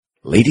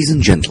Ladies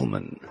and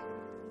gentlemen,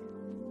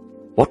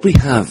 what we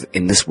have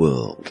in this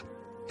world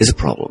is a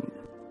problem.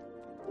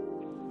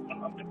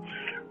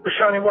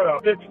 Rashani, what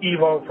up? It's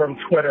Evo from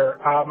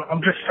Twitter.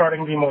 I'm just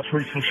starting the most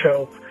recent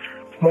show,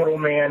 Mortal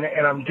Man,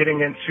 and I'm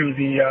getting into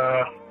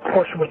the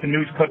portion with the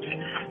news clips.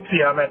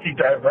 See, I'm at the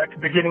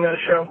direct beginning of the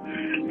show,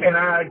 and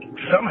I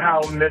somehow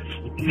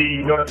missed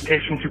the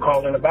notification to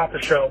call in about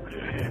the show,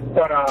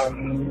 but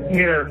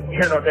neither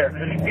here nor there.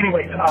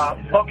 Anyways,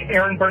 fuck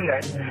Erin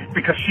Burnett,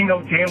 because she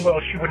knows damn well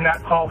she would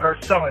not call her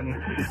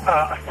son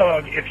a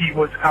thug if he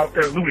was out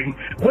there looting,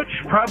 which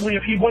probably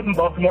if he was in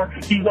Baltimore,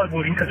 he was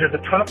looting, because there's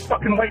a ton of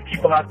fucking white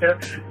people out there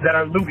that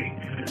are looting.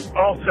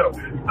 Also,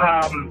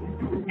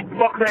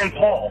 fuck Rand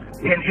Paul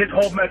and his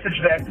whole message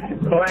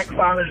that black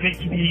fathers need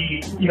to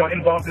be,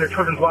 involved in their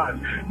children's lives.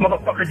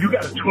 Motherfucker, you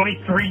got a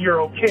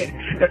 23-year-old kid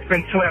that's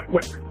been slapped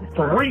with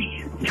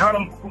three, count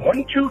them,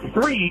 1, 2,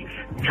 3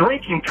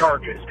 drinking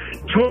charges.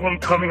 2 of them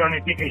coming on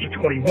the age of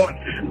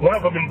 21. One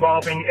of them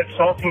involving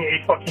assaulting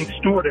a fucking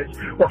stewardess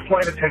or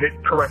flight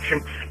attendant,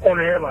 on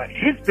an airline.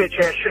 His bitch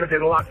ass should have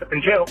been locked up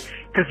in jail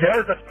because that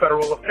is a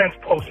federal offense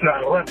post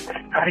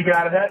 9/11. How'd he get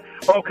out of that?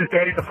 Oh, because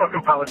daddy's a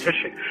fucking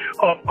politician.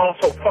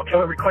 Also, fuck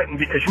Hillary Clinton,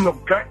 because you know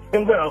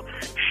goddamn well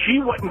she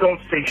wasn't going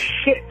to say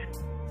shit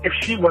if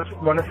she wasn't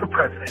running for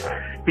president,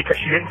 because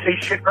she didn't say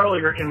shit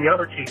earlier in the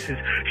other cases.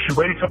 She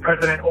waited till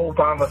President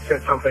Obama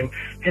said something,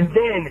 and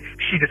then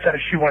she decided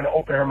she wanted to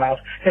open her mouth,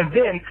 and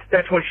then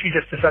that's when she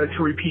just decided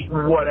to repeat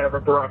whatever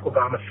Barack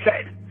Obama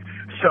said.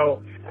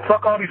 So,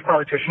 fuck all these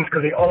politicians,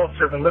 because they all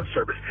serve in lip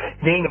service.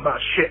 They ain't about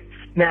shit.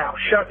 Now,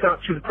 shouts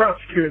out to the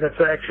prosecutor that's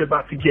actually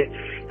about to get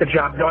the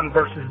job done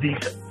versus these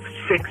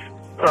 6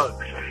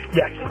 thugs.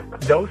 Yes,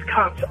 those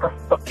cops are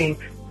fucking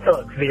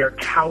thugs. They are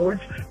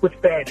cowards with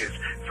badges.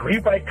 3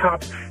 white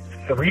cops,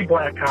 3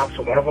 black cops,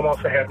 so one of them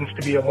also happens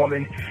to be a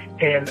woman,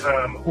 and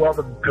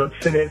whoever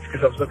Goodson is,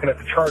 because I was looking at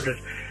the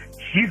charges,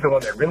 he's the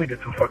one that really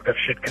did some fucked up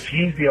shit, because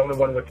he's the only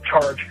one with the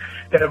charge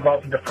that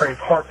involves the depraved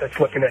heart that's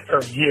looking at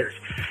 30 years.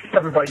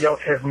 Everybody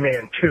else has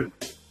man too.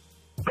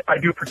 I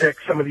do predict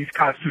some of these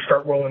cops to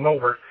start rolling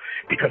over,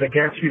 because I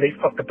guarantee you they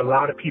fucked up a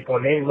lot of people,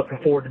 and they ain't looking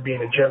forward to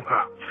being in jail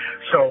hop.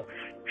 So,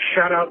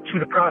 shout out to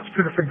the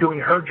prosecutor for doing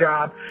her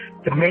job.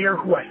 The mayor,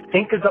 who I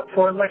think is up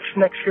for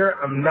election next year,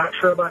 I'm not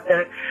sure about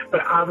that,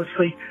 but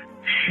obviously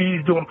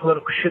she's doing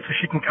political shit so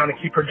she can kind of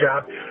keep her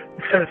job.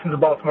 The citizens of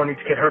Baltimore need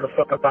to get her the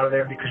fuck up out of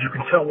there, because you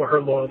can tell where her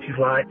loyalties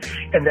lie,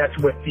 and that's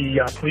with the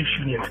police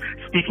unions.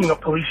 Speaking of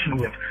police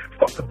unions,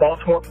 fuck the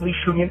Baltimore Police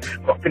Union,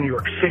 fuck the New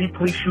York City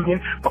Police Union,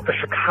 fuck the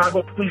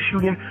Chicago Police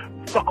Union,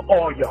 fuck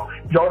all y'all.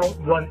 Y'all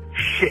don't run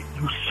shit.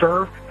 You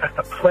serve at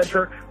the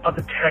pleasure of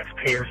the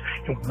taxpayers,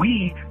 and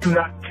we do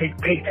not pay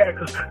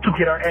taxes to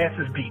get our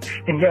asses beat.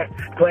 And yet,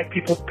 black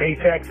people pay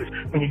taxes.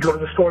 When you go to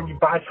the store and you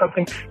buy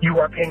something, you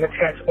are paying a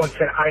tax on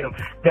said item.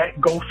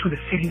 That goes to the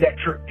city that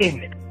you're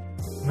in.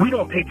 We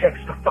don't pay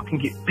taxes to fucking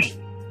get beat.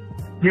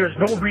 There's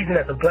no reason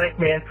as a black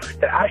man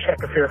that I should have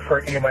to fear for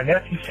any of my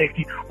nephew's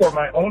safety or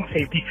my own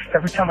safety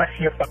every time I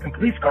see a fucking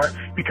police car,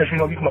 because these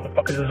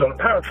motherfuckers is on a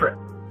power trip.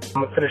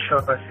 I'm gonna finish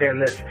up by saying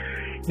this.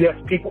 Yes,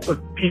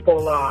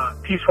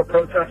 peaceful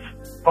protests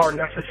are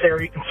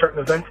necessary in certain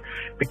events,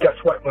 but guess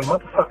what? When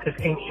motherfuckers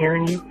ain't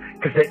hearing you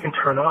because they can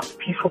turn off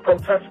peaceful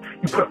protests,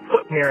 you put a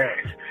foot in their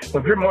ass.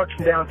 When you're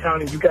marching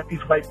downtown and you got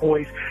these white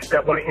boys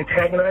that want to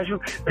antagonize you,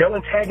 they'll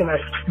antagonize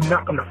you to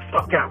knock them the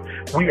fuck out.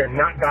 We are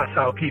not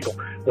docile people.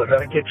 We're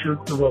going to get you,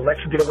 we'll let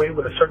you get away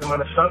with a certain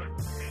amount of stuff.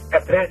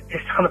 After that,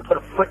 it's time to put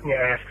a foot in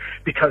your ass,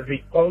 because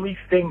the only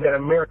thing that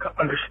America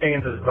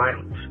understands is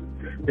violence.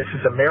 This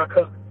is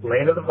America,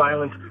 land of the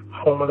violence,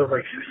 home of the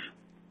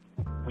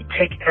racist. We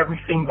take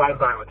everything by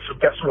violence. So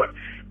guess what?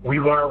 We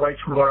want our rights,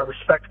 we want our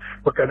respect,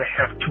 we're going to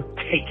have to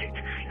take it.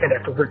 And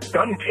after we're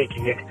done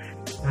taking it,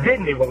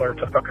 then they will learn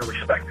to fucking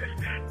respect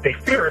us. They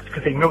fear us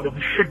because they know that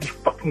we should be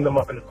fucking them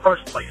up in the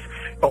first place.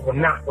 But we're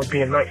not, we're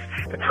being nice.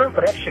 The time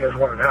for that shit is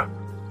running out.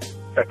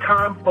 The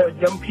time for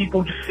young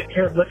people just sitting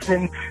here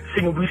listening,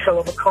 singing We Shall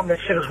Overcome, that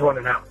shit is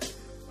running out.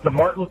 The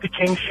Martin Luther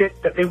King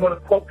shit that they want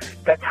to quote,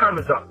 that time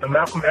is up. The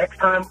Malcolm X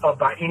time of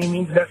by any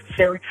means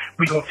necessary,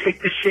 we're going to take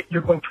this shit,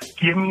 you're going to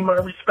give me my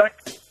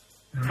respect,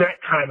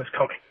 that time is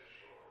coming.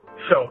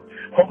 So,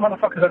 hope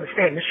motherfuckers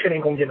understand this shit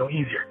ain't going to get no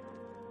easier.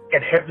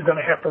 And heads are going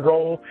to have to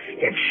roll,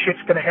 and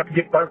shit's going to have to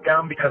get burnt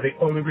down, because they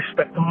only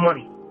respect the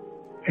money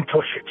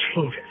until shit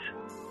changes.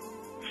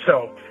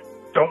 So,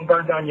 don't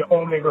burn down your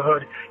own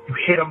neighborhood. You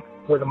hit them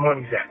where the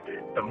money's at.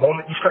 The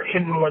moment you start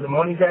hitting them where the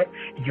money's at,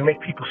 you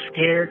make people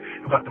scared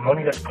about the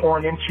money that's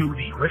pouring into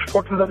the rich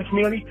portions of the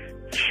community,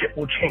 shit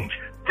will change.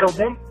 Till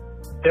then,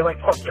 they're like,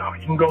 fuck y'all.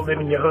 You can go live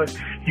in your hood.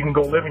 You can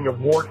go live in your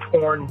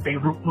war-torn,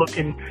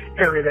 Beirut-looking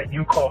area that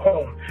you call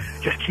home.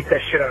 Just keep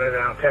that shit out of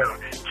downtown.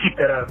 Keep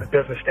that out of the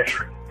business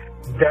district.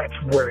 That's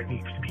where it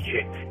needs to be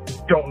hit.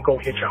 Don't go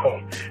hit your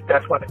home.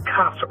 That's why the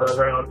cops are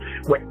around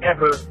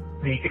wherever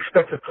the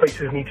expensive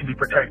places need to be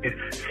protected.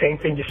 Same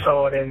thing you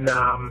saw it in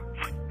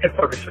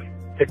Ferguson.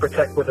 They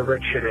protect where the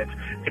rich shit is.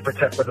 They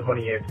protect where the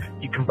money is.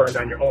 You can burn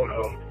down your own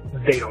home.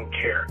 They don't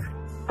care.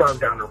 Burn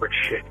down the rich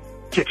shit.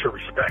 Get your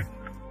respect.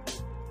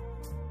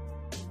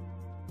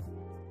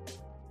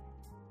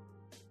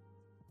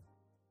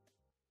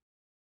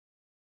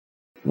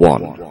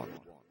 one.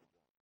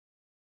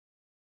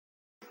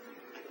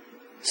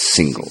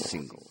 Single.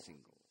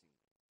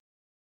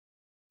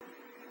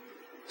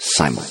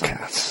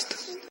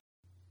 Simulcast.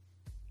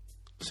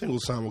 Single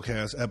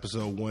Simulcast,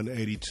 episode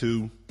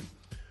 182.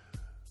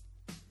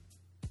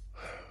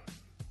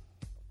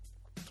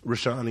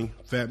 Rashani,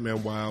 Fat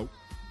Man Wild.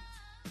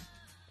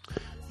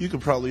 You can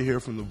probably hear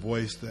from the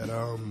voice that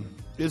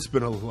it's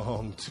been a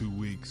long 2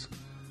 weeks.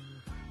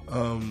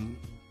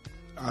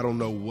 I don't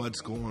know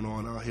what's going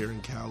on out here in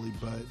Cali,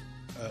 but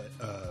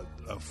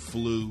a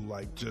flu,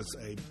 like just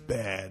a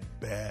bad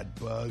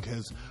bug,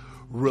 has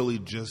really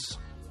just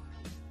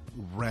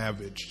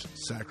ravaged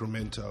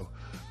Sacramento.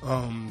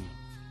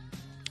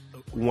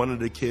 One of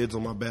the kids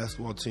on my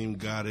basketball team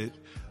got it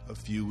a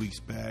few weeks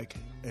back,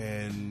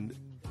 and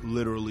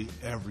literally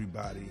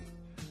everybody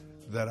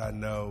that I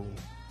know,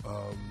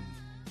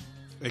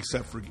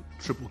 except for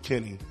Triple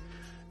Kenny,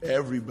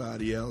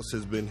 everybody else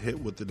has been hit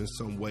with it in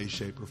some way,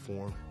 shape, or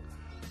form.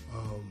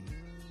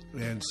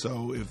 And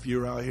so if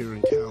you're out here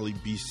in Cali,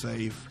 be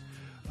safe,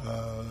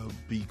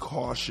 be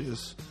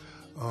cautious,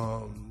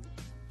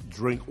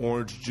 drink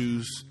orange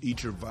juice,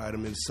 eat your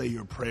vitamins, say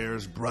your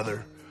prayers,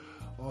 brother,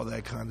 all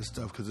that kind of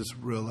stuff, because it's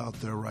real out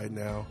there right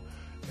now.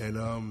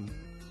 And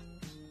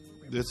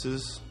this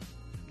is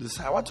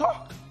how I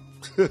talk.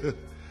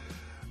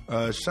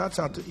 Shouts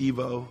out to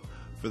Evo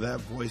for that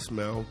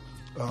voicemail.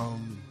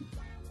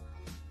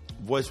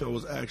 Voicemail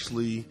was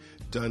actually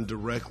done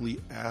directly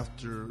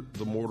after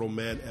the Mortal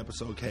Man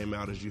episode came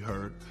out, as you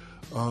heard.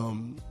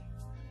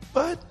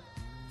 But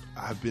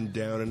I've been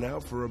down and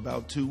out for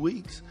about 2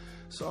 weeks,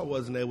 so I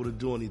wasn't able to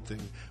do anything.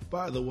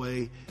 By the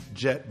way,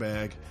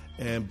 Jetbag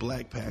and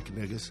Black Pack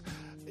niggas,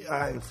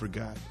 I ain't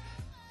forgot.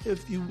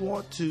 If you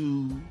want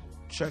to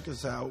check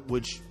us out,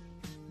 which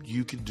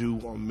you can do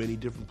on many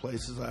different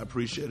places, I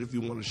appreciate it. If you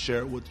want to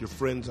share it with your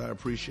friends, I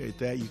appreciate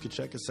that. You can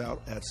check us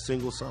out at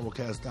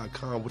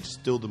singlesimulcast.com, which is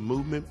still the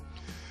movement.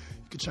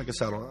 You can check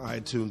us out on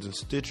iTunes and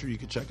Stitcher. You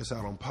can check us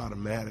out on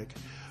Podomatic.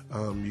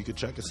 You can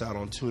check us out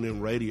on TuneIn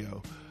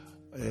Radio.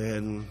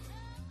 And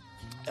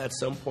at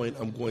some point,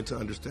 I'm going to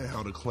understand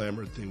how the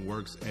Clamor thing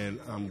works, and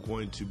I'm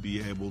going to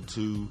be able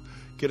to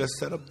get us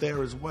set up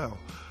there as well.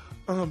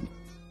 I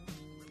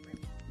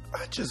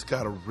just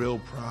got a real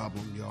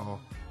problem, y'all.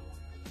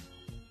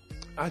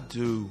 I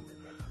do.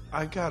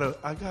 I got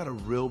a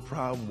real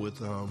problem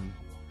with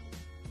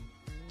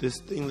this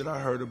thing that I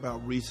heard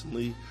about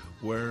recently,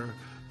 where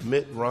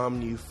Mitt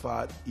Romney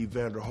fought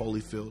Evander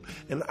Holyfield,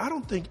 and I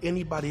don't think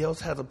anybody else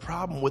has a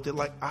problem with it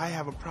like I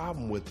have a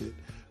problem with it.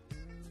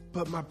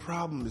 But my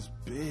problem is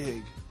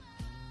big,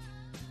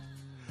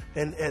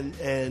 and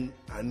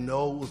I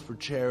know it was for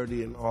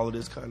charity and all of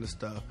this kind of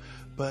stuff,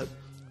 but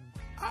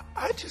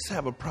I just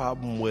have a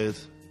problem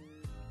with.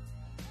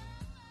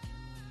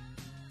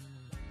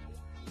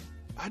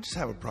 I just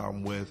have a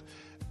problem with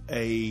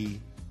a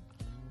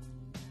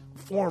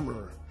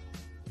former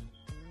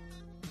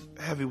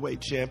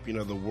heavyweight champion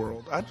of the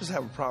world. I just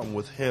have a problem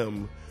with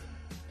him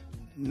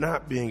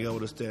not being able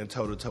to stand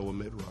toe-to-toe with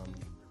Mitt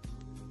Romney.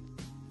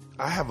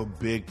 I have a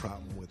big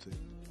problem with it.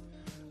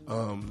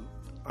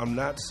 I'm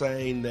not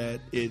saying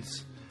that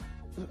it's...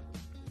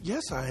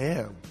 Yes, I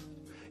am.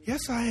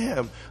 Yes, I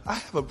am. I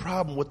have a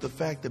problem with the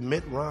fact that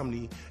Mitt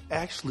Romney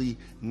actually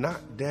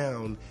knocked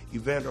down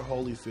Evander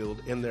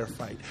Holyfield in their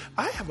fight.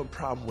 I have a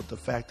problem with the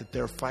fact that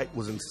their fight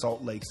was in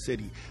Salt Lake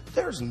City.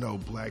 There's no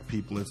black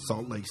people in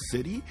Salt Lake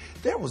City.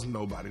 There was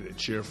nobody to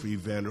cheer for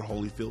Evander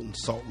Holyfield in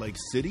Salt Lake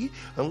City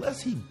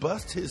unless he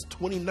bust his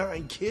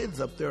 29 kids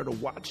up there to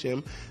watch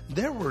him.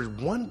 There was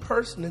one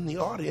person in the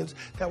audience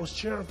that was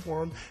cheering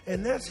for him,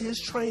 and that's his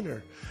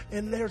trainer.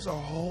 And there's a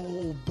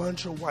whole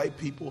bunch of white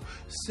people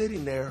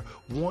sitting there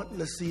wanting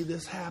to see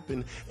this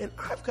happen, and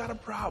I've got a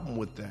problem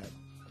with that.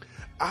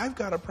 I've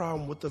got a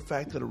problem with the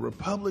fact that a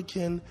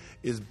Republican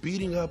is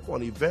beating up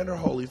on Evander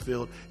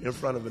Holyfield in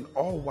front of an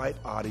all-white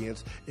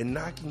audience and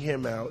knocking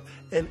him out.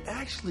 And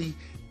actually,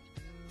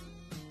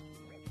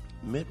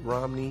 Mitt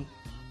Romney,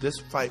 this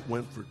fight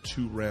went for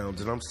 2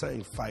 rounds, and I'm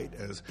saying fight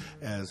as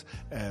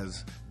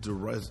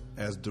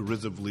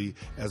derisively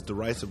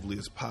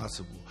as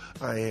possible.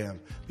 I am,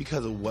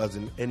 because it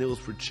wasn't, and it was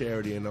for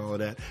charity and all of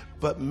that.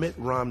 But Mitt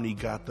Romney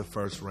got the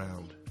first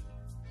round.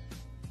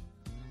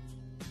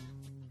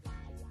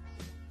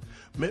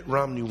 Mitt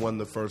Romney won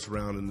the first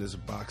round in this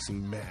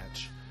boxing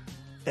match.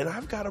 And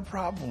I've got a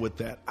problem with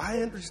that.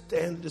 I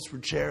understand this for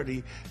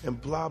charity and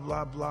blah,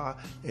 blah, blah,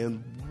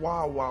 and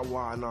wah, wah,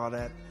 wah, and all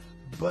that.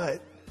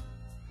 But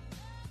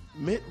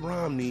Mitt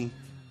Romney,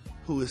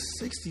 who is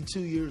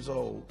 62 years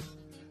old,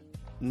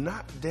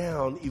 knocked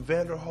down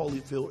Evander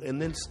Holyfield and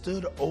then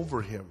stood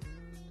over him.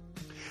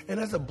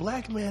 And as a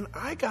black man,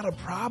 I got a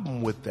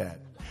problem with that.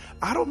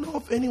 I don't know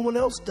if anyone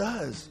else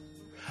does.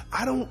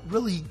 I don't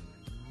really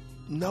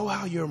know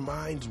how your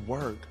minds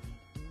work.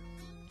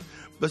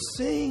 But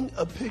seeing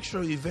a picture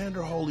of Evander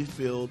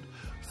Holyfield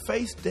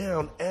face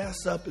down,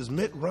 ass up, as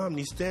Mitt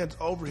Romney stands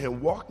over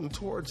him, walking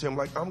towards him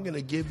like, I'm going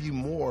to give you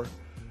more,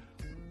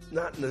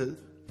 not in a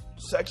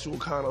sexual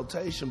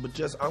connotation, but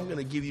just I'm going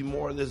to give you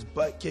more of this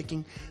butt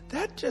kicking,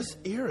 that just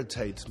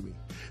irritates me.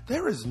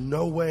 There is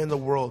no way in the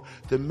world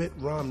that Mitt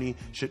Romney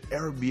should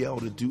ever be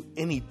able to do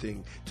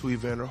anything to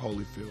Evander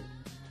Holyfield.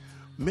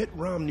 Mitt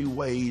Romney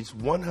weighs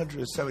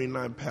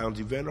 179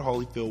 pounds. Evander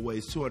Holyfield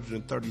weighs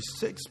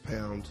 236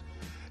 pounds.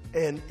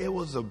 And it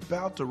was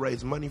about to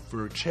raise money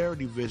for a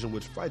charity vision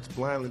which fights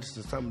blindness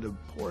in some of the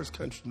poorest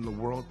countries in the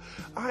world.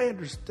 I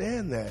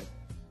understand that.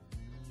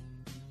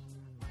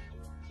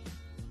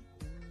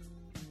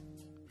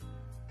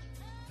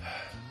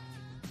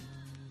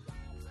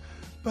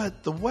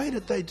 But the way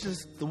that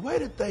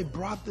they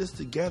brought this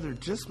together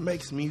just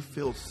makes me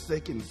feel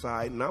sick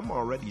inside, and I'm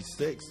already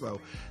sick,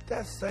 so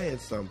that's saying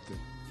something.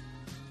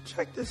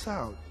 Check this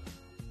out.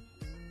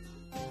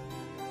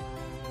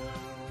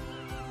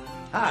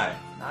 Hi,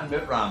 I'm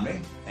Mitt Romney,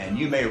 and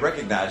you may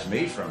recognize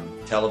me from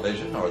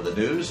television or the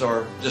news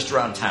or just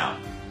around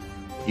town.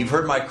 You've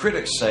heard my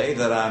critics say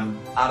that I'm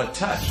out of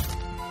touch,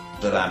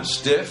 that I'm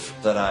stiff,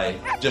 that I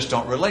just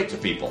don't relate to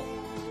people.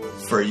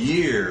 For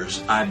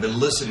years, I've been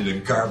listening to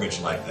garbage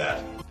like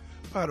that.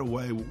 By the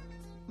way,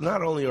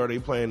 not only are they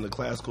playing the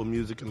classical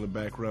music in the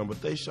background,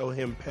 but they show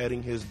him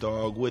petting his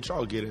dog, which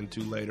I'll get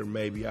into later,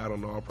 maybe. I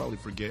don't know. I'll probably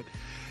forget.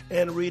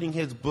 And reading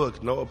his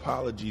book, No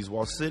Apologies,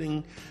 while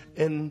sitting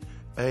in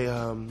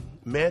a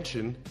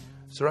mansion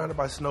surrounded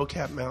by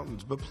snow-capped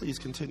mountains. But please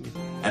continue.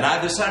 And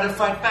I decided to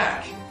fight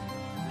back.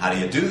 How do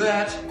you do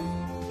that?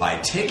 By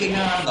taking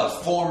on the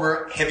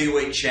former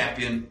heavyweight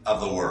champion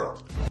of the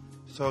world.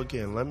 So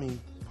again, let me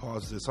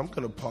pause this. I'm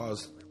going to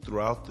pause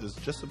throughout this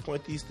just to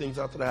point these things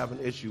out that I have an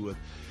issue with.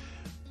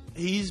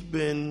 He's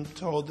been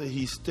told that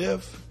he's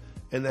stiff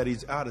and that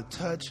he's out of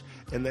touch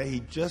and that he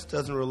just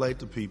doesn't relate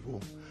to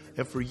people.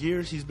 And for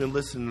years he's been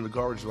listening to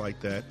garbage like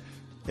that.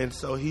 And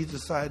so he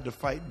decided to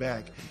fight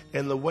back.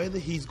 And the way that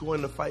he's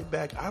going to fight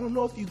back, I don't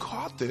know if you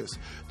caught this.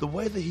 The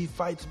way that he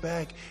fights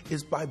back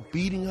is by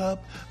beating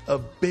up a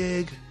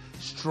big,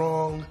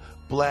 strong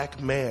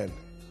black man.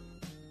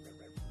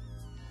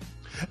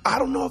 I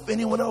don't know if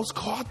anyone else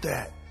caught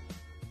that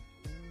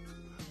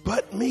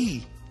but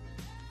me.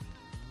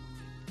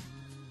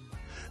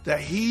 That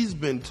he's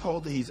been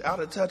told that he's out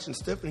of touch and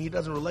stiff and he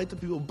doesn't relate to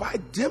people by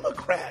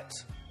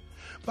Democrats,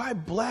 by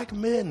black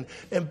men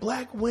and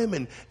black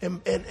women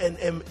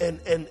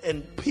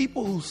and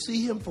people who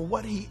see him for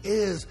what he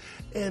is.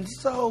 And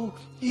so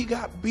he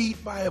got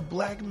beat by a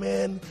black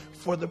man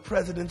for the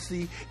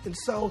presidency, and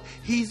so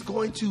he's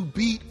going to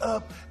beat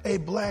up a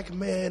black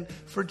man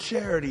for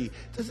charity.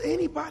 Does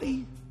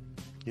anybody,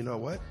 you know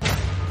what?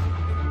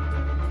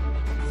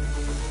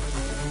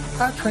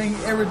 I train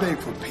every day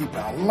for people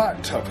a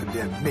lot tougher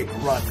than Mitt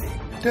Romney.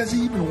 Does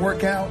he even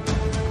work out?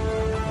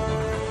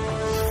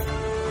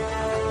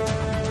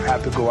 I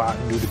have to go out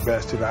and do the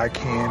best that I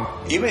can.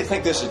 You may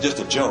think this is just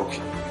a joke,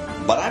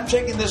 but I'm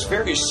taking this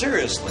very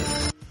seriously.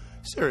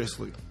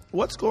 Seriously.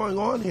 What's going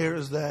on here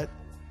is that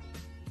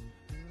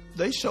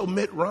they show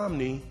Mitt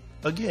Romney,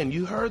 again,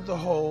 you heard the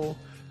whole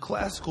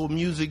classical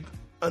music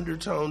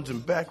undertones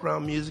and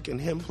background music and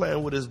him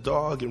playing with his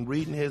dog and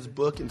reading his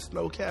book and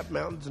snow-capped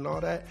mountains and all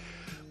that.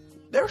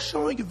 They're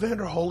showing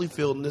Evander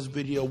Holyfield in this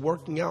video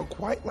working out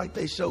quite like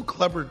they show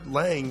Clubber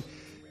Lang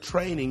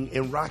training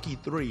in Rocky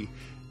III.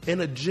 In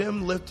a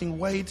gym lifting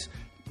weights,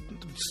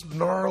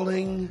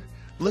 snarling,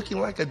 looking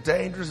like a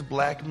dangerous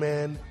black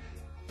man.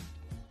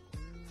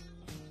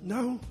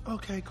 No?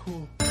 Okay,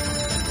 cool.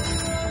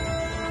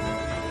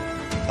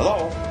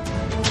 Hello?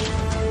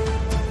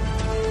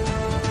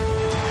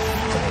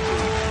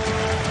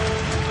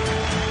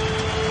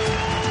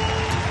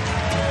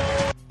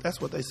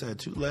 That's what they said.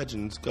 Two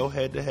legends go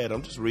head to head.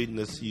 I'm just reading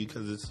this to you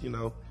because it's,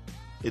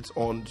 it's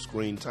on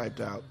screen typed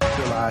out. I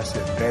realized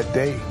that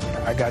day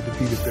I got to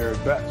be the very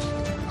best.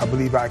 I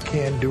believe I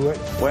can do it.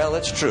 Well,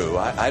 it's true.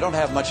 I don't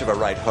have much of a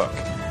right hook.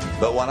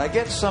 But when I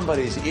get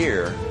somebody's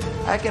ear,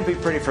 I can be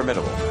pretty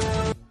formidable.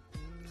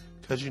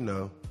 Because,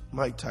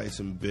 Mike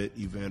Tyson bit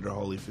Evander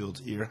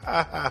Holyfield's ear.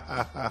 Ha, ha,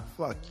 ha, ha.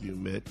 Fuck you,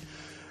 Mitt.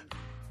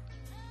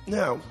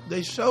 Now,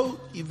 they showed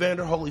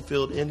Evander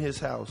Holyfield in his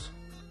house.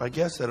 I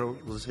guess that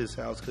was his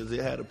house because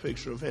it had a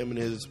picture of him and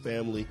his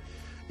family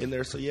in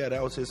there. So, yeah,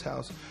 that was his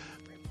house.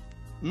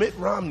 Mitt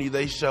Romney,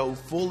 they show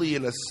fully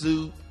in a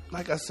suit.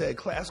 Like I said,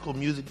 classical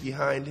music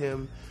behind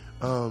him.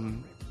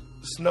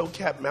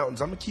 Snow-capped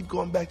mountains. I'm going to keep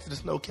going back to the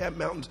snow-capped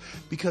mountains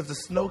because the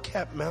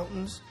snow-capped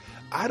mountains,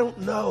 I don't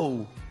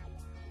know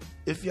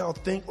if y'all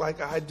think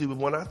like I do. But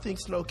when I think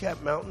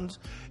snow-capped mountains,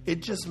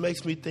 it just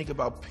makes me think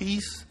about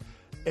peace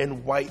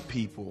and white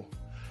people.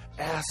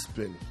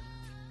 Aspen,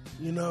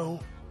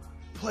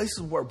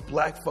 places where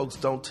black folks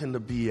don't tend to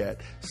be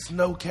at.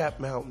 Snow-capped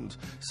mountains.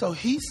 So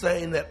he's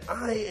saying that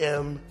I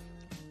am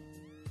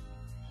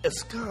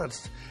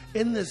ensconced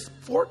in this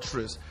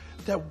fortress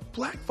that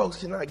black folks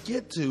cannot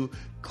get to.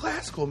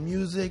 Classical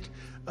music,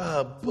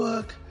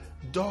 book,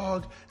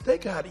 dog. They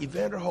got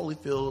Evander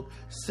Holyfield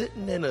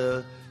sitting in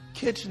a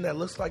kitchen that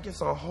looks like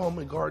it's on Home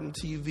and Garden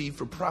TV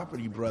for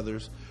Property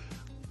Brothers.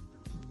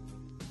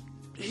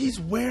 He's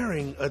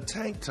wearing a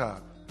tank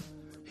top.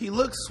 He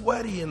looks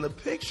sweaty in the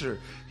picture.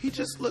 He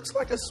just looks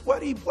like a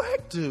sweaty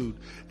black dude.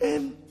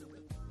 And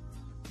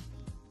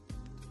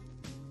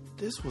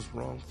this was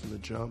wrong from the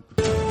jump.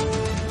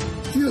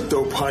 He'll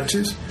throw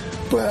punches,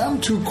 but I'm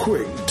too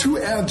quick, too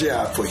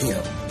agile for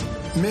him.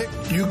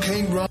 Mick, you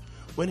can't run.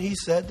 When he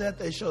said that,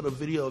 they showed a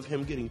video of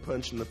him getting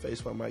punched in the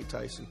face by Mike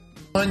Tyson.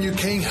 You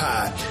can't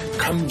hide.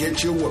 Come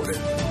get your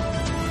whooping.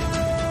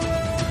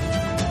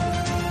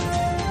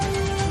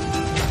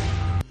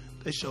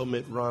 They show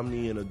Mitt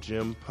Romney in a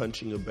gym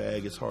punching a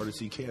bag as hard as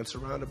he can,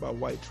 surrounded by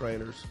white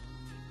trainers.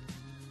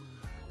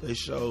 They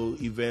show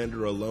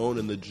Evander alone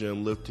in the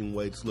gym lifting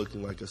weights,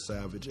 looking like a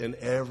savage. And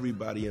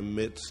everybody in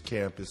Mitt's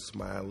camp is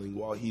smiling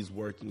while he's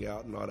working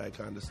out and all that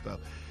kind of stuff.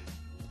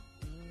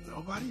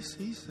 Nobody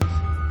sees this.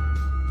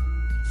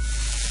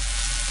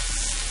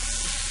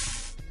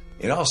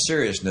 In all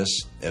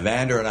seriousness,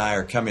 Evander and I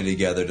are coming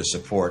together to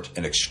support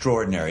an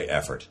extraordinary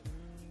effort.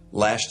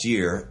 Last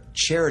year,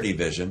 Charity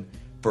Vision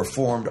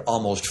performed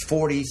almost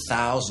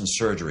 40,000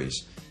 surgeries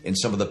in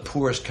some of the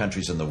poorest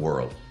countries in the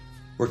world.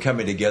 We're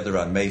coming together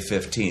on May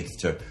 15th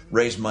to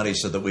raise money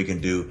so that we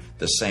can do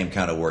the same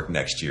kind of work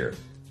next year.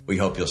 We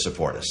hope you'll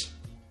support us.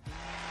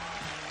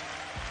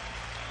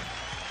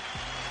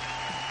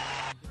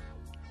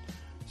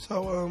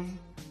 So,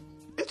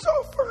 it's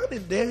all fine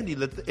and dandy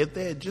that if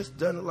they had just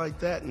done it like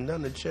that and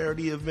done a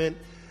charity event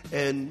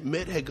and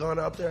Mitt had gone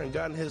out there and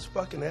gotten his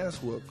fucking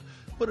ass whooped,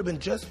 would have been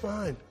just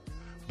fine.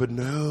 But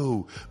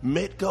no,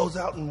 Mitt goes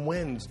out and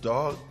wins,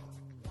 dog.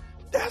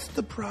 That's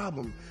the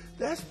problem.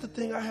 That's the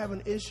thing I have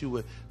an issue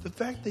with. The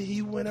fact that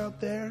he went out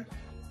there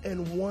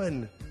and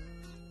won.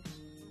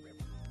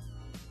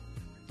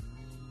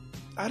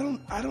 I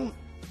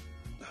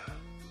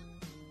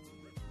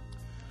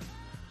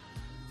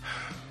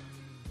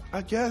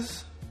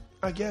guess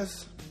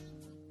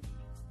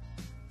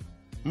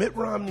Mitt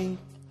Romney,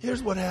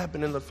 here's what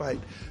happened in the fight.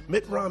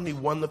 Mitt Romney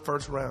won the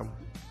first round.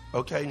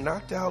 Okay,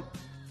 knocked out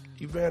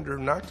Evander,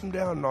 knocked him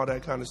down and all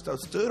that kind of stuff,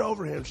 stood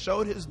over him,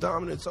 showed his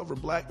dominance over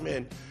black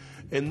men.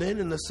 And then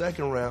in the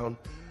second round,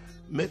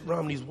 Mitt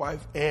Romney's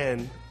wife,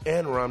 Ann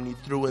Romney,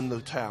 threw in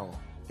the towel.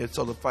 And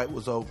so the fight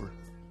was over.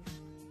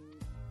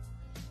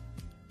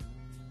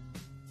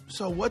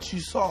 So what you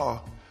saw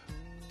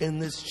in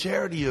this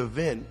charity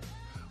event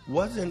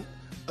wasn't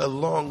a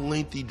long,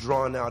 lengthy,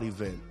 drawn-out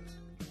event.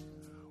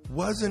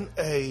 Wasn't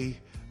a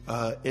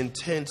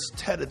intense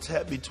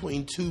tete-a-tete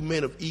between two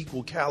men of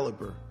equal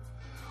caliber.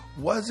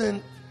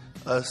 Wasn't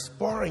a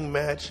sparring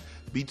match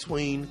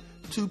between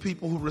two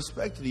people who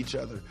respected each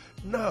other.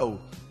 No,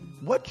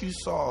 what you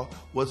saw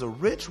was a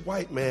rich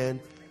white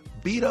man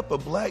beat up a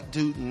black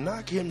dude and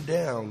knock him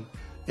down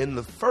in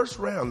the first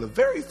round. The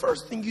very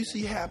first thing you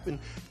see happen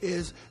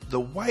is the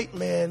white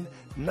man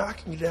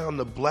knocking down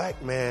the black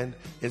man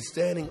and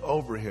standing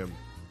over him.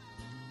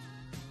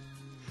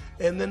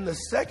 And then the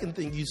second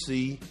thing you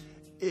see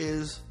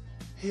is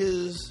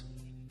his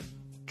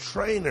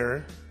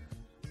trainer,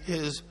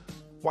 his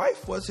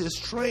wife was his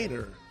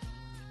trainer.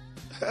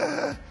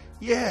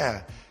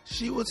 Yeah,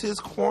 she was his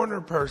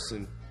corner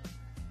person,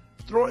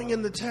 throwing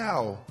in the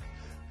towel.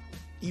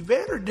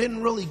 Evander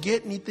didn't really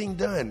get anything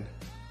done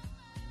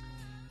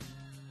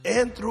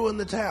and threw in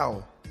the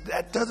towel.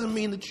 That doesn't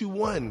mean that you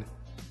won.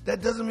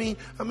 That doesn't mean,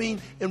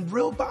 in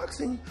real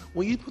boxing,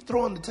 when you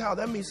throw in the towel,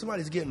 that means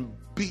somebody's getting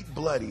beat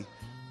bloody.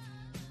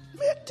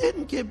 Mitt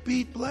didn't get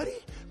beat bloody.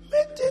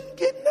 Mitt didn't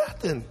get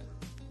nothing.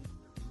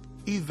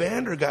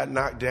 Evander got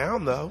knocked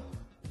down, though.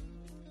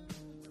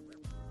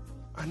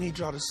 I need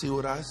y'all to see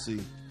what I see.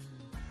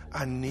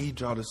 I need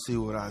y'all to see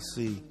what I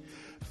see.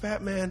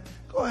 Fat Man,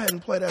 go ahead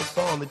and play that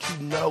song that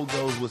you know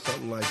goes with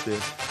something like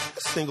this.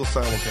 A single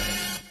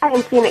simulcast. I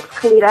am Phoenix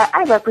Kalita.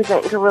 I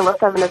represent Guerrilla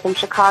Feminism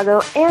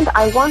Chicago, and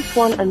I once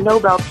won a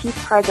Nobel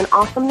Peace Prize in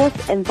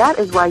awesomeness, and that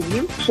is why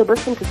you should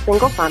listen to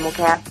Single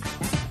Simulcast.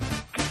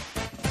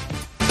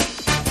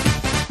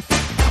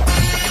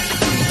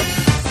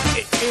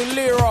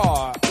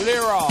 Leroy.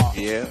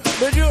 Yeah.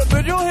 Did you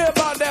hear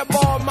about that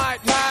boy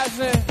Mike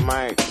Tyson?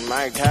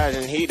 Mike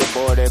Tyson, he the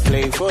boy that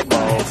played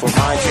football for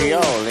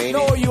Montreal, ain't he?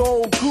 No, you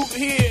old coot.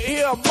 He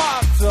a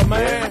boxer,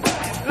 man.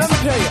 Yeah. Let me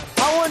tell you,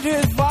 I went to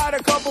his fight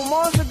a couple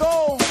months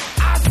ago.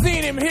 I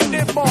seen him hit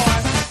that boy.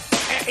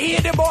 And he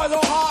hit that boy so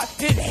hard,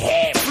 his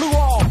head flew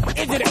off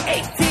into the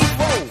 18th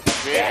row.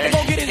 He had to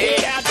go get his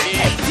head out the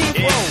 18th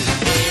row.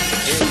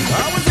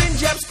 I was in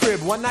Jeff's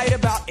crib one night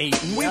about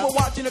 8, and we were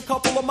watching a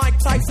couple of Mike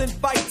Tyson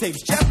fight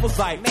tapes. Jeff was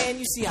like, man,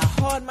 you see how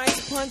hard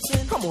Mike's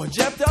punching? Come on,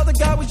 Jeff, the other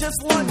guy was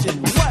just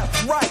lunging.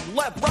 Left,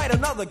 right,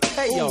 another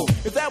KO. Ooh.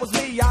 If that was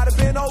me, I'd have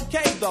been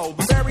okay, though.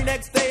 The very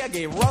next day, I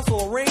gave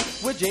Russell a ring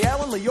with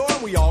JL and Leor,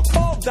 and we all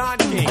called Don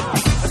King.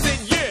 I said,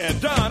 yeah,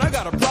 Don, I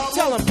got a problem.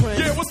 Tell him, Prince.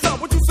 Yeah, what's up?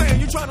 What you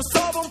saying? You trying to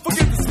solve them?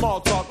 Forget the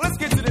small talk. Let's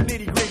get to the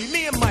nitty-gritty.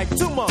 Me and Mike,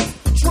 2 months.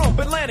 Trump,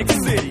 Atlantic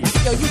City.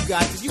 Yo, you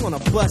got this. You wanna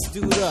bust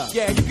dude up.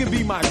 Yeah, you can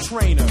be my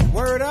trainer.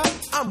 Word up?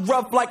 I'm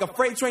rough like a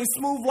freight train,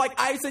 smooth like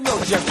ice. And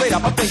yo, Jeff, straight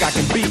up, I think I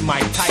can beat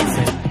Mike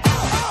Tyson.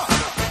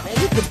 Man,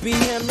 you can beat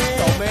him, man.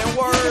 Yo, man,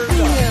 word. You can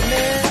beat him,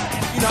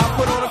 man. You know, I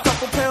put on a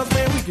couple pounds,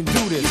 man. We can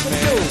do this,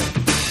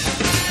 man.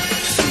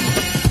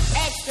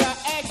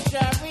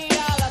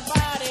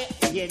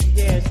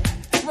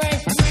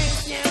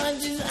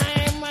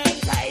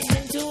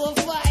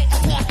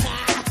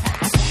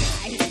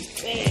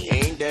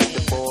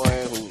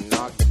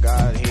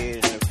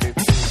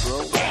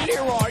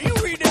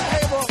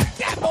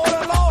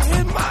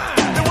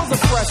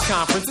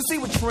 conference to see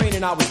what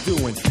training I was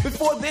doing.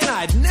 Before then,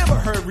 I had never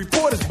heard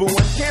reporters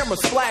booing,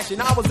 cameras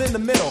flashing, I was in the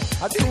middle.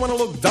 I didn't want to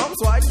look dumb,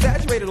 so I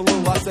exaggerated a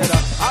little. I said,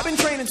 I've been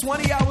training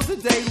 20 hours a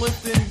day,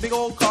 lifting big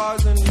old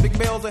cars and big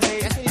bales of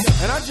hay.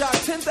 And I jog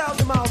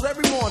 10,000 miles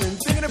every morning,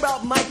 thinking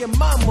about Mike and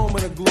my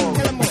moment of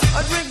glory.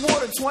 I drink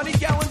water, 20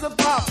 gallons of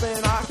pop,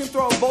 and I can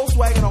throw a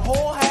Volkswagen a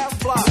whole half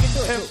block.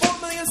 And 4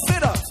 million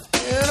sit-ups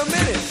in a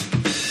minute.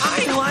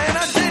 I ain't lying,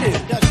 I did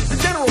it. The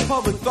general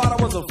public thought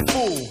I was a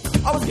fool.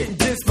 I was getting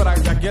dissed, but I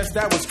guess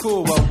that was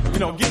cool. Well, you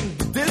know, getting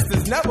dissed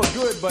is never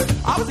good, but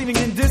I was even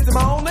getting dissed in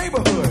my own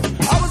neighborhood.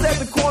 I was at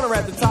the corner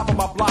at the top of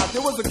my block.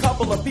 There was a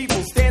couple of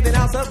people standing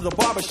outside of the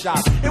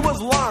barbershop. It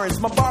was Lawrence,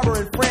 my barber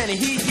and friend, and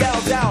he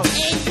yelled out,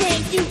 "Hey,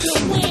 Prince, you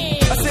can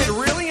win." I said,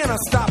 "Really?" And I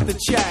stopped the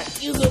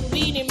chat. You can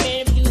beat him,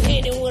 man, if you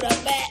hit him with a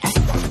bat.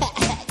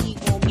 You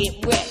gon'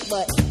 get wrecked,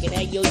 but you can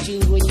have your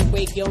shoes when you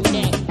break your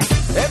neck.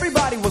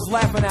 Everybody was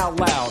laughing out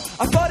loud.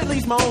 I thought at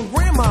least my own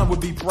grandma would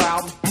be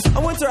proud. I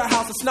went to her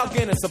house and snuck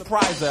in and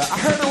surprised her. I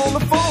heard her on the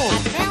phone. I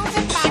found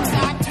the box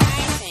on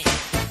Tyson.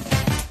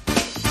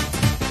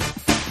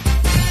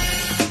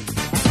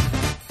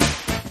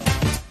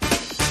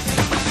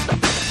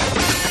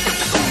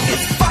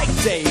 It's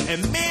fight day,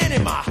 and man,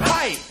 am I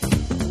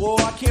hyped. Whoa,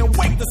 I can't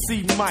wait to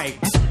see Mike.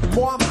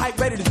 Boy, I'm hyped,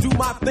 ready to do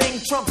my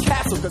thing. Trump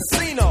Castle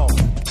Casino.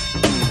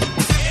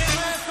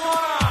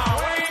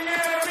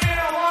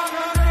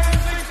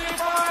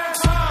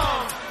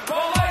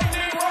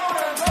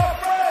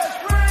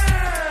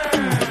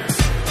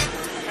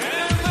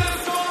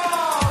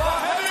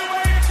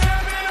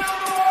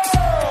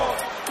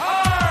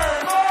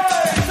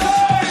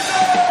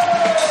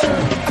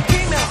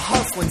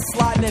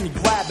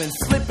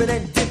 Slipping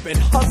and dipping,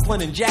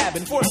 hustling and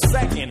jabbing. For a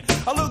second,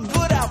 I look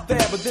good out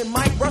there, but then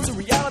Mike brought to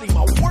reality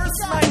my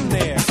worst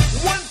nightmare.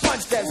 One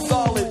punch, that's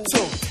all it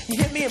took. He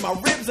hit me in my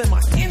ribs and my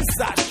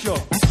inside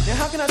shook. Now,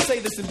 how can I say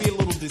this and be a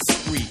little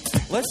discreet?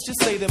 Let's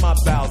just say that my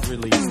bowels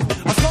released.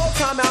 I called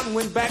time out and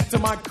went back to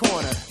my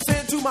corner.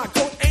 Said to my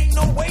coach, ain't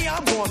no way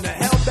I'm going to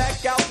hell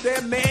back out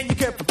there, man. You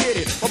can't forget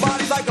it. My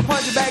body's like a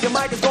punching bag and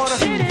Mike is gonna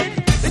hit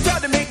it. They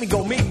tried to make me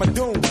go meet my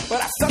doom, but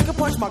I sucker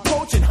punched my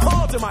coach and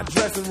hauled to my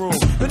dressing room.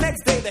 The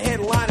next day, the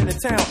headline in the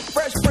town,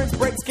 Fresh Prince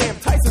breaks camp,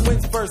 Tyson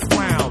wins first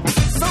round.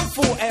 Some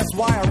fool asked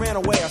why I ran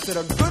away. I said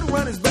a good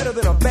run is better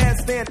than a bad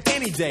stand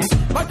any day.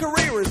 My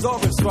career is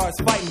over as far as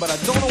fighting, but I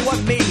don't know what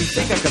made me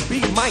think I could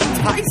beat Mike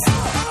Tyson.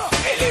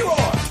 Hey,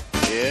 Leroy!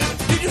 Yeah?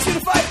 Did you see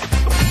the fight?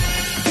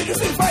 Did you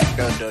see the fight?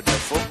 The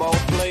football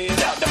player?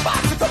 The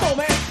boxer, come on,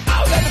 man. I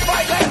was at the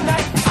fight last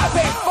night. I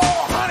paid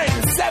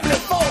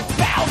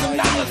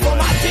 $474,000 for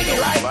my ticket,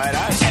 right? Right,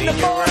 I seen you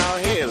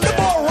around here. The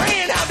boy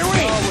ran out the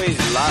ring. Always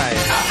lying.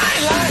 I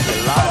ain't lying.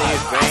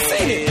 I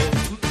seen it.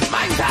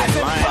 Mike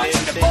Tyson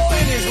punched the boy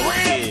in his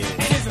rib,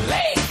 and his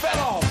leg fell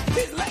off.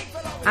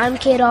 I'm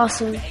Kid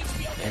Awesome.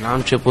 And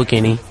I'm Triple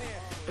Kenny.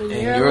 And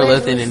you're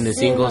listening to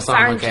Single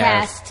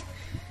Simulcast.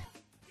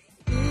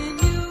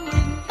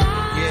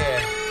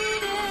 Yeah.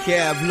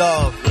 Cav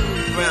Love.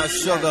 Brown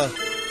Sugar.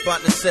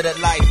 About to set it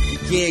like,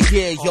 yeah,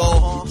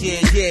 y'all.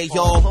 Yeah,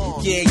 y'all.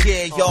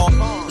 Yeah, y'all.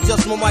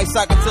 Just my mic so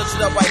I can touch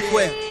it up right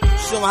quick.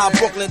 Show them how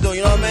Brooklyn do,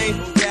 you know what I mean?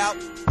 Yeah.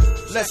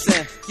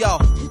 Listen, yo,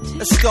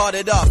 let's start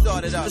it up.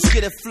 Let's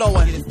get it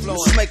flowing.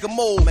 Let's make a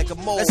move.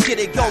 Let's get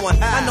it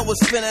going. I know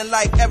it's feeling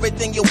like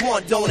everything you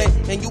want, don't it?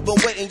 And you've been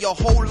waiting your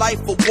whole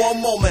life for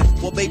one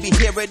moment. Well, baby,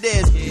 here it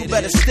is. You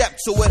better step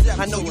to it.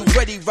 I know you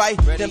ready, right?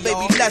 Then,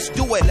 baby, let's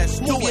do it.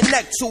 Move your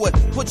neck to it.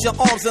 Put your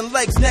arms and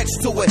legs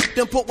next to it.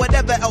 Then put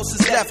whatever else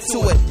is left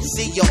to it.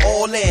 See, you're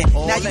all in.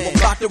 Now you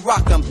about to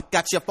rock them.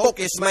 Got your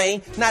focus,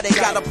 man. Now they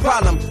got a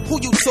problem.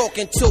 Who you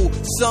talking to?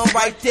 Son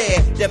right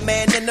there. The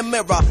man in the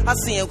mirror. I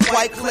see him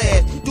quite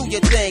clear. Do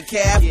your thing,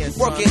 Cav.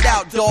 Work it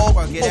out, dog.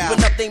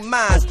 Open up their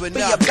minds. Be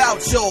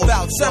about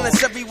yours.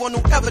 Silence everyone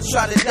who ever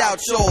tried to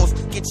doubt yours.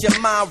 Get your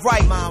mind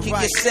right. Keep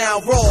your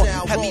sound raw.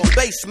 Heavy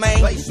bass,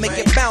 man. Make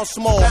it bounce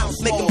more.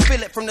 Make them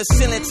feel it from the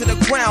ceiling to the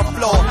ground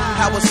floor.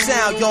 How it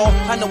sound, y'all.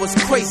 I know it's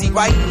crazy,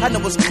 right? I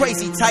know it's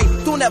crazy tight.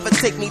 Don't ever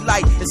take me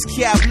light. It's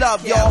Cav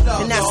Love, y'all.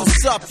 And that's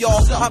what's up,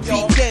 y'all. I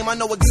beat game. I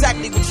know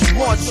exactly what you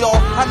want, y'all.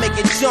 I make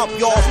it jump,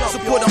 y'all. So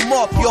put them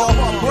up,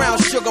 y'all. Brown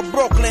Sugar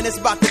Brooklyn is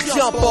about to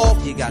jump off.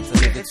 You got to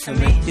give it to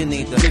me. You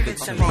need to give it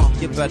to me.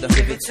 You better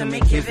give it to me.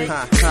 Give it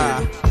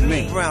to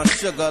me. Brown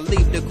Sugar,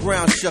 leave the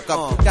ground shook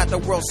up. Got the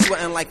world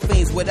sweating like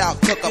fiends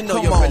without cook up. You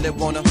know you really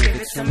wanna give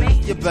it to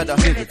me. You better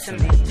give it to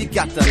me. You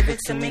got to give it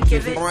to me.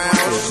 Give it Brown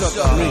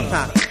Sugar.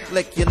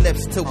 Lick your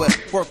lips to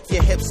it. Work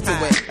your hips to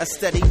it. A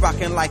steady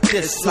rocking like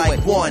this.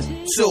 Like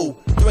 1, 2,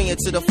 3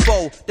 into the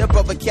 4. That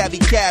brother Cav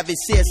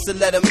is here, so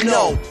let him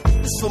know.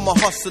 This for my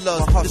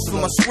hustlers. This for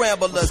my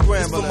scramblers.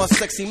 This for my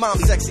sexy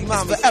mommy. This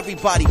for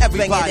everybody.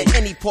 Banging at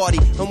any party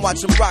and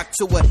watch them rock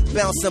to it.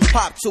 Bounce and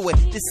pop to it.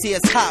 This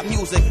here's hot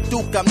music.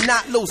 Duke, I'm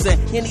not losing.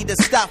 You need to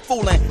stop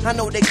fooling. I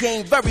know the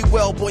game very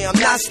well, boy. I'm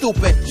not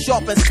stupid.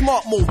 Sharp and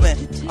smart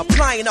moving.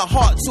 Applying a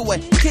heart to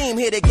it. Came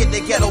here to get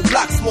the ghetto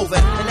blocks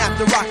moving. And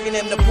after rocking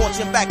them, the porch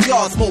and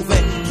backyards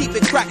moving. Keep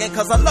keep it cracking,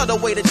 cause I love the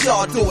way that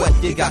y'all do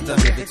it. You got to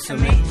give it to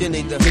me. You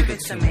need to give it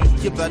to me.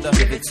 You better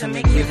give it to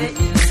me. Give it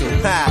to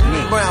me.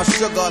 Brown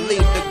sugar, leave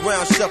the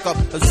ground shook up.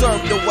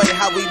 Observe the way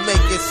how we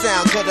make it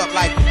sound good up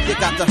like you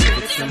got to give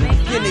it to me.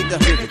 You need to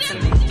give it to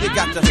me. You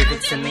got to give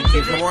it to me.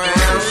 Give it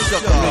brown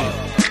sugar.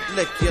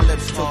 Lick your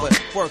lips to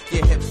it. Work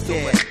your hips to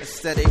it.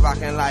 Steady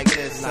rocking like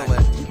this to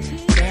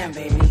it. Damn,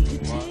 baby.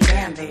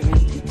 Damn, baby.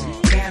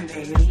 Damn,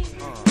 baby.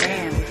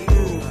 Damn, baby.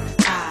 Ooh,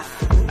 ah,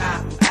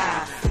 ah,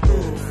 ah.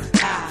 Ooh,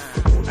 ah,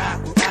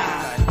 ah,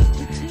 ah.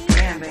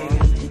 Damn, baby.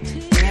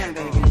 Damn,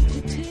 baby.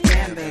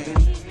 Damn, baby.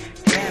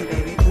 Damn,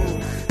 baby.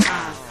 Ooh,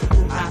 ah,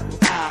 ah,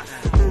 ah.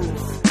 Ooh,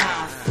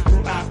 ah,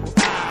 ah,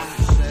 ah.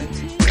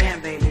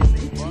 Damn, baby.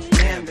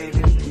 Damn,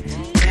 baby.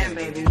 Damn,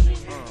 baby.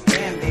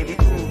 Damn, baby.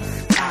 Ooh,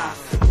 ah,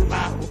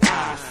 ah,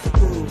 ah.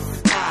 Ooh,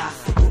 ah,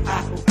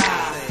 ah,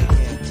 ah.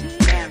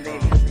 Damn,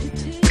 baby.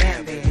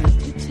 Damn, baby.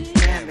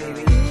 Damn,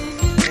 baby.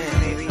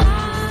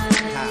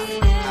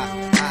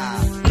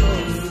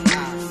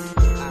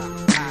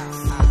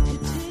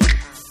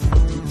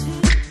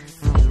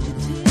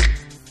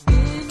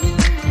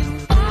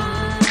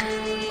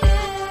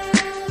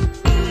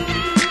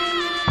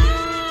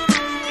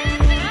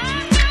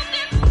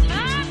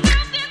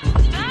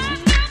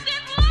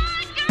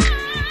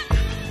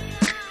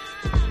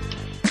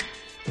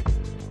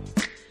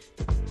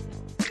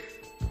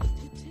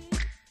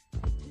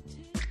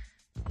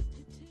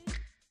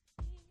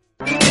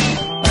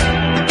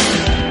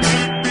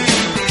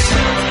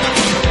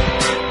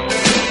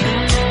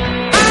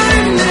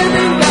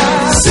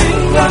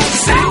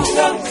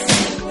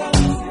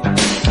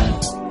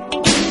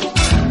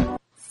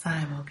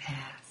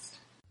 Simulcast.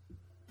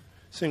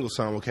 Single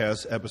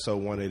Simulcast, episode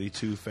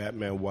 182, Fat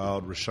Man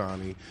Wild,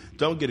 Rashani.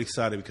 Don't get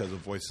excited because the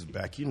voice is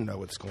back. You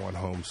know it's going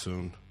home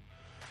soon.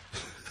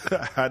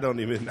 I don't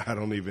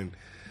even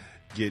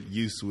get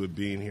used to it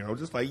being here. I'm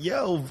just like,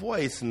 yo,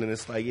 voice. And then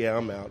it's like, yeah,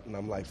 I'm out. And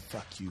I'm like,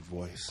 fuck you,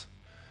 voice.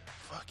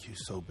 Fuck you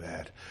so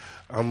bad.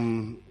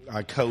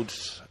 I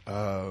coached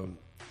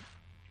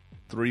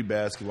 3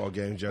 basketball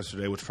games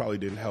yesterday, which probably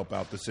didn't help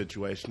out the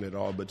situation at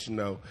all. But, you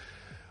know,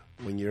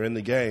 when you're in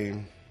the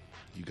game,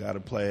 you got to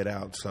play it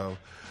out. So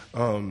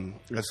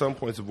at some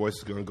points, the voice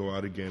is going to go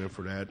out again. And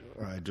for that,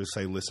 I just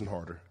say listen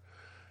harder.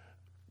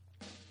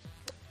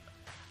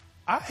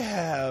 I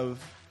have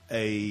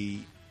a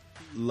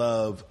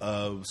love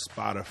of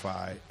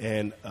Spotify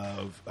and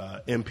of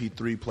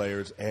MP3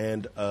 players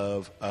and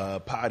of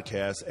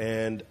podcasts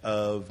and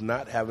of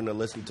not having to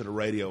listen to the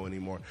radio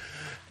anymore.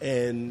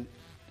 And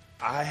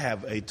I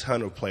have a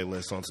ton of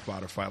playlists on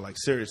Spotify. Like,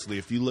 seriously,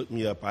 if you look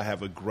me up, I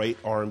have a great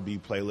R&B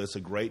playlist,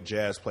 a great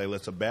jazz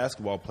playlist, a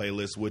basketball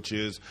playlist, which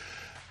is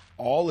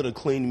all of the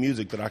clean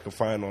music that I can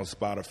find on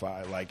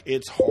Spotify. Like,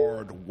 it's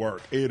hard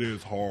work. It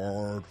is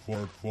hard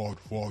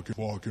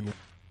fucking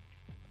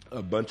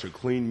a bunch of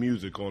clean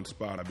music on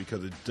Spotify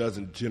because it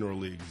doesn't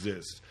generally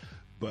exist.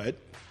 But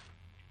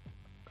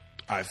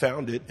I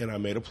found it, and I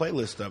made a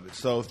playlist of it.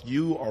 So if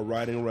you are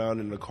riding around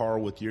in the car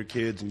with your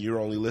kids and you're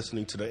only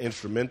listening to the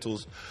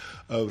instrumentals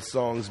of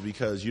songs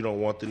because you don't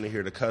want them to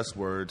hear the cuss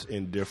words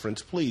in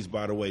difference, please,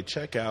 by the way,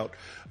 check out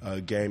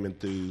Game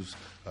Enthuse.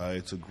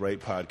 It's a great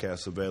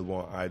podcast available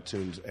on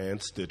iTunes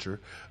and Stitcher.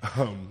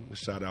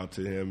 Shout out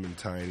to him and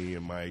Tiny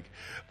and Mike.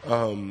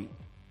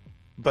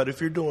 But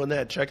if you're doing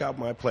that, check out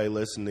my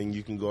playlist, and then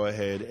you can go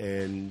ahead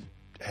and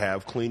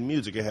have clean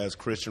music. It has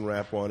Christian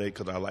rap on it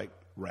because I like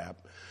rap.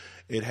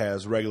 It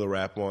has regular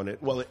rap on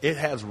it. Well, it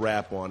has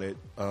rap on it.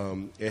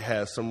 It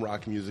has some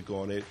rock music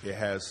on it. It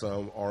has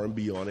some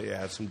R&B on it. It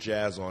has some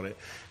jazz on it.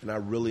 And I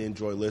really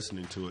enjoy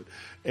listening to it.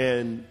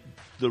 And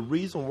the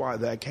reason why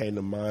that came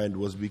to mind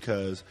was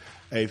because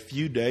a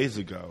few days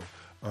ago,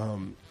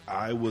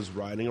 I was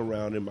riding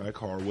around in my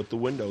car with the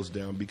windows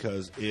down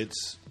because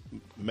it's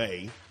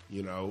May.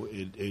 You know,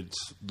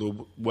 it's the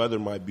weather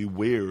might be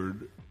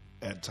weird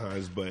at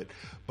times, but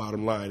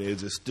bottom line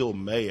is it's still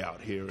May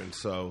out here, and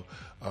so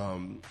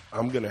I'm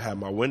going to have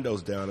my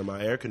windows down and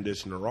my air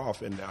conditioner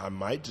off, and I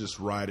might just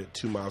ride at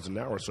 2 miles an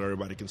hour so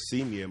everybody can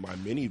see me in my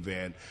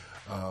minivan,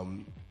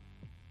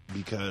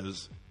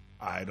 because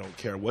I don't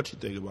care what you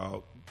think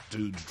about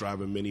dudes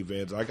driving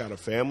minivans. I got a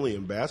family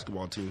and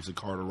basketball teams to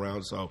cart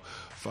around, so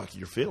fuck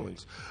your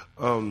feelings.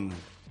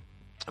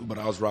 But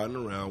I was riding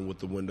around with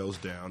the windows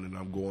down, and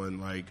I'm going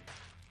like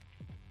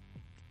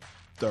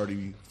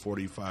 30,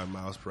 45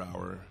 miles per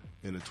hour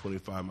in a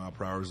 25 mile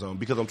per hour zone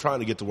because I'm trying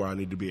to get to where I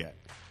need to be at.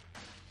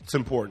 It's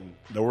important.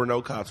 There were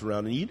no cops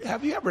around. And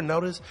have you ever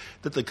noticed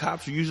that the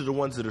cops are usually the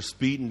ones that are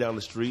speeding down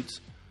the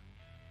streets?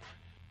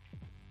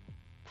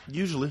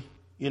 Usually,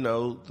 you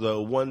know,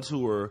 the ones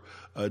who are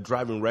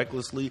driving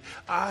recklessly.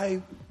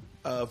 I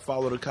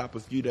followed a cop a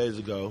few days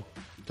ago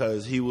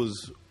because he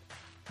was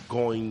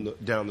going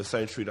down the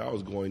same street I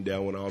was going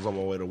down when I was on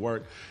my way to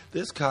work.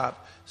 This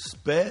cop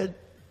sped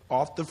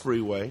off the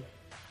freeway,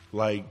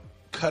 like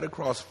cut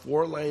across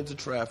 4 lanes of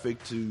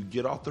traffic to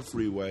get off the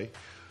freeway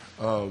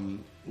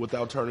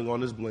without turning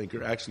on his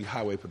blinker. Actually,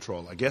 highway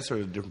patrol. I guess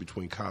there's a difference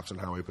between cops and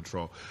highway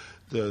patrol.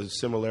 The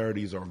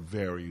similarities are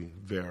very,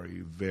 very,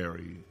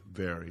 very,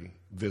 very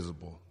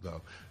visible,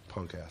 though,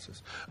 punk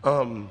asses.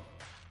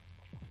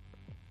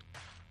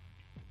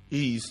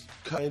 He's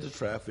cut into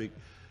traffic,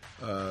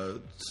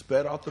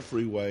 sped off the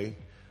freeway,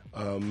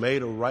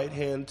 made a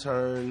right-hand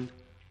turn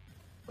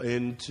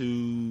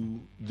into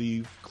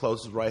the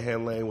closest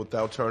right-hand lane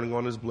without turning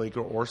on his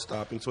blinker or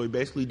stopping. So he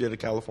basically did a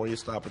California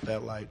stop at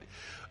that light.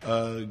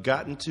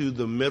 Got into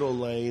the middle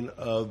lane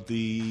of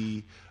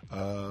the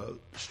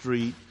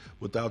street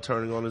without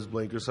turning on his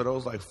blinker. So there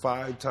was like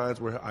 5 times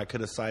where I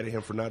could have cited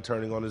him for not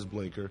turning on his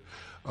blinker.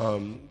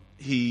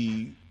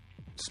 He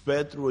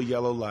sped through a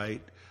yellow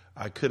light.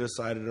 I could have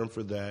cited him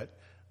for that.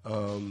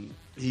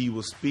 He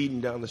was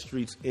speeding down the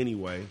streets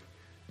anyway,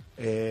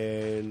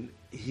 and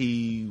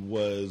he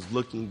was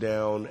looking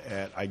down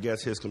at, I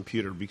guess, his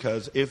computer.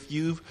 Because if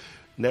you've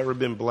never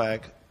been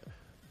black,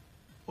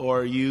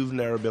 or you've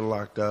never been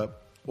locked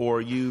up, or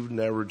you've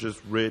never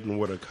just ridden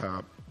with a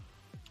cop,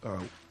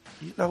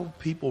 you know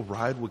people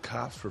ride with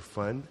cops for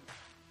fun?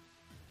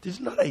 Did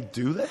you know they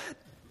do that?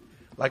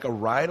 Like a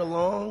ride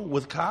along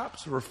with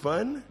cops for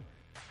fun?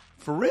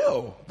 For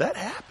real, that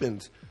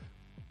happens.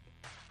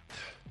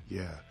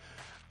 Yeah.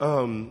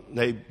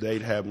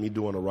 They'd have me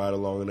doing a ride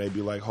along, and they'd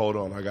be like, hold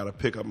on, I got to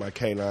pick up my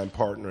canine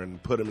partner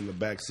and put him in the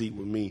back seat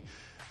with me.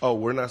 Oh,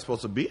 we're not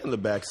supposed to be in the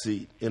back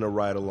seat in a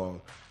ride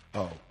along.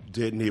 Oh,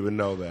 didn't even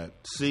know that.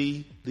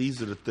 See,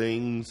 these are the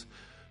things.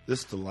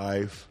 This is the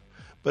life.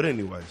 But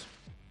anyways,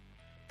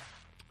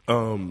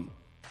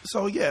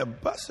 so yeah,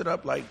 busted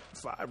up like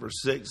 5 or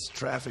 6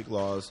 traffic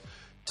laws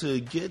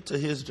to get to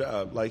his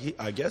job. Like,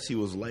 I guess he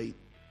was late.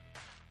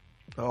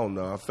 I don't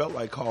know. I felt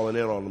like calling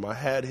in on him. I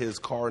had his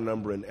car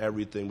number and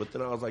everything, but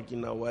then I was like, you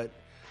know what?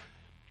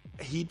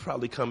 He'd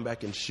probably come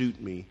back and shoot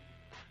me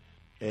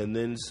and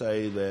then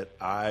say that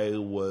I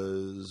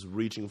was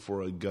reaching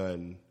for a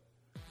gun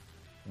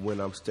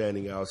when I'm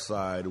standing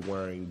outside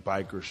wearing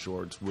biker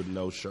shorts with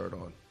no shirt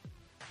on.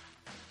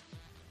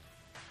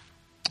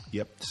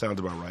 Yep, sounds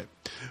about right.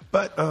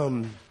 But,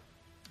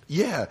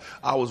 yeah,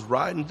 I was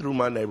riding through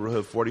my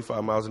neighborhood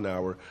 45 miles an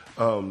hour,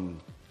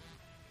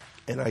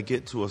 and I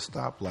get to a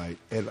stoplight,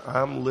 and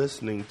I'm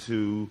listening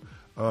to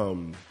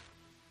Gots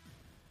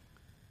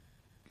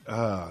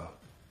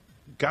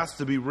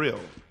to Be Real.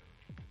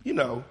 You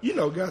know,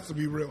 Gots to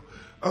Be Real.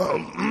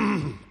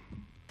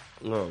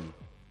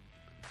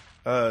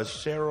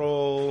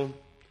 Cheryl,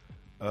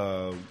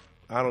 I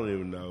don't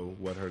even know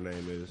what her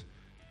name is.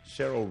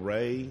 Cheryl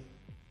Ray,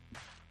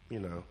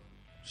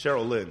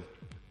 Cheryl Lynn,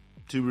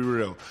 To Be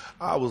Real.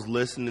 I was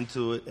listening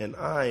to it, and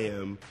I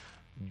am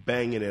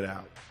banging it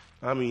out.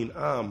 I mean,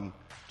 I'm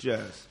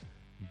just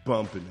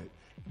bumping it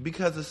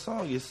because the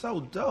song is so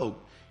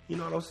dope. You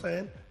know what I'm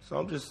saying? So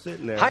I'm just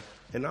sitting there,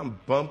 and I'm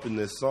bumping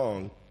this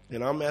song,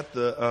 and I'm at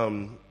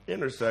the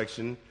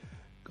intersection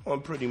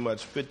going pretty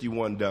much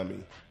 51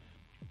 dummy.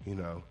 You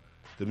know,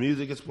 the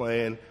music is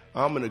playing.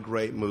 I'm in a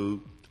great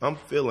mood. I'm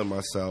feeling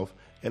myself,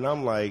 and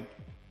I'm like,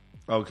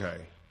 okay,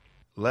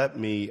 let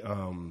me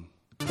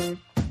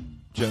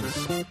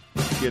just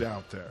get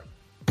out there.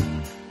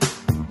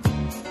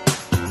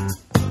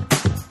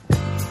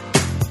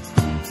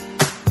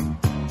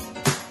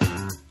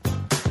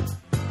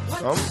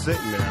 I'm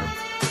sitting there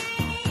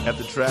at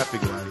the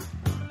traffic light,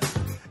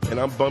 and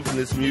I'm bumping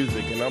this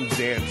music, and I'm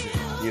dancing.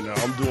 You know,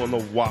 I'm doing the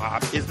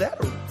wop.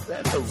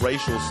 That's a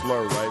racial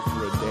slur, right,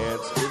 for a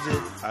dance? Is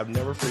it? I've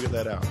never figured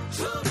that out.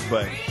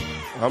 But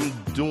I'm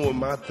doing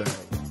my thing.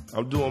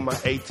 I'm doing my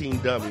 18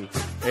 dummy,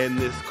 and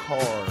this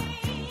car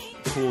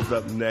pulls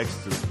up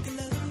next to me.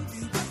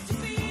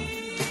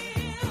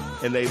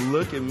 And they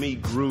look at me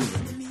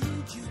grooving,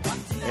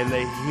 and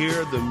they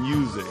hear the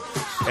music,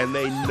 and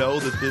they know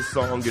that this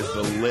song is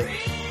the lick.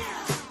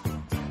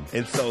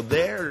 And so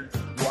they're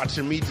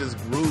watching me just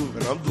groove,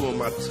 and I'm doing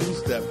my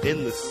 2-step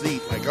in the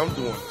seat like I'm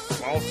doing a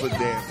salsa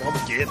dance.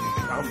 I'm getting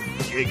it. I'm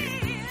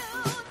jigging.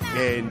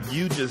 And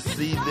you just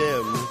see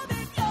them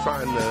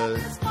trying to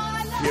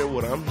hear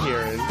what I'm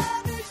hearing,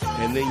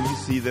 and then you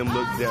see them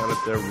look down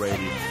at their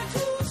radio.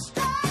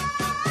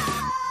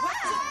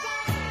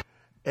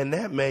 And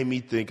that made me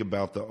think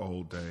about the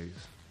old days.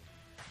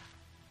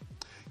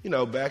 You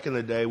know, back in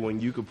the day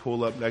when you could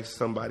pull up next to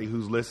somebody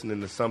who's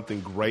listening to something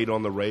great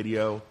on the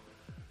radio,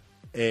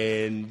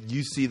 and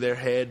you see their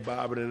head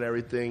bobbing and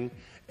everything,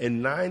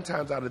 and 9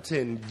 times out of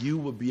 10, you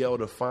would be able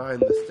to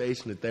find the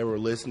station that they were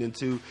listening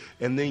to,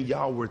 and then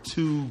y'all were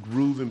 2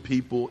 grooving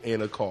people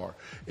in a car,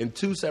 in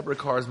 2 separate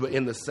cars, but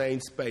in the same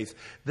space.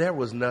 There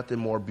was nothing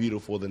more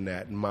beautiful than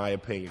that, in my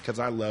opinion, because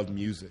I love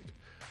music.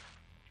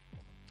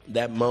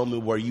 That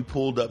moment where you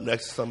pulled up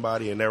next to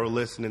somebody and they were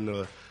listening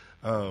to,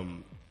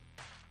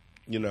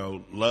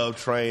 Love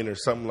Train or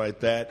something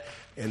like that,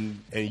 and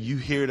you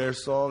hear their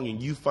song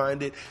and you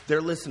find it,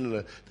 they're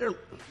listening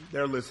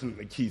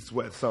to Keith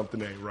Sweat,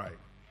 Something Ain't Right.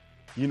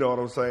 You know what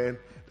I'm saying?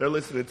 They're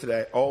listening to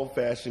that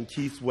old-fashioned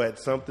Keith Sweat,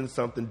 Something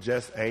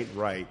Just Ain't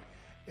Right.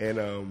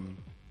 And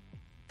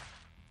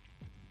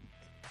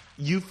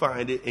you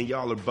find it, and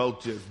y'all are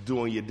both just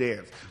doing your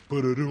dance.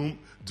 Ba-da-doom,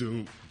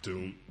 doom,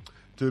 doom.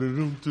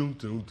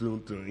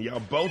 Y'all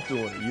both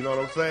doing it, you know what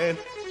I'm saying?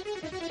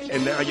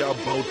 And now y'all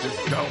both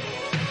just don't.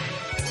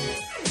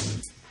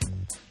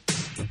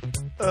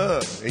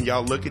 And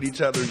y'all look at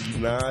each other, you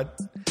nod,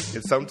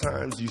 and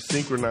sometimes you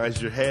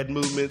synchronize your head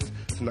movements,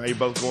 so now you're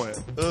both going,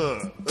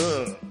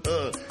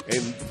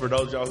 And for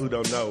those of y'all who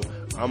don't know,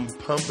 I'm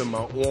pumping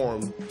my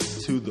arm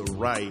to the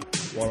right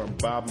while I'm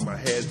bobbing my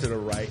head to the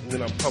right, and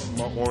then I'm pumping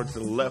my arm to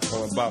the left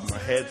while I'm bobbing my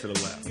head to the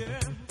left.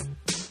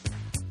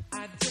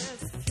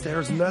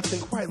 There's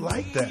nothing quite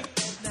like that.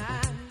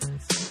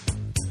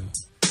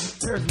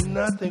 There's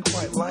nothing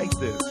quite like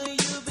this.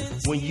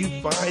 When you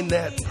find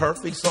that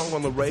perfect song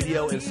on the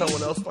radio and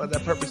someone else finds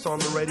that perfect song on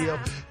the radio,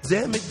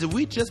 damn it, did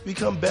we just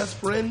become best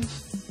friends?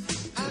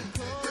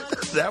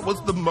 That was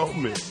the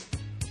moment.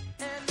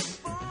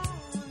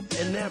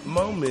 In that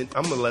moment,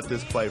 I'm going to let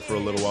this play for a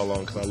little while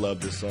longer because I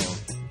love this song.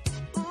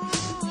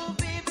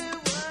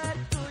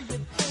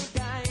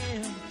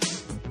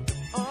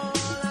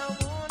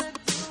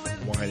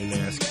 Whining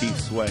ass Keith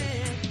Sweat.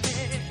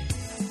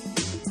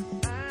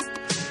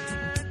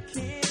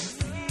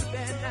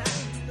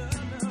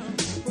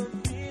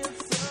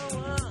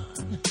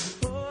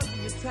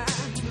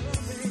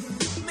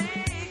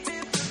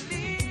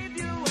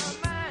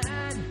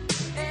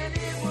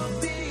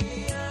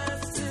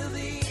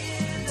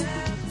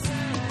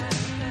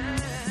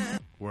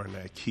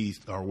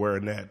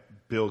 Wearing that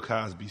Bill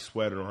Cosby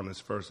sweater on his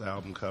first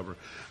album cover.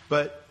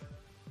 But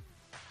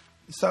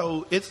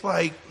so it's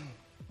like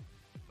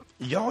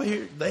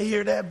they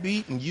hear that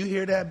beat and you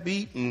hear that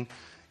beat and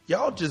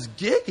y'all just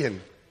gigging.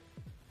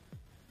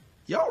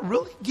 Y'all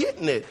really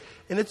getting it.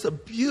 And it's a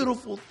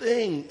beautiful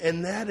thing.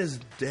 And that is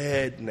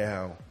dead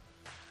now.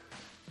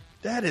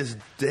 That is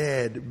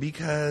dead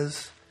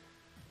because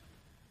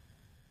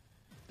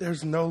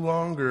there's no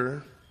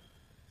longer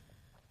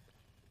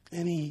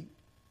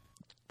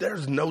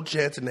there's no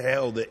chance in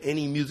hell that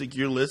any music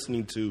you're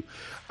listening to,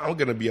 I'm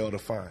going to be able to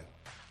find.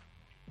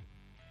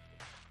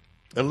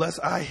 Unless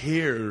I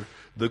hear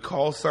the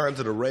call signs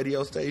of the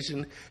radio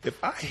station,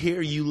 if I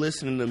hear you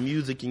listening to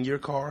music in your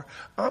car,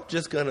 I'm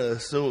just going to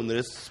assume that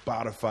it's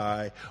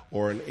Spotify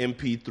or an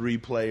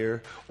MP3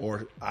 player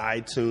or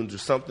iTunes or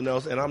something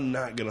else, and I'm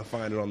not going to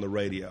find it on the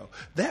radio.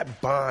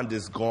 That bond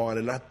is gone,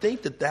 and I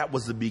think that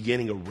was the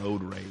beginning of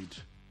road rage.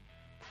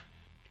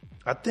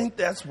 I think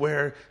that's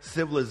where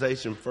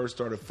civilization first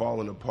started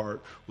falling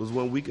apart, was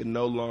when we could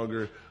no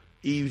longer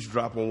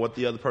eavesdrop on what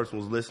the other person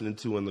was listening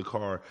to in the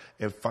car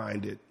and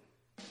find it.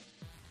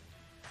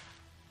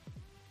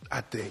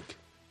 I think.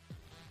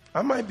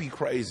 I might be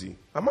crazy.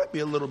 I might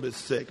be a little bit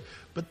sick,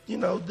 but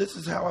this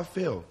is how I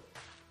feel.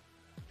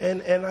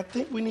 And I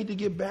think we need to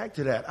get back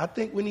to that. I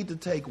think we need to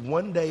take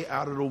one day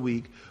out of the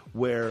week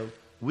where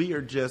we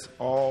are just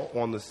all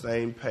on the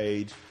same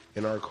page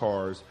in our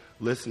cars,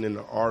 listening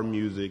to our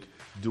music,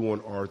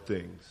 doing our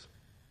things.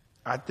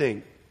 I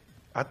think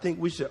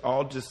we should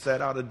all just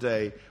set out a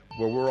day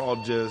where we're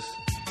all just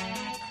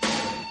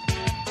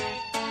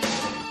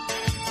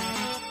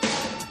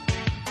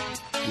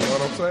you know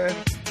what I'm saying?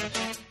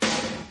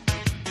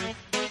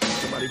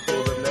 Somebody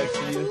pulls up next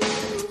to you.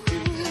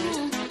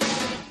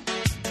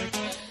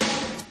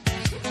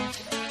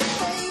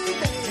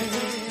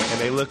 And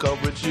they look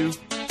over at you.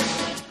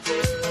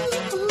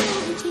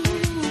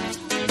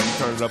 And you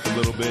turn it up a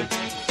little bit.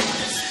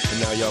 And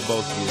now y'all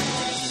both do it.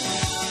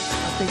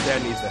 I think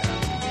that needs to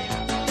happen.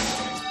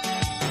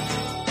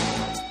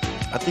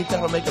 I think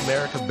that'll make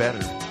America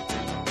better.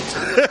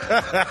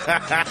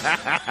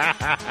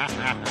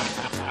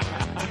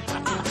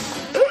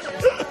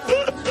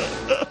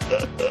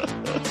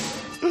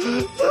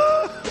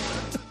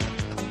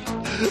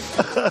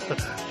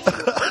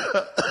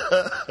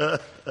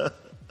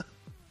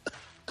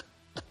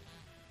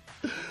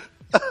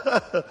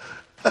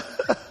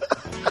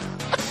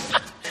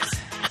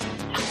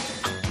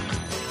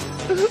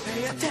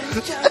 Pay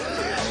attention,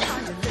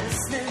 are you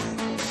listening?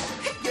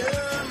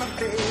 You're my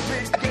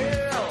favorite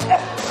girl.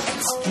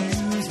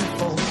 Excuse me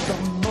for the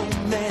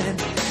moment.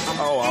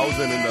 Oh, I was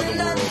in another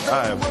world. I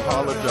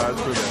apologize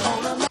for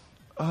that.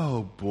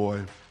 Oh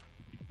boy.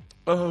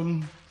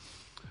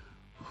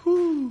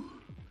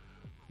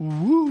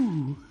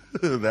 Woo.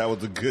 That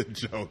was a good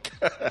joke.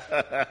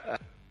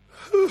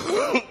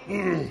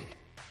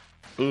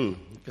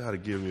 Gotta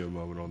give me a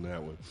moment on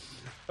that one.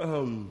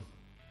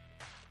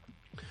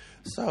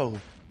 So,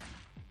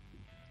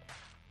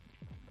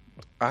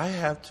 I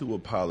have to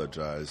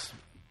apologize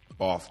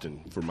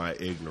often for my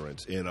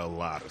ignorance in a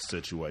lot of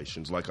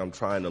situations. Like, I'm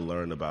trying to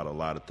learn about a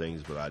lot of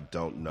things, but I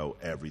don't know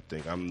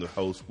everything. I'm the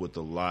host with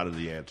a lot of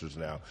the answers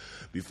now.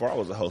 Before I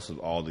was a host with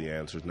all the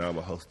answers. Now I'm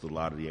a host with a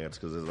lot of the answers,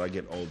 because as I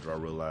get older, I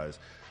realize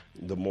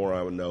the more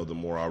I know, the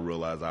more I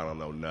realize I don't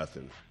know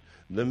nothing.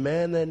 The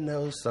man that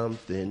knows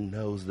something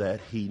knows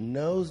that he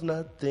knows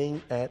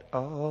nothing at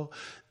all.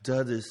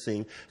 Does it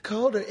seem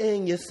colder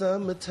in your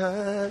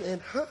summertime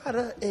and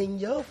hotter in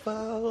your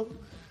fall?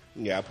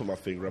 Yeah, I put my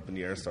finger up in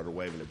the air and started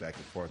waving it back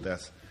and forth.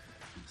 That's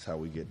how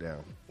we get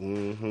down.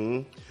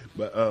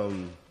 But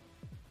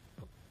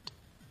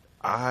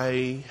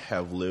I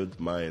have lived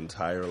my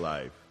entire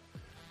life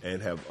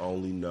and have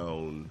only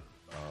known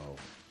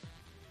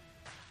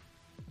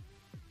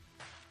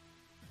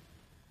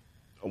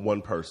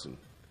one person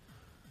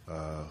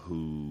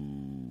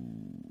who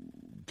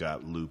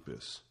got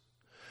lupus.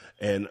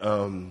 And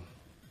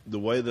the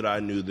way that I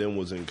knew them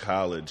was in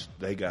college,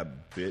 they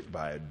got bit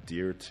by a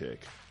deer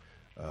tick.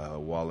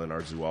 While in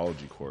our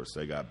zoology course,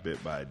 they got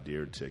bit by a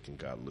deer tick and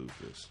got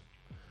lupus.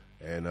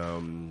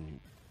 And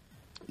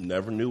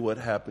never knew what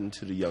happened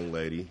to the young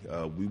lady.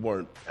 We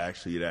weren't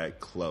actually that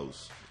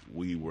close.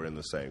 We were in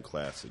the same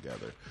class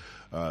together.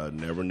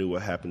 Never knew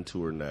what happened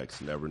to her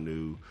next. Never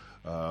knew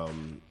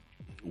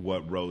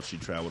what road she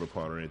traveled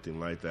upon or anything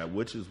like that,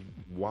 which is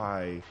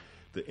why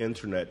the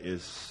internet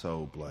is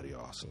so bloody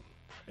awesome.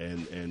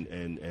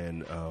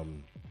 And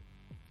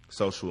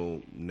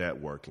social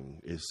networking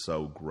is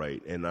so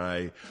great. And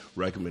I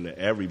recommend to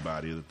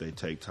everybody that they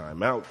take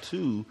time out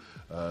to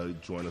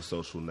join a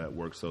social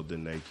network so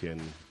then they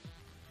can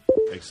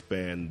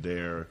expand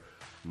their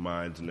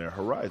minds and their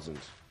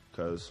horizons,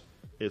 because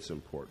it's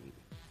important.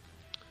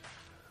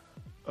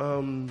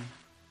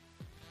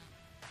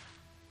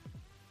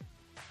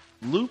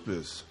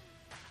 Lupus.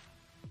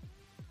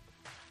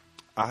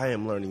 I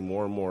am learning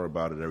more and more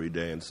about it every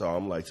day, and so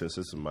I'm like, since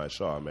this is my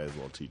show, I may as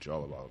well teach you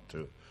all about it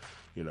too.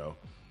 You know,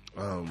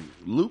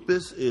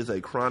 lupus is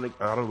a chronic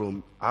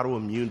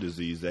autoimmune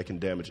disease that can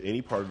damage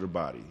any part of the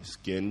body,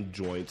 skin,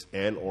 joints,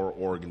 and or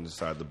organs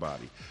inside the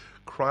body.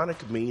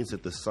 Chronic means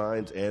that the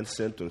signs and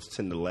symptoms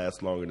tend to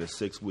last longer than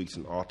 6 weeks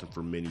and often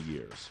for many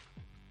years.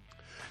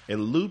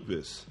 In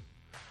lupus,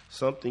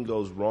 something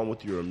goes wrong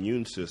with your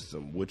immune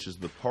system, which is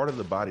the part of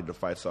the body that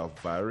fights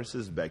off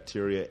viruses,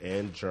 bacteria,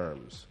 and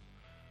germs.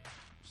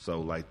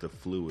 So, like, the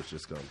flu is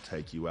just going to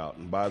take you out.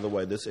 And by the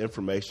way, this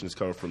information is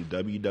coming from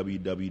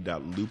www.lupus.org.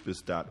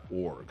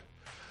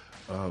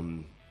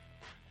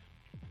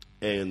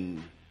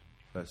 And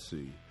let's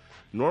see.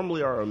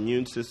 Normally, our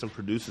immune system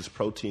produces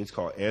proteins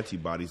called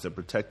antibodies that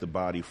protect the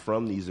body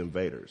from these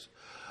invaders.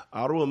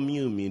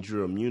 Autoimmune means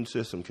your immune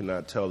system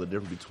cannot tell the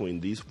difference between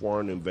these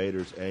foreign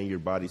invaders and your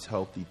body's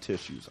healthy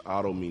tissues.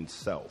 Auto means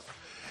self,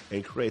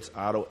 and creates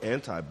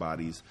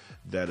autoantibodies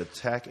that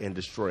attack and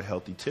destroy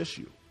healthy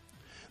tissue.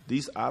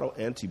 These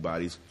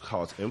autoantibodies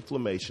cause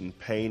inflammation,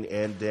 pain,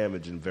 and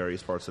damage in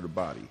various parts of the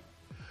body.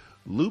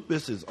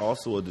 Lupus is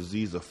also a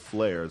disease of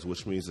flares,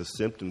 which means the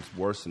symptoms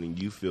worsening,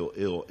 you feel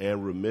ill,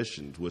 and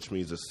remissions, which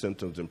means the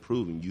symptoms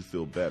improving, you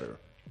feel better.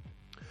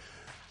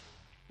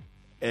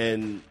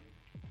 And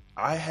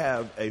I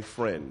have a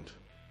friend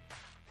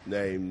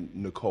named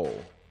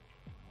Nicole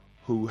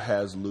who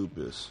has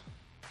lupus.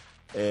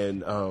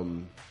 And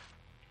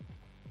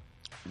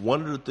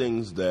one of the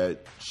things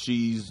that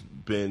she's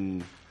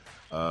been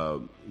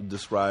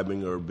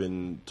describing or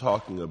been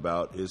talking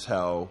about is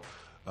how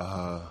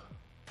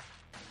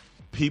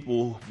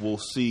people will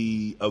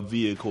see a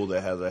vehicle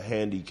that has a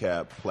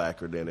handicap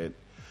placard in it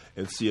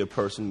and see a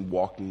person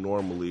walking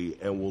normally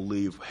and will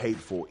leave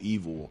hateful,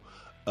 evil,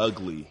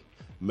 ugly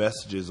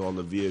messages on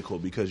the vehicle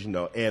because, you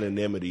know,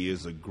 anonymity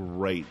is a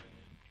great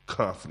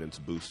confidence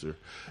booster.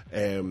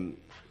 And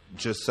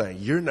just saying,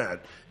 you're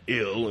not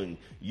ill and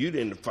you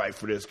didn't fight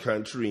for this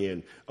country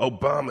and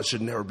Obama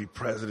should never be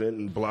president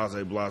and blah,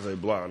 blah, blah,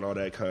 blah, and all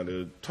that kind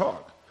of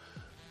talk.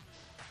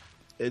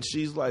 And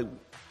she's like,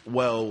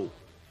 well,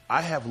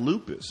 I have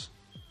lupus,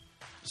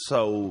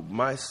 so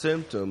my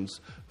symptoms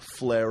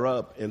flare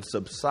up and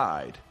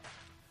subside.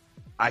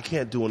 I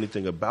can't do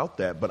anything about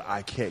that, but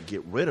I can't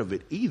get rid of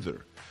it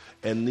either.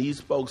 And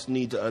these folks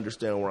need to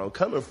understand where I'm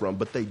coming from,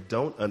 but they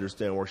don't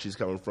understand where she's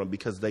coming from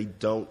because they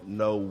don't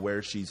know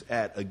where she's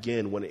at,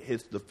 again, when it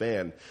hits the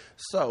fan.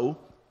 So,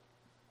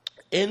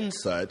 in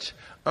such,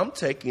 I'm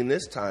taking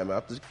this time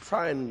out to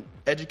try and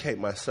educate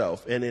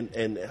myself.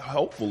 And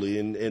hopefully,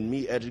 in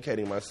me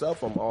educating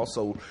myself, I'm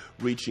also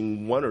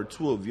reaching one or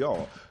two of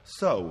y'all.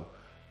 So,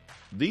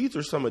 these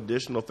are some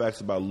additional facts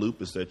about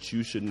lupus that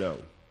you should know.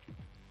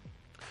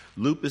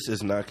 Lupus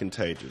is not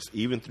contagious,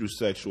 even through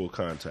sexual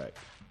contact.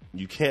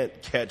 You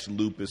can't catch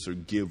lupus or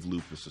give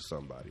lupus to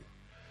somebody.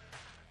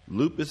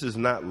 Lupus is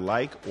not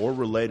like or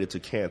related to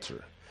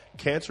cancer.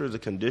 Cancer is a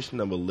condition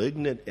of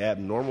malignant,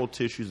 abnormal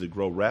tissues that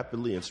grow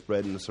rapidly and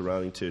spread in the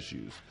surrounding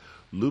tissues.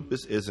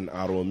 Lupus is an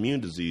autoimmune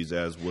disease,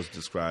 as was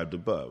described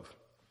above.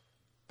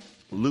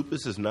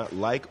 Lupus is not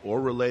like or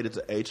related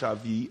to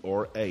HIV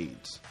or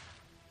AIDS.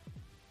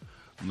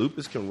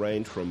 Lupus can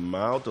range from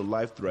mild to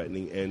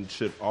life-threatening and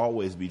should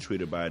always be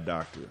treated by a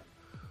doctor.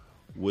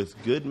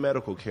 With good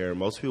medical care,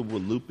 most people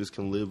with lupus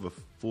can live a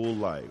full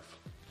life.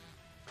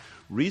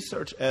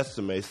 Research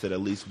estimates that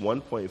at least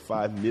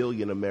 1.5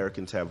 million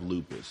Americans have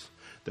lupus.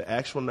 The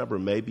actual number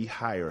may be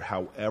higher.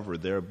 However,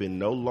 there have been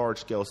no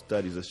large-scale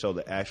studies that show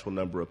the actual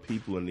number of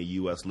people in the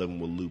U.S. living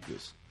with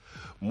lupus.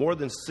 More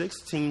than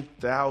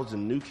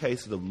 16,000 new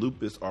cases of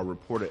lupus are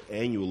reported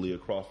annually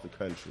across the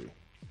country.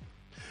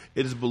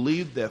 It is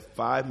believed that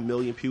 5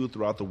 million people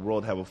throughout the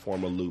world have a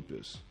form of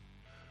lupus.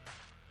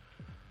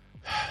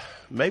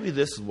 Maybe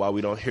this is why we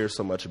don't hear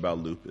so much about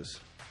lupus.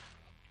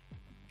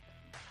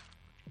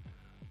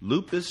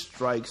 Lupus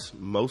strikes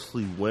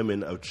mostly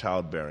women of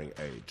childbearing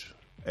age,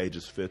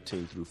 ages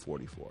 15 through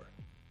 44.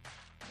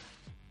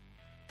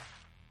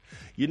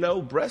 You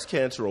know, breast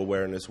cancer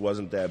awareness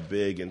wasn't that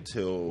big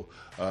until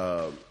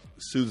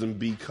Susan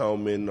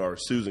Komen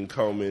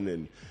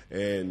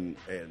and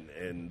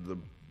the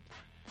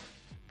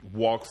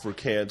Walk for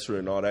Cancer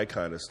and all that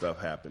kind of stuff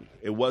happened.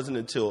 It wasn't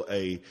until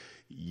a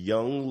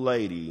young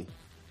lady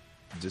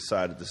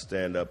decided to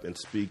stand up and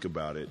speak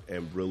about it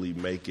and really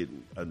make it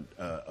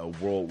a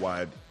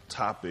worldwide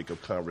topic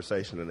of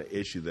conversation and an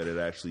issue that it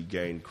actually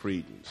gained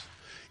credence.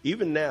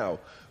 Even now,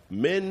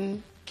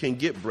 men can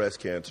get breast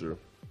cancer,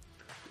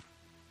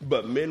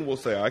 but men will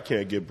say, I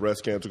can't get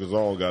breast cancer because I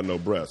don't got no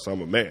breasts.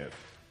 I'm a man.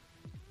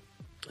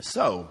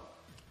 So,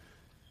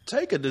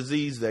 take a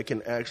disease that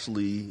can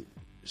actually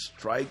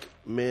strike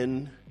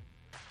men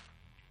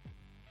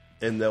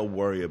and they'll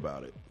worry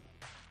about it.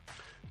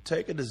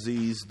 Take a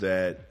disease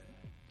that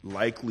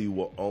likely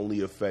will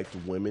only affect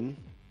women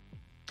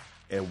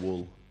and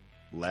will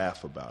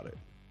laugh about it.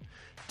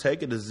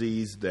 Take a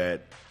disease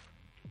that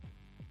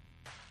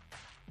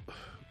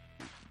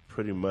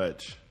pretty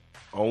much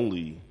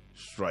only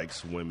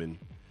strikes women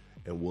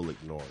and will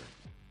ignore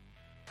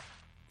it.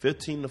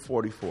 15 to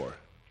 44.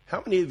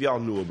 How many of y'all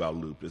knew about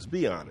lupus?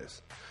 Be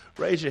honest.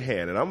 Raise your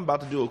hand, and I'm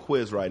about to do a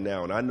quiz right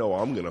now, and I know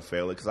I'm going to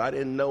fail it because I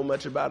didn't know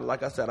much about it.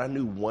 Like I said, I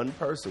knew one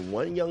person,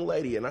 one young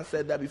lady, and I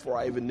said that before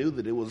I even knew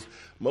that it was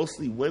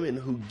mostly women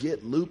who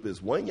get lupus.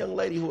 One young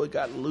lady who had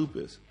gotten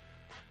lupus.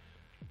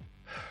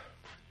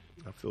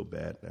 I feel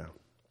bad now.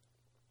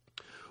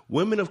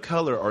 Women of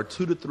color are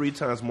 2 to 3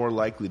 times more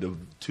likely to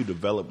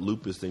develop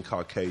lupus than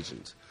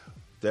Caucasians.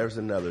 There's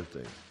another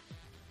thing.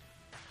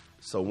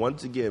 So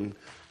once again,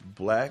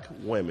 black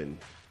women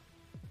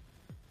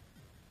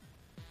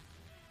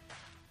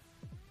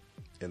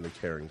and the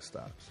caring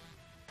stops.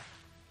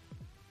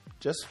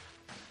 Just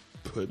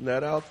putting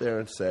that out there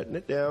and setting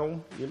it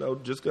down,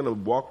 just going to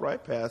walk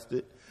right past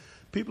it.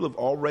 People of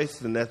all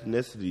races and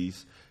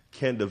ethnicities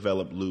can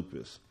develop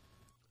lupus.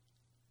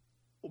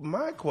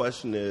 My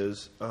question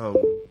is, do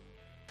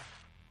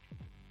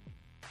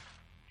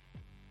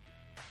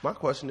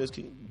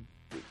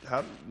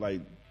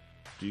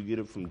you get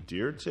it from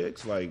deer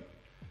ticks? Like,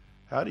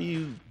 how do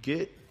you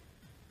get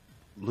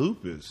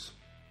lupus?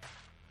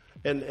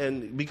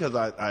 And because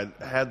I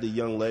had the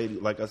young lady,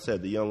 like I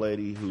said, the young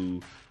lady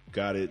who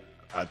got it,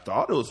 I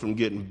thought it was from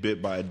getting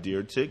bit by a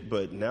deer tick,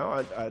 but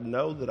now I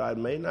know that I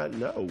may not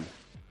know.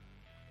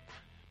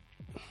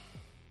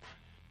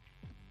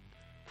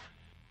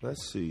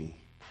 Let's see.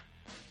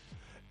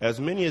 As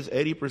many as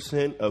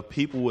 80% of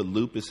people with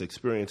lupus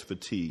experience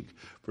fatigue.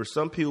 For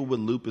some people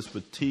with lupus,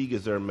 fatigue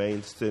is their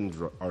main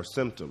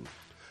symptom.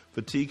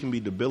 Fatigue can be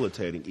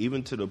debilitating,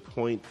 even to the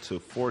point to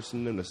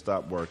forcing them to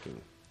stop working.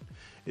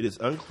 It is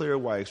unclear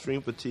why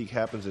extreme fatigue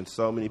happens in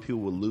so many people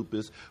with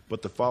lupus,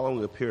 but the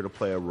following appear to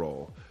play a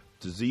role.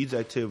 Disease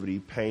activity,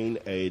 pain,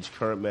 age,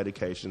 current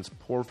medications,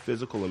 poor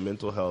physical and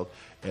mental health,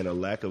 and a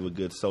lack of a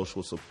good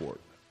social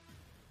support.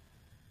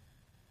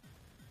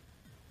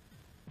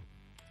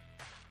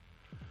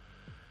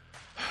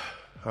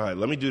 All right,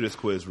 let me do this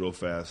quiz real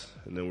fast,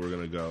 and then we're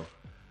going to go.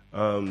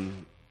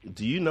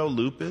 Do you know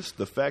lupus?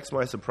 The facts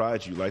might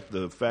surprise you, like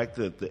the fact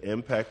that the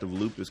impact of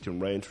lupus can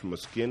range from a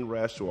skin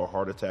rash to a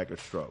heart attack or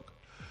stroke.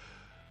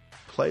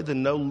 Play the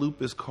No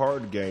Lupus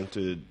card game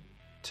to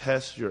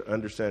test your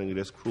understanding of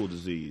this cruel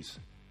disease.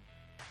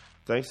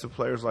 Thanks to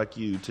players like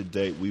you, to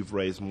date, we've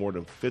raised more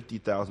than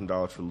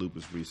 $50,000 for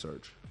lupus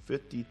research.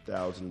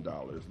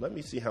 $50,000. Let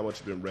me see how much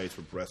has been raised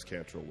for breast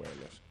cancer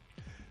awareness.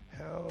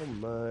 How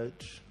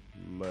much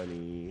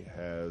money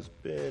has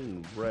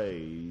been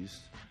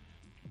raised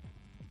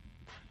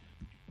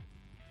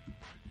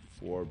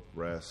for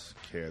breast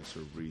cancer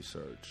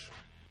research?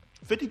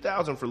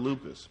 $50,000 for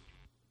lupus.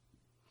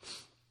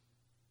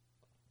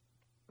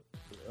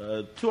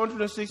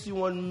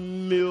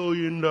 $261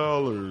 million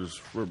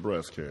for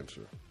breast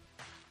cancer.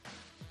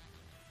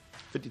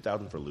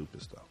 $50,000 for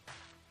lupus, though.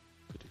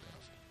 $50,000.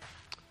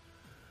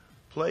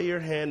 Play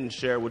your hand and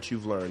share what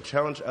you've learned.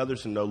 Challenge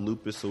others to know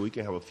lupus so we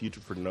can have a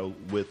future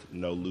with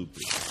no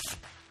lupus.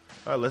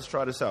 All right, let's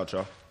try this out,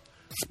 y'all.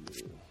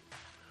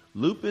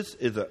 Lupus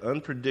is an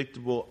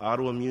unpredictable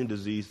autoimmune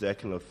disease that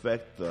can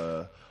affect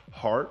the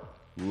heart,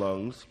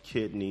 lungs,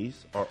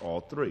 kidneys, or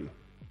all three.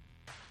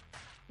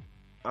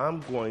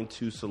 I'm going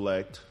to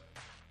select,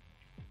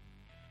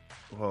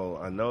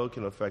 I know it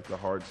can affect the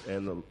hearts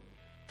and the,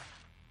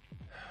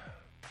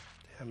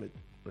 damn it,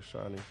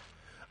 Rashani.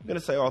 I'm going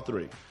to say all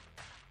three.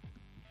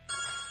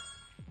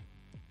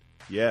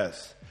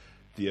 Yes,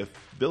 the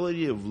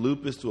ability of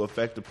lupus to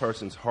affect a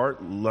person's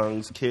heart,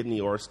 lungs,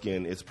 kidney, or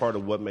skin is part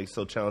of what makes it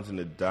so challenging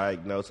to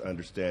diagnose,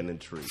 understand, and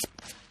treat.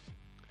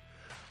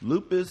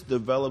 Lupus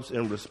develops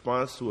in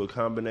response to a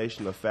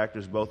combination of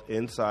factors both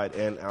inside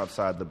and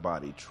outside the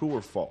body. True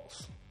or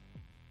false?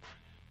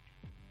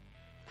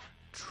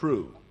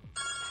 True.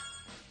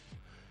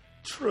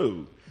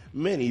 True.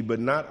 Many,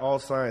 but not all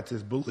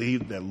scientists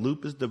believe that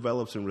lupus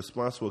develops in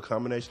response to a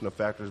combination of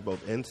factors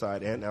both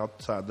inside and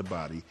outside the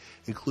body,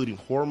 including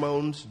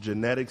hormones,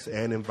 genetics,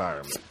 and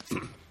environment.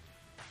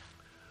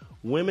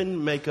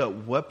 Women make up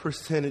what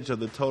percentage of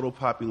the total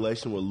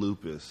population with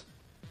lupus?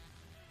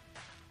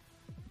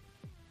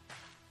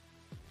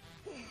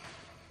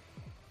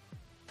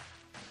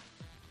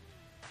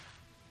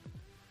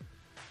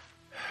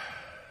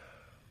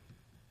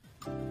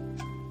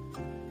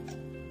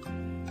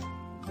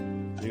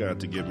 You're going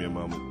to have to give me a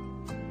moment.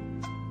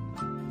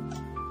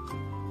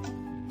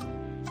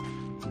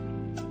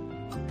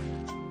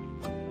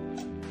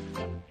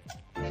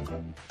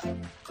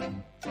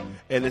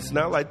 And it's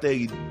not like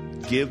they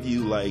give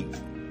you like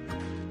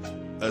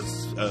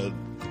a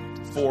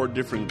 4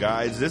 different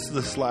guides. This is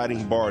a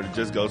sliding bar that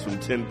just goes from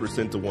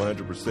 10% to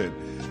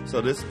 100%. So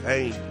this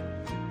ain't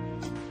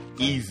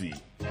easy.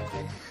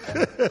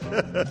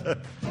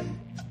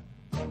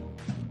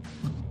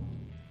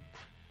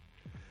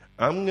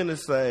 I'm going to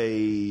say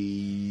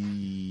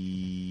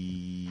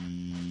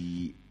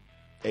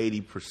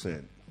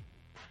 80%.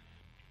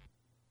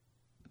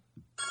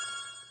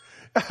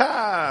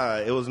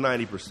 It was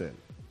 90%.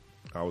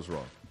 I was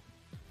wrong.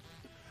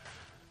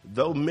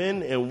 Though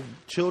men and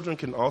children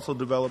can also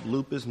develop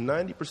lupus,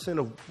 90%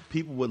 of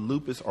people with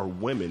lupus are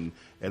women,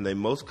 and they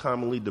most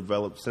commonly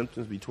develop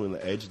symptoms between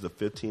the ages of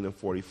 15 and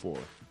 44.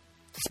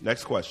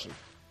 Next question.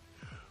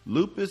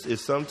 Lupus is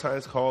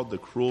sometimes called the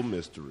cruel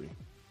mystery.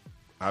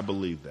 I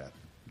believe that.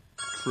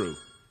 True.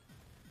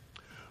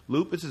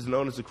 Lupus is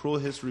known as the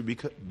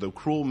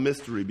cruel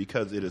mystery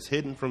because it is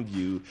hidden from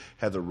view,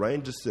 has a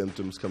range of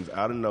symptoms, comes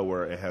out of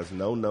nowhere, and has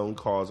no known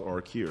cause or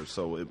cure.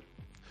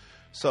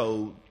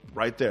 So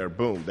right there,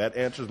 boom, that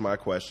answers my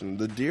question.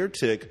 The deer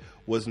tick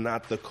was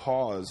not the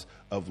cause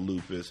of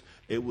lupus.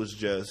 It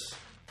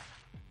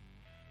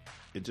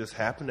just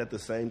happened at the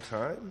same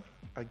time,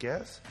 I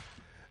guess.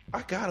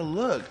 I gotta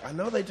look. I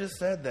know they just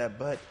said that,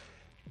 but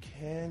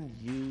can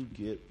you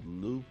get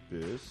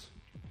lupus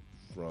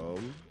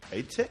from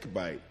a tick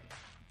bite?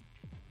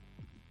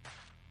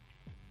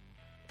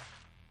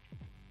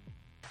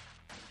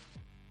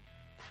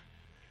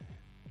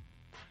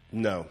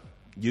 No.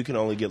 You can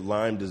only get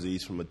Lyme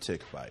disease from a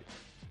tick bite,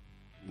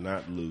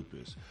 not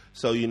lupus.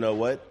 So you know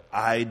what?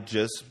 I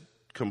just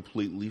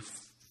completely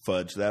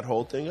fudged that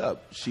whole thing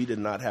up. She did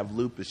not have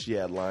lupus. She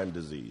had Lyme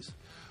disease,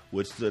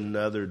 which is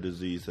another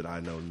disease that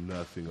I know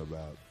nothing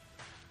about.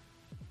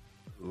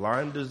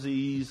 Lyme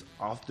disease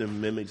often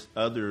mimics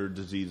other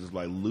diseases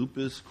like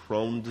lupus,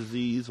 Crohn's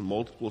disease,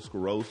 multiple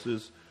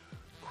sclerosis,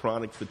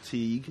 chronic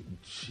fatigue.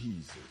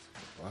 Jesus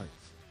Christ.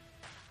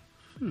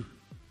 Whew.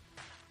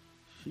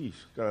 Sheesh,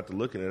 gonna have to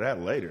look into that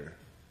later.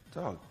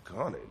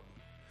 Doggone it.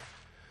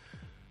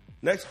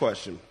 Next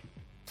question.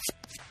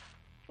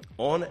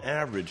 On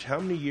average, how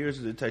many years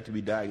does it take to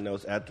be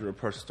diagnosed after a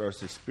person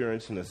starts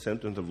experiencing the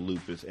symptoms of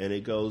lupus? And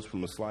it goes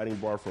from a sliding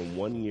bar from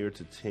 1 year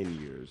to 10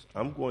 years.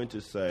 I'm going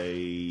to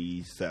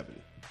say 7.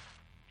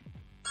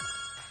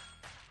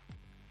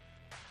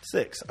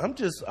 6.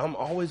 I'm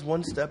always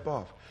one step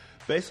off.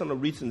 Based on a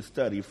recent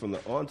study, from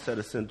the onset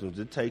of symptoms,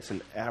 it takes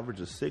an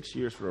average of 6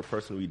 years for a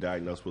person to be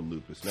diagnosed with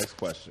lupus. Next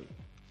question.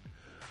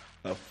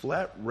 A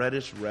flat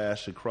reddish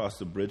rash across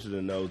the bridge of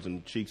the nose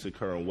and cheeks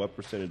occur in what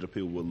percentage of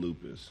people with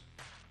lupus?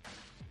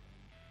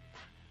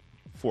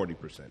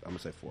 40%. I'm going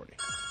to say 40.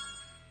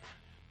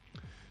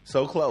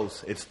 So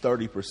close. It's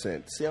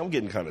 30%. See, I'm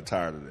getting kind of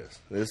tired of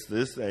this.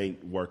 This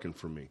ain't working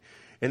for me.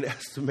 An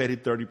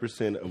estimated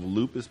 30% of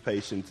lupus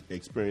patients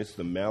experience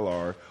the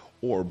malar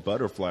or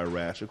butterfly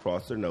rash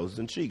across their noses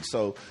and cheeks.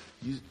 So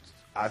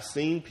I've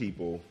seen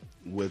people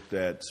with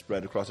that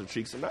spread across their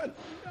cheeks, and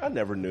I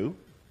never knew.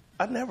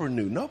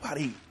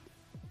 Nobody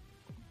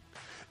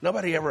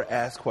ever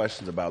asked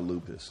questions about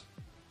lupus.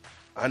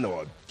 I know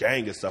a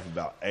gang of stuff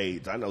about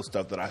AIDS. I know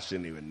stuff that I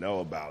shouldn't even know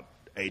about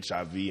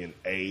HIV and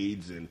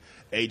AIDS and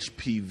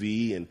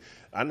HPV, and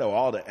I know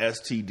all the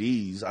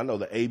STDs. I know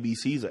the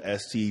ABCs of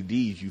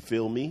STDs. You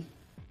feel me?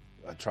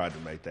 I tried to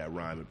make that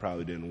rhyme. It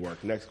probably didn't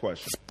work. Next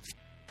question.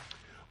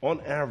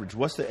 On average,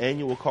 what's the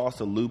annual cost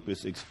of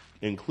lupus,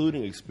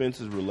 including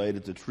expenses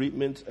related to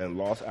treatments and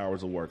lost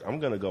hours of work? I'm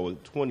going to go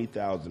with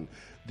 $20,000.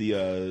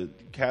 The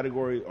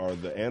category or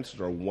the answers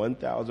are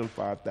 $1,000,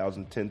 $5,000,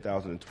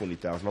 $10,000, and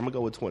 $20,000. I'm going to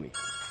go with 20.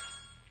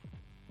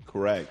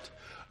 Correct.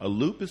 A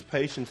lupus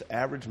patient's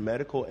average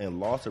medical and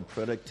loss of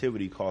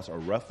productivity costs are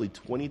roughly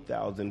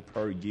 $20,000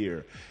 per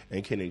year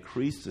and can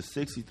increase to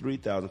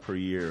 $63,000 per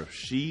year if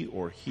she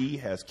or he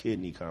has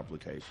kidney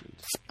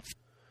complications.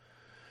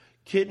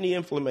 Kidney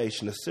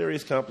inflammation, a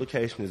serious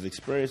complication, is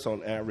experienced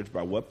on average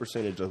by what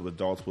percentage of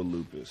adults with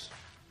lupus?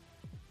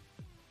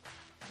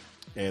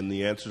 And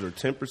the answers are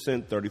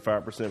 10%,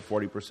 35%,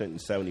 40%, and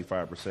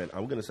 75%.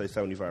 I'm going to say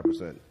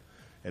 75%.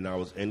 And I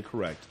was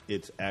incorrect.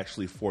 It's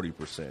actually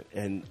 40%.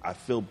 And I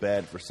feel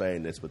bad for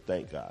saying this, but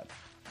thank God.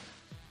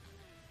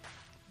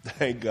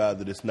 Thank God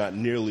that it's not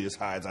nearly as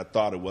high as I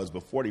thought it was,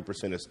 but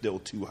 40% is still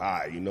too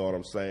high. You know what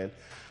I'm saying?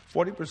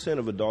 40%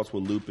 of adults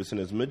with lupus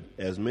and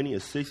as many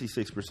as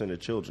 66% of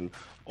children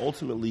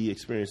ultimately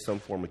experience some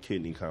form of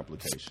kidney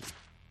complication.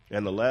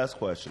 And the last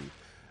question.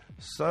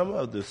 Some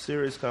of the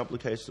serious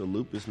complications of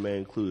lupus may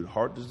include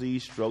heart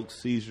disease, stroke,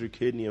 seizure,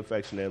 kidney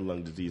infection, and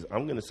lung disease.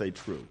 I'm going to say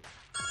true.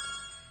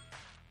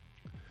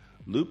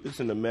 Lupus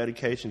and the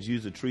medications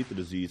used to treat the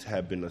disease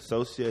have been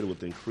associated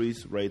with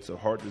increased rates of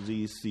heart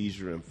disease,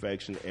 seizure,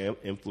 infection, and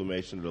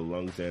inflammation of the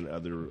lungs and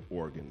other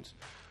organs.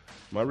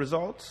 My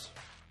results?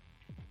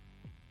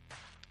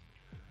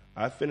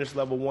 I finished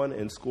level 1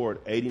 and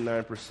scored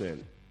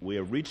 89%. We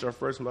have reached our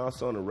first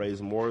milestone and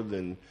raised more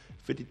than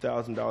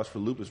 $50,000 for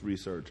lupus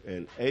research,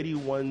 and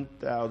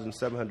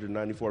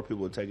 81,794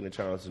 people have taken the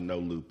challenge to know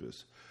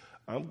lupus.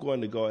 I'm going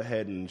to go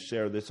ahead and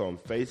share this on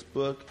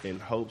Facebook in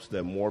hopes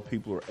that more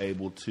people are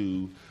able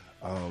to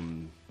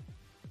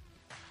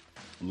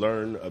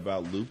learn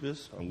about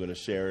lupus. I'm going to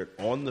share it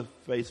on the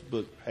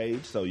Facebook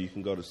page, so you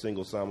can go to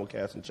Single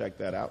Simulcast and check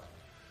that out.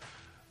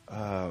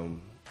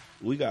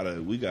 We gotta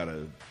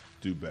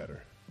do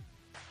better.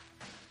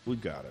 We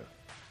gotta.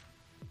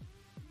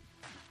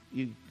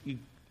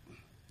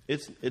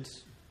 It's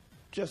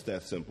just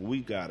that simple.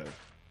 We gotta.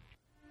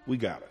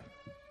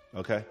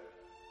 Okay?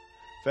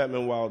 Fat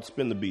Man Wild,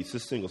 spin the beats.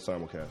 This is Single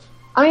Simulcast.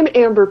 I'm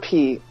Amber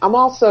P. I'm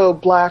also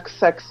black,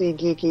 sexy,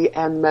 geeky,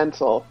 and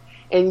mental.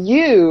 And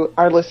you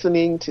are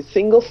listening to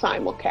Single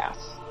Simulcast.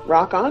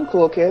 Rock on,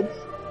 cool kids.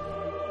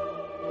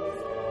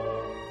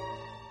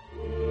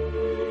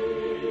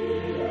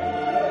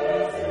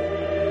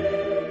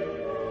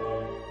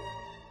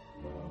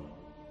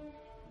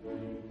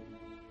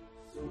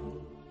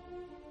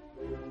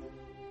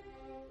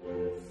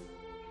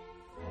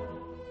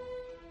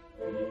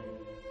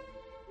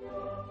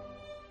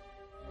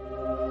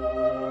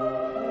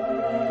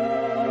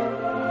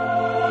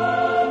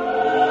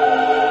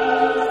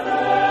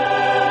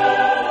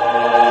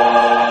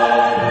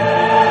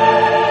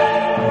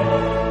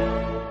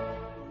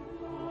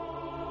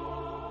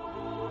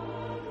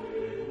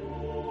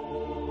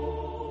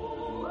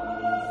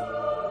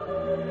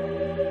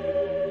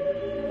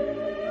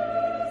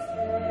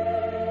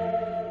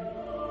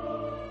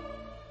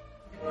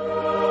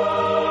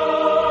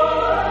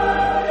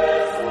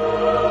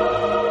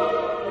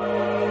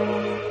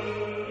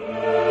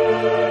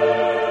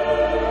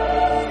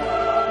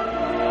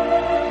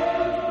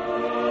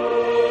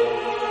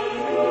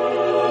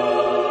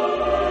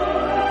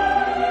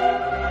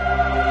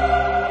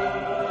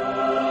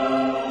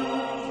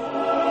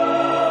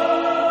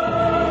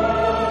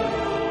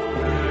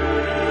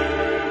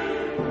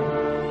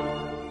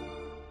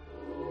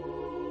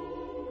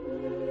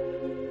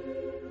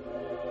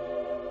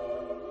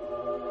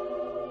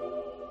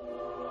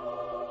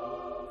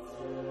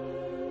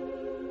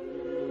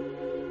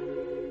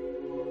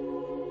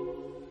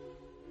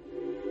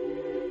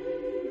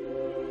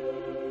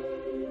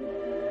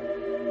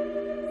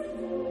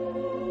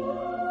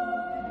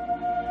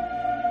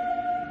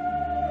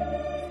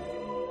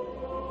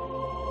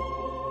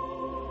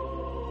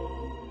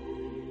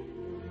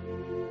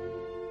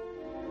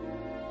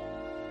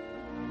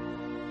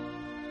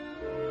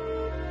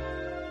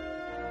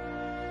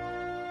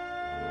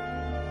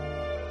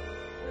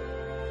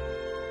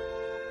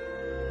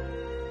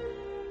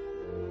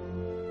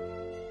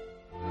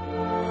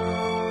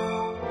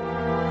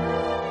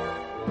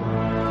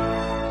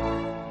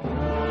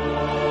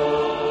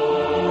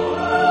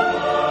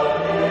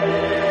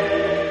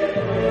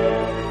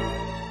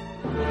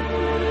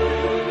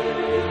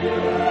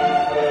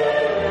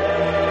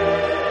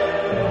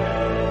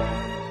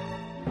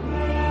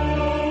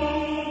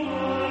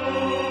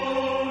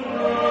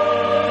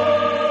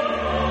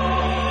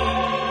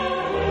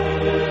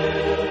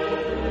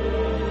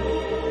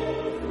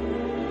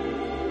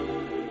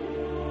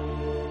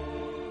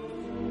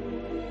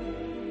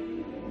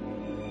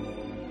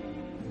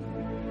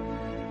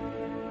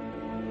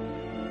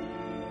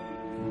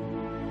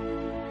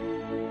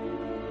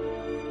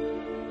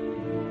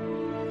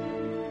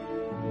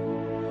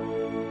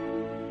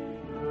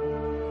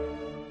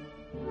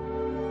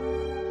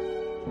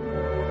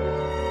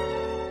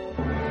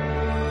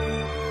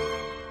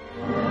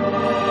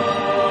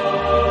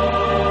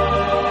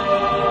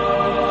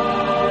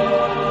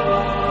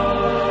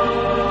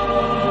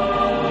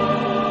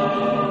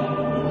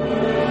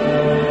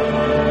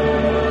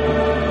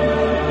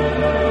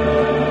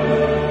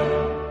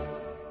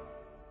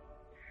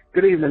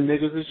 Good evening,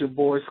 niggas. It's your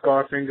boy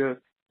Scarfinger,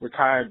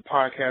 retired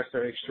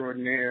podcaster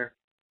extraordinaire.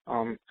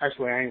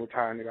 Actually, I ain't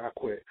retired, nigga. I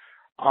quit.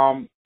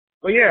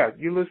 But yeah,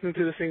 you're listening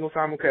to the Single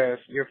Simulcast,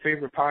 your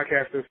favorite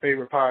podcaster's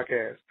favorite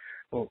podcast.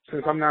 Well,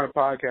 since I'm not a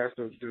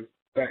podcaster, does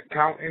that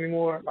count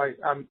anymore? Like,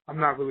 I'm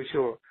not really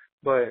sure.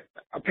 But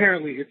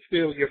apparently, it's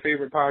still your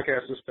favorite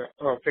podcaster's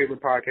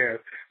favorite podcast.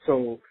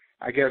 So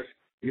I guess,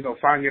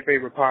 find your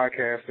favorite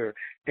podcaster,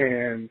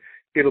 and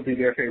it'll be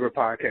their favorite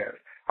podcast.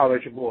 Holla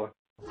at your boy.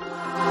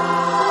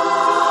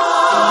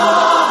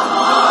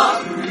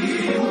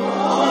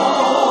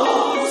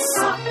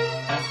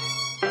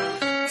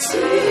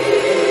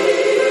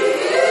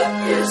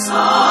 Tears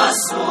are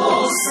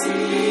so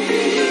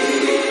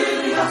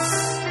serious.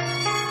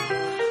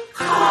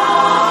 Come,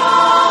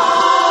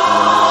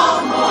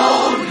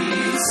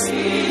 Holy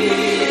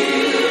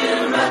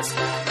Spirit,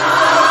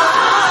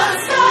 and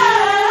stay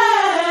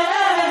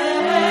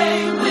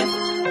with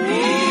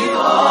me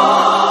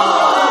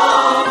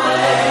always.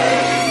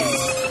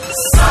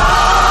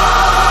 Suffer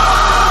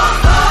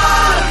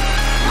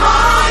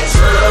my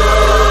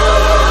true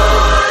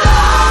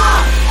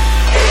love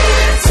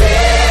in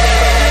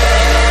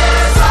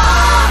tears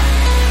on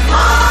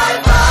my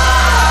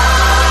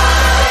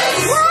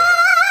face.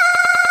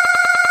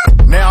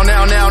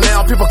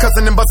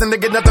 to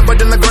get nothing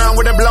but in the ground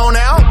with it blown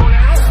out.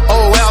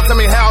 Oh well, tell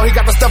me how he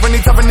got the stuff and he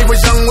tough and he was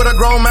young with a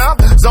grown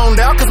mouth. Zoned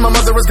out cause my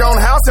mother is gone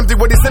house empty.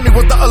 What he sent me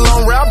was the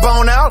alone route.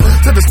 Bone out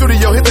to the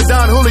studio, hit the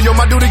Don Julio.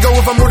 My duty go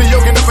if I'm Rudy, yo,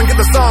 get up and get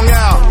the song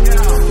out.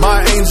 My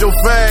angel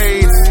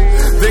fades,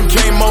 then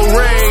came more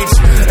rage.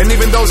 And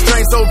even though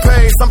strains so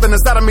paid, something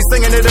inside of me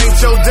singing it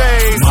ain't your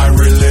days. My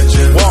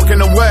religion, walking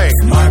away,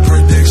 my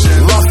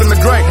prediction, lost in the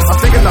gray. I'm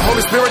thinking the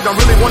Holy Spirit don't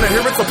really want to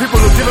hear it, so people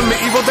who giving me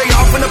evil, they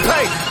off in the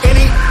pay.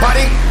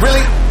 Anybody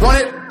really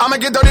want it? I'ma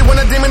get dirty when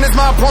a demon is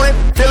my opponent.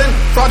 Feeling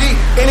froggy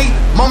any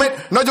moment.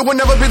 No, you will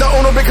never be the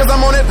owner because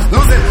I'm on it.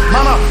 Losing,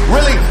 mama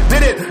really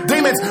did it.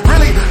 Demons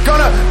really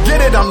gonna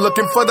get it. I'm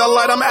looking for the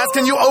light, I'm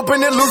asking you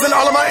open it. Losing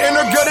all of my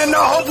inner good and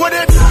no hope with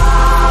it.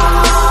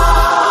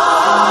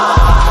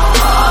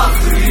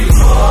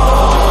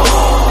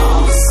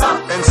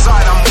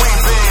 Inside I'm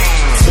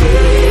weeping.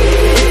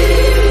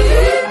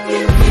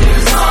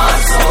 Tears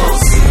are so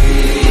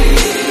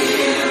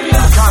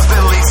serious.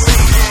 Constantly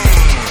sinking.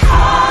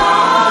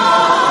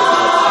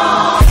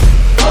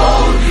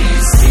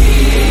 Holy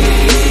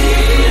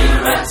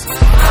Spirit, stay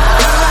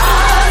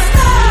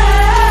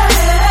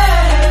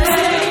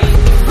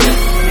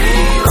with me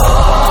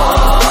always.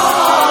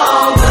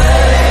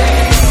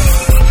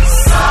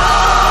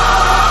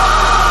 Soften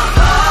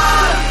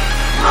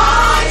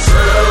my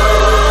true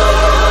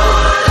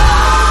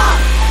love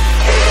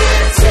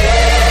in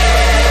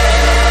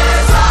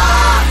tears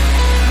on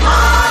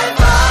my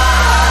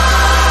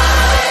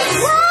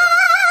face.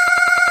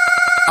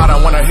 I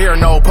don't wanna hear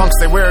no punks,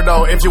 they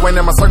weirdo. If you ain't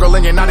in my circle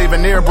and you're not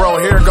even near, bro.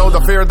 Here go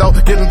the fear though.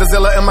 Getting the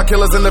Zilla and my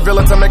killers in the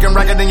villa to making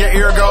racket in your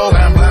ear go.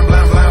 Blam, blam,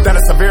 blam, blam. That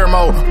is severe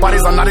mode.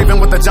 Bodies are not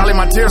even with the jolly,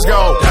 my tears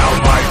go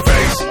down my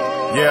face.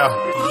 Yeah.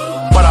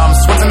 But I'm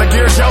switching the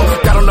gears, yo.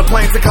 Got on the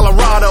plane to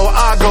Colorado.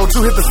 I go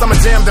to hit the summer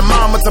jam, then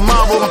mama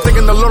tomorrow. I'm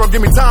thinking the Lord will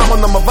give me time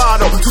on the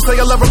Movado to say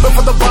a level bit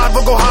for the vibe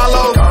will go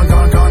hollow.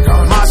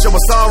 Gone. My show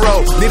was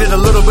sorrow. Needed a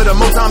little bit of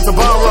more time to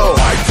borrow.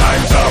 My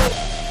time's up.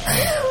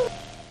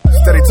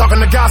 Steady talking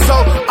to God, so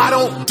I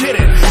don't get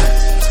it.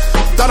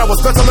 Thought I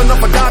was special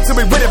enough for God to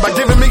be with it by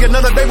giving me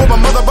another day with my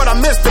mother, but I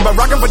missed it. By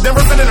rocking for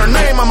Denver and in her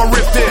name, I'ma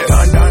rip this.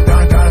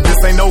 This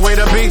ain't no way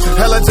to be,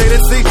 hella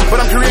jaded, see, but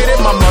I'm created.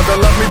 My mother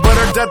loved me, but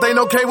her death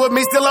ain't okay with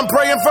me. Still I'm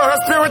praying for her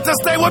spirit to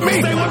stay with me.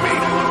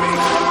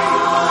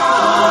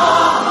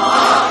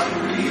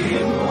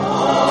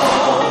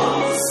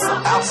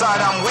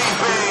 Outside I'm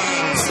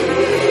weeping.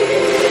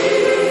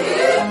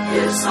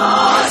 Tears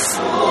are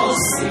so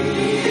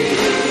serious.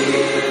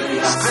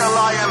 Still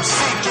I am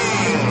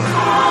seeking.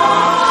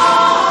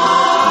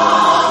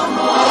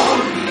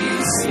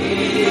 Holy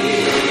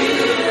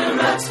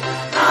Spirit,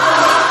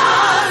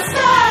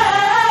 stay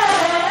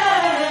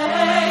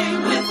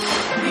with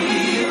me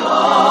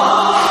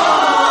always.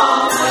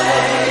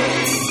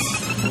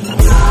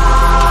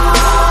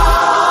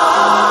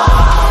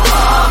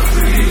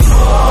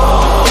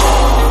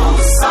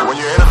 When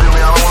you interview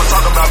me, I don't want to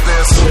talk about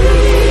this.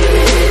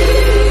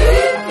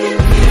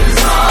 Tears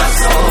are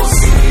so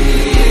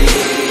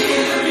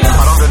serious. I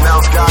don't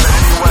denounce God in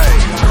any way.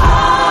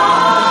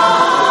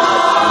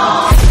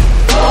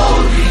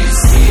 Holy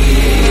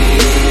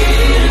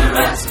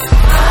Spirit, stay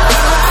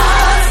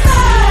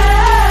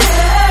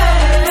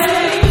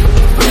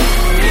with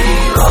me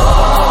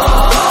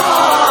always.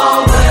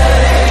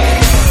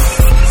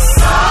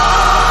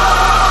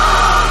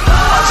 I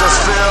just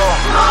feel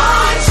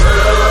my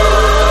true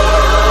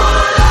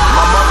love.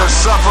 My mother's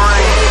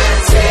suffering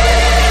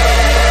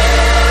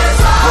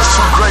was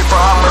too great for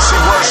how much she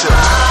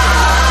worshipped.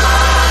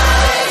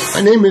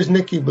 My name is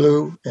Nicky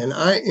Blue, and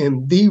I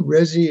am the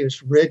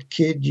resiest red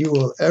kid you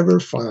will ever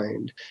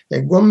find.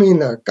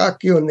 Egwamina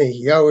kakio ne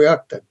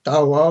yawiakta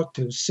tawa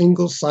to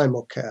Single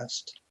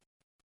Simulcast.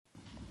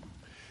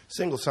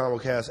 Single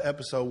Simulcast,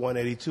 episode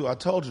 182. I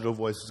told you the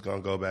voice is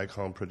going to go back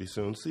home pretty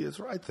soon. See, it's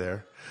right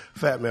there.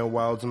 Fat Man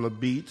Wild's on the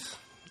beats.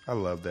 I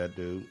love that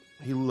dude.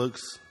 He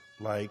looks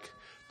like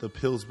the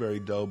Pillsbury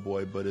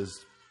Doughboy, but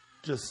is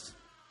just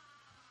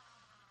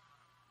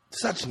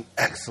such an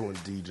excellent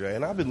DJ.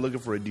 And I've been looking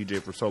for a DJ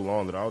for so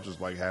long that I was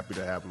just like happy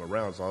to have him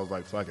around. So I was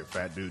like, fuck it,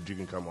 fat dude, you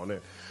can come on in.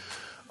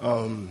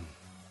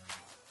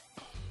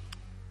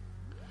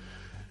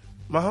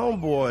 My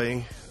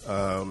homeboy,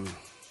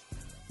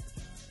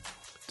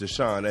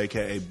 Deshaun,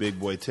 a.k.a. Big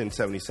Boy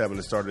 1077,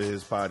 has started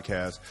his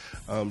podcast.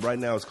 Right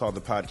now it's called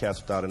The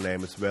Podcast Without a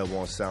Name. It's available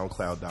on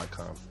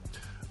SoundCloud.com.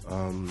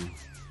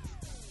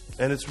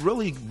 And it's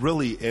really,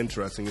 really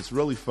interesting. It's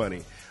really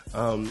funny.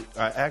 I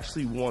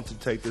actually want to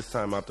take this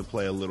time out to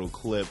play a little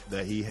clip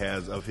that he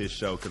has of his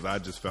show because I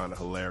just found it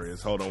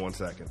hilarious. Hold on one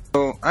second.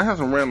 So I have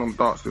some random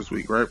thoughts this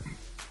week, right?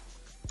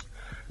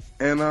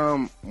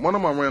 And one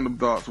of my random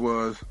thoughts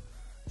was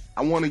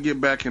I want to get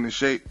back into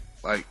shape,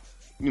 like,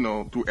 you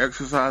know, through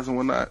exercise and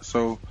whatnot.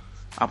 So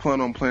I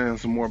plan on playing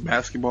some more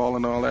basketball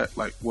and all that.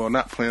 Like, well,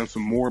 not playing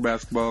some more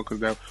basketball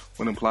because that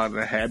would imply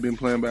that I had been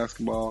playing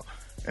basketball.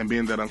 And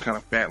being that I'm kind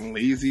of fat and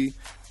lazy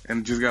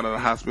and just got out of the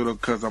hospital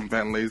because I'm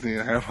fat and lazy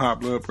and have high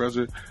blood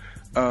pressure.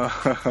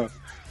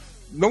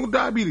 No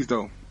diabetes,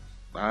 though.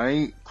 I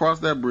ain't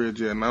crossed that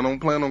bridge yet, and I don't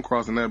plan on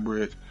crossing that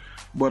bridge.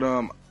 But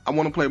I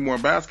want to play more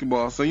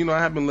basketball. So, I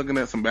have been looking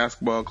at some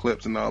basketball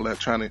clips and all that,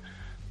 trying to,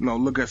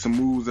 look at some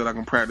moves that I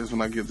can practice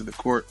when I get to the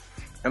court.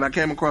 And I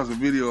came across a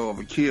video of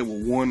a kid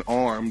with one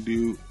arm,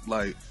 dude.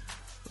 Like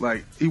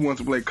he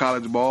wants to play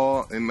college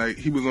ball, and like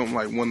he was on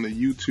like one of the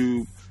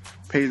YouTube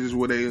pages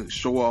where they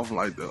show off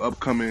like the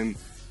upcoming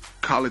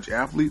college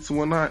athletes and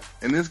whatnot.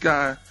 And this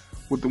guy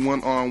with the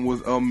one arm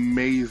was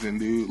amazing,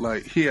 dude.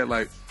 Like he had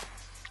like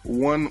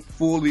one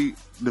fully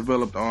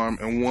developed arm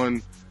and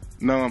one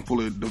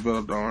non-fully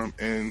developed arm.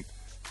 And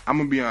I'm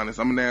gonna be honest,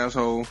 I'm an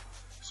asshole,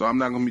 so I'm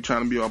not gonna be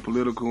trying to be all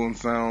political and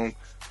sound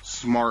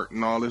smart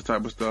and all this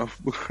type of stuff,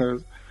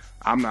 because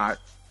I'm not,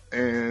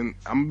 and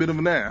I'm a bit of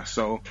an ass.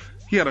 So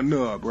he had a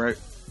nub, right?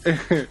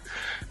 And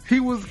he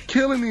was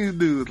killing these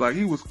dudes. Like,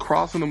 he was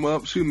crossing them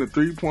up, shooting a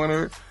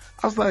 3-pointer.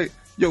 I was like,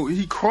 yo,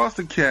 he crossed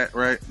the cat,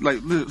 right? Like,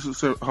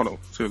 hold on,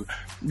 seriously.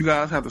 You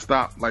guys have to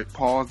stop, like,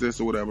 pause this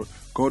or whatever.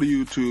 Go to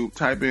YouTube,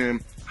 type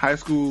in high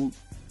school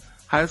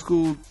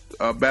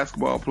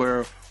basketball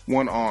player,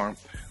 one arm.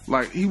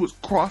 Like, he was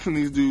crossing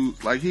these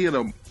dudes. Like, he had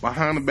a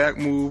behind the back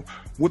move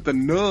with the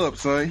nub,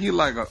 son. He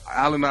like a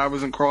Allen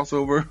Iverson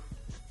crossover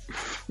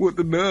with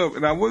the nub.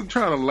 And I wasn't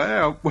trying to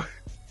laugh, but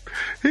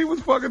he was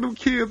fucking them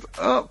kids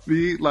up,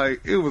 B.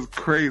 Like, it was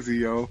crazy,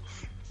 yo.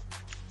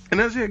 And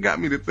that shit got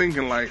me to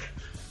thinking, like,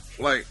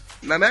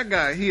 now that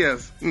guy, he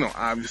has,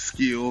 obvious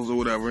skills or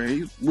whatever, and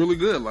he's really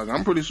good. Like,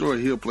 I'm pretty sure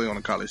he'll play on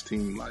a college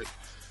team. Like,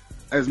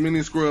 as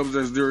many scrubs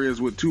as there is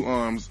with two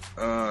arms,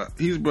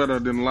 he's better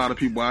than a lot of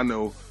people I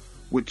know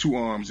with two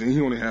arms, and he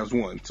only has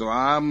one. So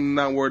I'm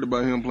not worried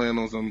about him playing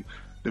on some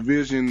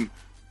Division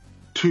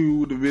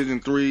 2, Division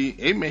 3,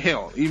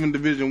 even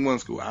Division 1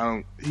 school.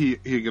 He'll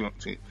get on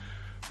the team.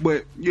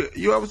 But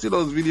you ever see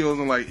those videos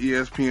on like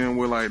ESPN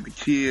where like the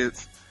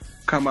kids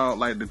come out,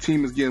 like the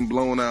team is getting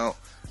blown out,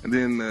 and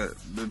then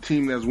the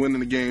team that's winning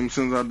the game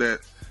sends out that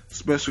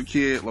special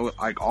kid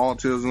like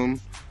autism,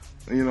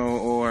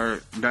 or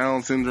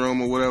Down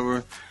syndrome or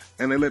whatever,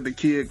 and they let the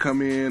kid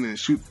come in and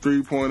shoot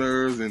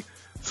 3-pointers and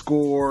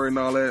score and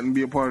all that and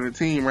be a part of the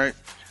team, right?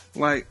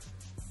 Like,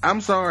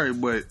 I'm sorry,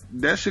 but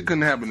that shit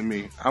couldn't happen to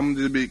me. I'm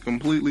just be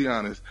completely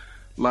honest.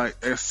 Like,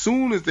 as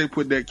soon as they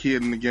put that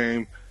kid in the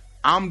game,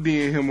 I'm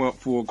D'ing him up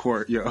full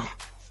court, yo.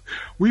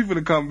 We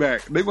finna come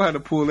back. They gonna have to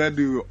pull that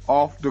dude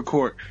off the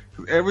court.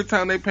 Cause every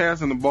time they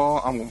pass in the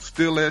ball, I'm gonna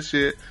steal that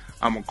shit.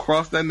 I'm gonna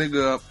cross that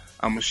nigga up.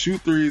 I'm gonna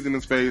shoot threes in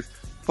his face.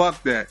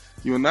 Fuck that.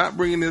 You're not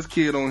bringing this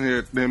kid on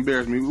here to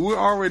embarrass me. We're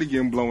already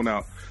getting blown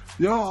out.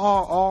 Y'all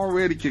are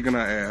already kicking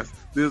our ass.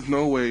 There's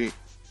no way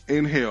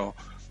in hell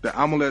that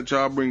I'm gonna let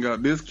y'all bring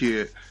out this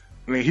kid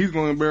and then he's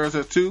gonna embarrass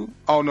us too.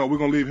 Oh no, we're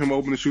gonna leave him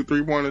open to shoot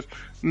 3-pointers.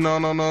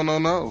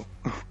 No.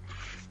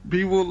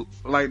 People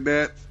like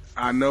that,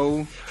 I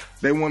know,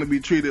 they want to be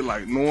treated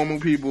like normal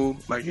people,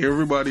 like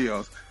everybody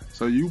else.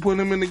 So you put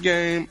him in the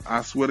game,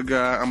 I swear to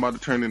God, I'm about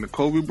to turn into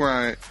Kobe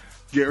Bryant,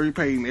 Gary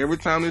Payton. Every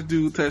time this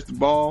dude touch the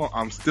ball,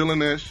 I'm stealing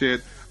that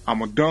shit. I'm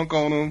gonna dunk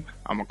on him.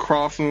 I'm gonna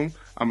cross him.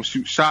 I'm gonna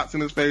shoot shots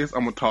in his face.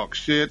 I'm gonna talk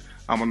shit.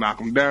 I'm gonna knock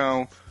him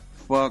down.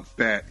 Fuck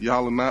that.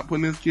 Y'all are not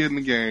putting this kid in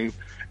the game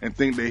and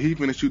think that he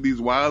finna shoot these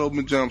wide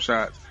open jump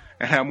shots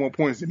and have more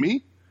points than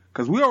me.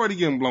 Cause we already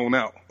getting blown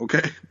out,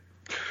 okay?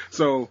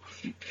 So,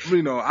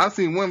 I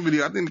seen one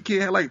video, I think the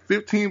kid had like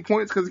 15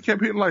 points because he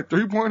kept hitting like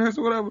 3-pointers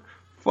or whatever.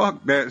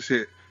 Fuck that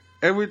shit.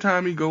 Every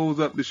time he goes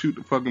up to shoot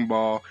the fucking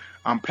ball,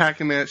 I'm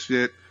packing that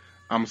shit.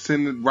 I'm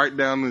sending it right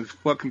down his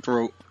fucking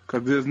throat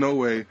because there's no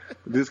way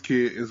this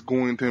kid is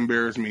going to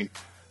embarrass me.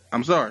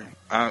 I'm sorry.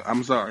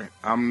 I'm sorry.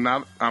 I'm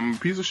a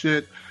piece of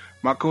shit.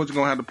 My coach is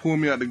going to have to pull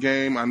me out the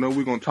game. I know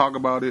we're going to talk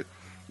about it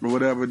or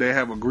whatever. They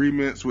have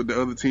agreements with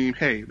the other team.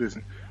 Hey,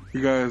 listen,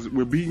 you guys,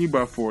 we're beating you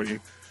by 40.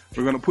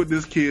 We're going to put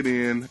this kid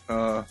in,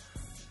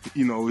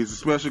 he's a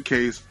special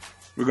case.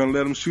 We're going to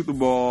let him shoot the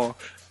ball.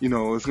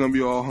 It's going to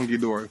be all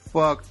hunky-dory.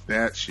 Fuck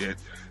that shit.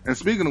 And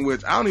speaking of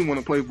which, I don't even want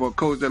to play for a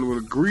coach that would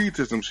agree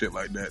to some shit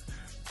like that.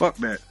 Fuck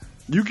that.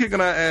 You kicking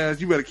our ass,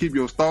 you better keep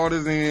your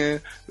starters in,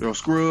 your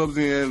scrubs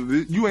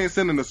in. You ain't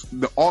sending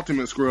the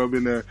ultimate scrub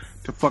in there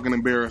to fucking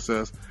embarrass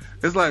us.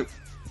 It's like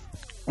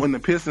when the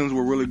Pistons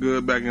were really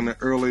good back in the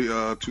early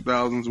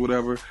 2000s,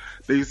 whatever,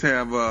 they used to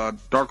have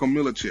Darko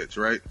Milicic,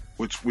 right?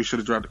 Which we should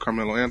have drafted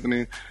Carmelo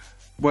Anthony.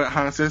 But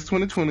hindsight's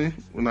 2020.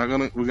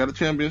 We got a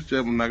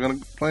championship. I'm not gonna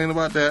complain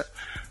about that.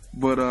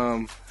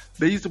 But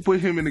they used to put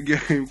him in the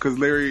game because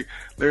Larry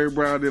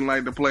Brown didn't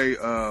like to play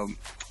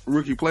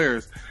rookie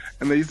players,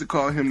 and they used to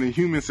call him the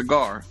human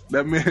cigar.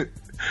 That meant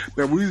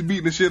that we was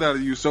beating the shit out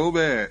of you so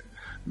bad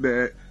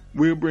that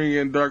we'll bring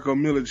in Darko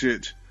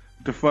Milicic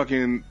to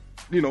fucking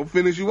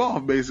finish you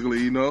off,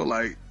 basically.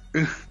 Like.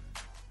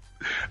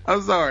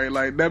 I'm sorry,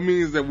 like, that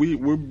means that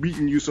we're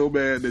beating you so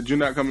bad that you're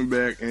not coming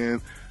back,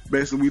 and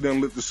basically we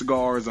done lit the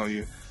cigars on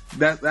you.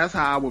 That's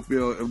how I would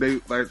feel if they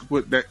like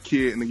put that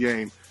kid in the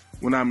game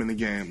when I'm in the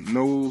game.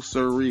 No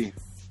siree.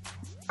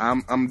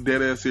 I'm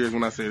dead ass serious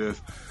when I say this.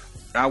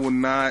 I will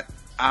not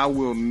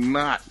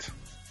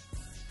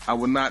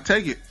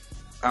take it.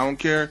 I don't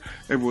care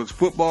if it was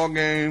football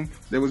game.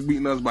 They was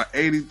beating us by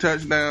 80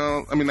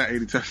 touchdowns. I mean, not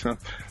 80 touchdowns,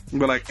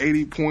 but like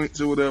 80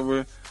 points or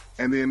whatever.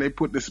 And then they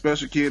put the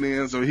special kid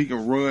in so he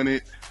can run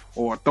it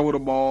or throw the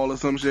ball or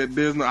some shit.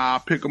 I'll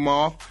pick him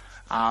off.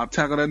 I'll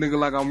tackle that nigga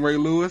like I'm Ray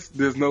Lewis.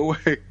 There's no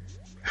way.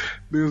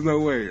 There's no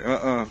way.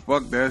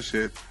 Fuck that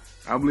shit.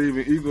 I believe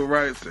in equal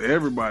rights to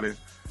everybody.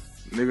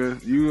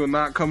 Nigga, you are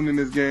not coming in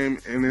this game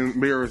and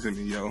embarrassing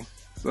me, yo.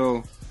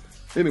 So,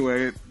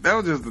 anyway, that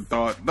was just a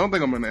thought. Don't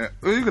think I'm an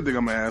asshole. You could think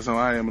I'm an asshole.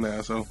 I am an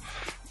asshole.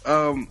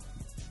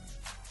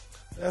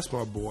 That's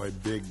my boy,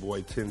 Big Boy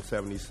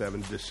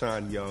 1077,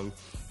 Deshaun Young.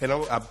 And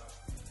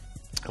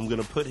I'm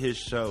going to put his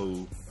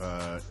show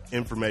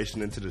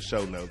information into the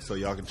show notes so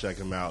y'all can check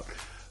him out.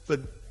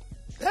 But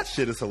that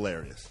shit is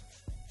hilarious.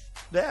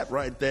 That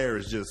right there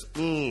is just,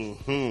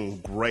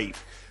 great.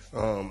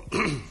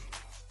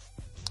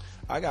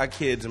 I got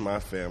kids in my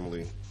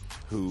family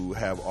who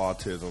have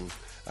autism.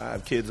 I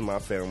have kids in my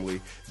family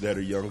that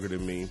are younger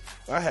than me.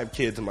 I have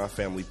kids in my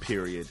family,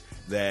 period,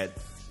 that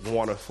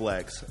want to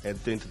flex and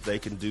think that they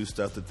can do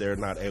stuff that they're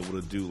not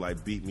able to do,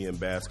 like beat me in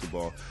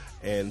basketball.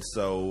 And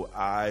so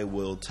I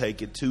will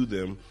take it to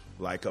them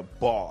like a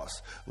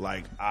boss.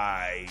 Like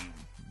I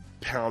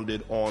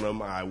pounded on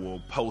them. I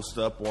will post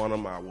up on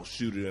them. I will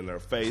shoot it in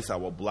their face. I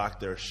will block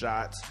their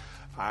shots.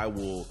 I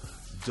will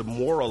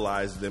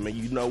demoralize them. And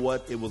you know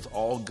what? It was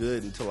all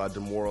good until I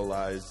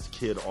demoralized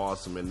Kid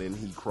Awesome, and then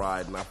he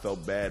cried, and I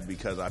felt bad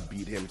because I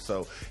beat him.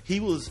 So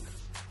he was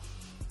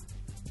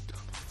a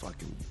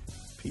fucking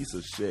piece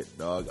of shit,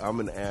 dog. I'm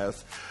an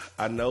ass.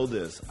 I know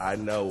this. I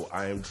know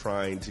I am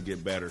trying to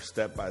get better.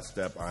 Step by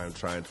step, I am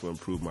trying to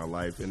improve my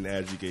life. And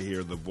as you can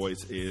hear, the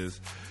voice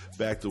is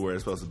back to where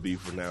it's supposed to be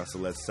for now, so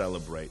let's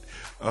celebrate.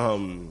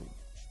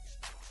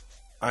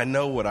 I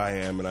know what I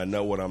am and I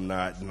know what I'm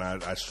not, and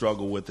I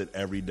struggle with it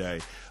every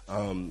day.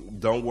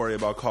 Don't worry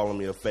about calling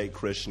me a fake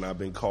Christian. I've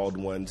been called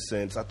one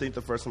since, I think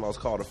the first time I was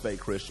called a fake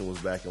Christian was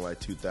back in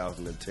like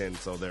 2010,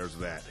 so there's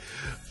that.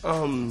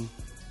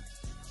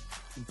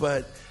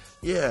 But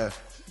yeah,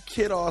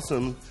 Kid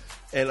Awesome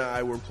and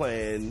I were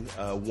playing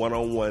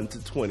 1-on-1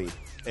 to 20,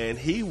 and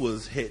he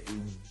was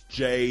hitting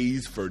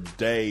J's for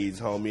days,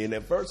 homie. And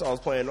at first I was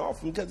playing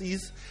off him because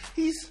he's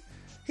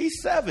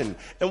 7.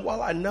 And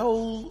while I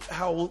know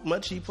how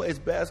much he plays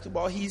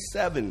basketball, he's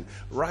 7,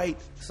 right?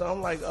 So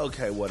I'm like,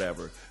 okay,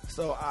 whatever.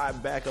 So I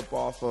back up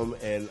off him,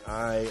 and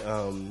I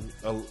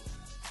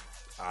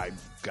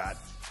got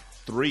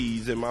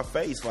threes in my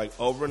face like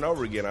over and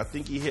over again. I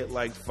think he hit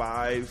like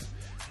 5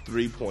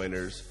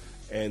 3-pointers.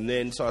 And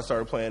then so I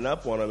started playing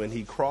up on him, and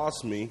he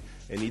crossed me,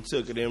 and he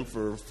took it in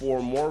for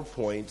 4 more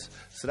points.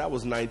 So that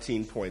was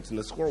 19 points, and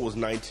the score was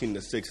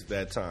 19-6 at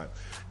that time.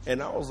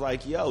 And I was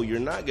like, yo, you're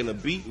not going to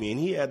beat me. And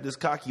he had this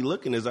cocky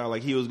look in his eye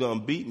like he was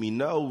going to beat me.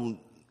 No,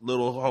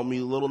 little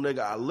homie, little nigga,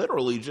 I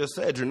literally just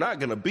said you're not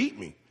going to beat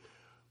me.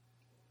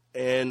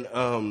 And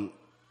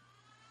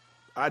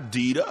I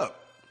D'd up.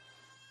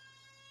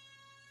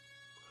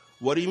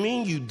 What do you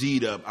mean you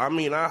D'd up? I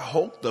mean, I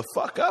hulked the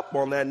fuck up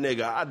on that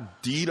nigga. I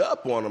D'd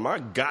up on him. I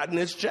got in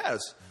his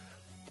chest.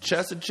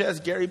 Chest to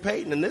chest, Gary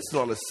Payton, and this is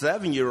on a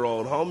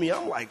 7-year-old, homie.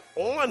 I'm like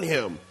on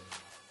him.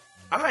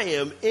 I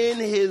am in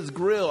his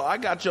grill. I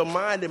got your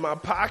mind in my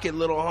pocket,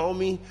 little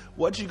homie.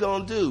 What you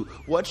gonna do?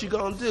 What you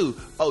gonna do?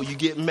 Oh, you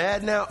get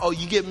mad now? Oh,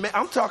 you get mad?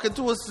 I'm talking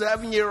to a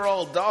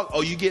 7-year-old, dog.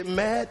 Oh, you get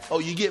mad? Oh,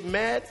 you get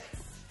mad?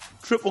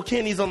 Triple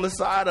Kenny's on the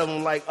side of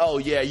him like, oh,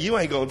 yeah, you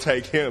ain't going to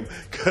take him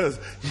because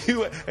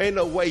you ain't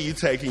no way you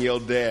taking your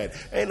dad.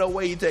 Ain't no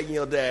way you taking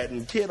your dad.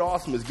 And Kid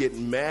Awesome is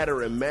getting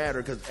madder and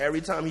madder because every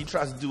time he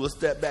tries to do a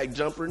step-back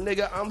jumper,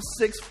 nigga, I'm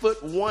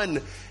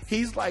 6'1".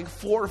 He's like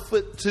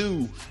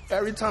 4'2".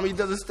 Every time he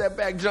does a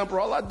step-back jumper,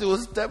 all I do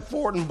is step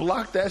forward and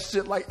block that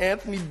shit like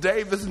Anthony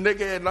Davis,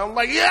 nigga. And I'm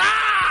like, yeah!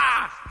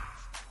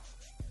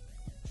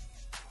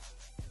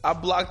 I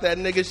blocked that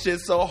nigga shit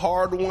so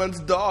hard once,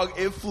 dog,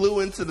 it flew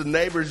into the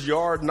neighbor's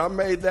yard, and I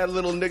made that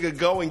little nigga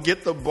go and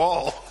get the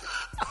ball.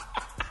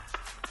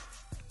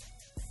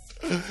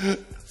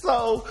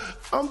 So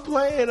I'm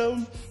playing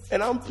him,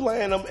 and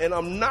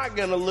I'm not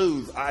going to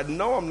lose. I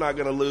know I'm not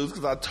going to lose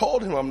because I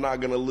told him I'm not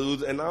going to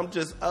lose, and I'm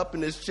just up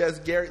in his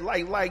chest, Gary,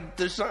 like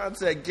Deshaun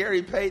said,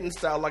 Gary Payton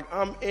style, like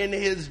I'm in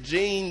his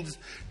jeans,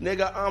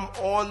 nigga, I'm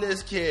on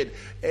this kid,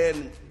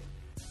 and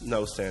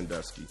no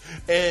Sandusky,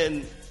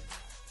 and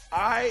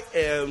I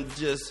am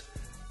just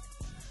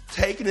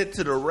taking it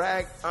to the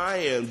rack. I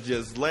am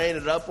just laying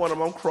it up on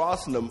him. I'm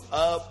crossing him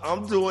up.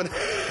 I'm doing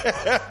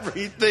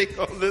everything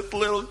on this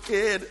little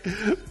kid.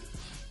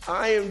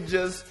 I am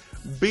just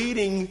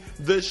beating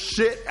the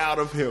shit out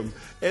of him.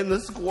 And the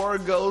score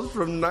goes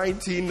from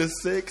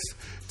 19-6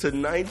 to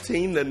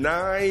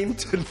 19-9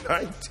 to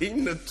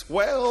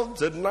 19-12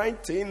 to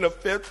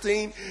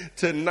 19-15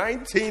 to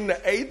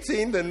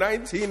 19-18 to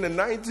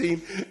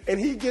 19-19. And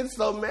he gets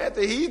so mad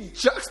that he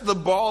chucks the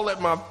ball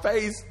at my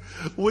face,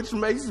 which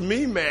makes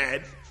me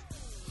mad.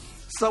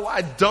 So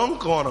I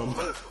dunk on him.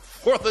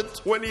 For the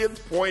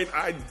 20th point,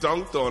 I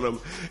dunked on him.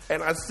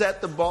 And I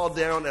set the ball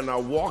down and I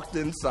walked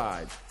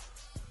inside.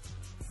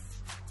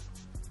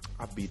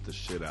 I beat the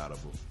shit out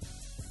of him.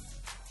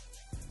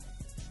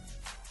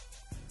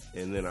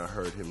 And then I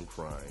heard him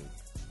crying.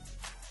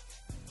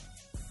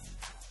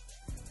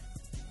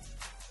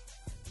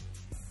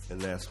 And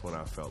that's when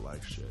I felt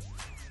like shit.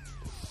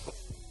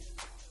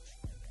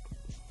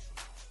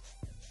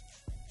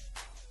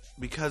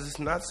 Because it's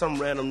not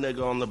some random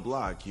nigga on the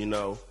block, you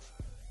know.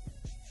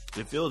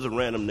 If it was a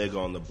random nigga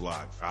on the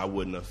block, I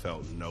wouldn't have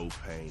felt no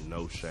pain,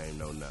 no shame,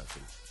 no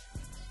nothing.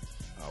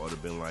 I would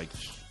have been like,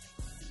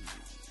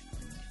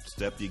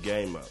 step your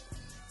game up.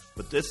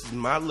 But this is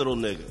my little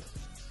nigga.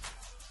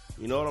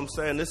 You know what I'm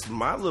saying? This is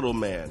my little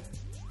man.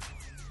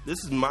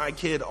 This is my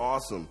kid,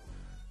 Awesome.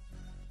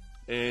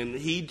 And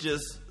he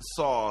just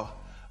saw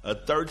a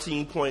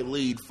 13-point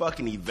lead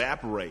fucking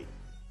evaporate.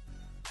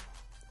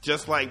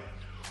 Just like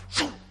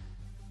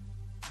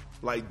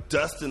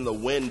dust in the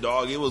wind,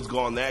 dog. It was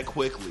gone that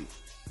quickly.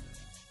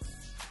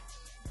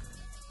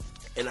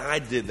 And I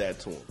did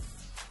that to him.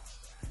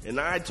 And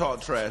I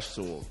talked trash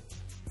to him.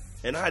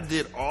 And I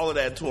did all of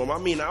that to him. I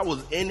mean, I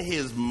was in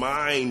his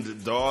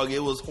mind, dog. It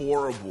was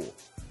horrible.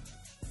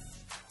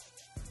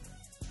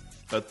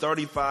 A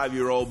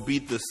 35-year-old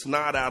beat the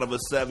snot out of a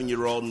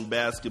 7-year-old in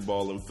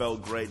basketball and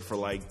felt great for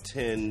like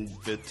 10,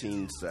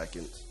 15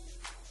 seconds.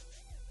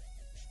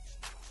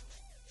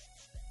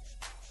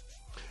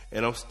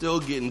 And I'm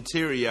still getting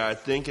teary-eyed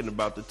thinking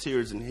about the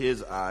tears in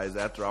his eyes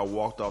after I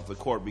walked off the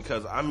court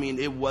because, I mean,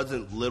 it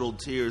wasn't little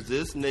tears.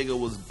 This nigga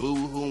was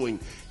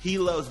boo-hooing. He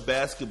loves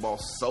basketball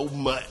so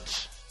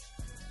much.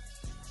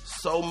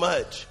 So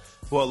much.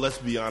 Well, let's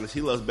be honest. He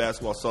loves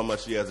basketball so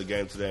much he has a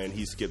game today and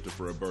he skipped it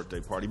for a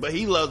birthday party. But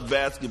he loves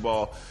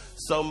basketball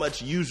so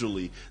much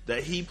usually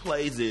that he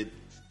plays it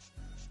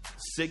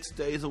 6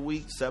 days a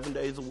week, 7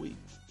 days a week.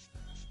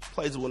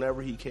 Plays it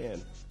whenever he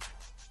can.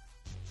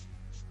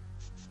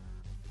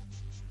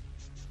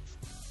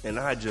 And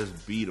I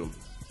just beat him.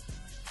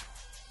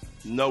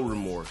 No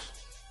remorse.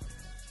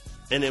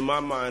 And in my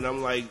mind,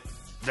 I'm like,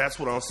 that's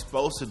what I'm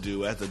supposed to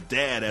do as a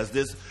dad, as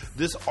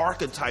this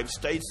archetype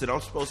states that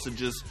I'm supposed to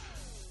just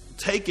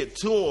take it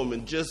to him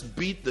and just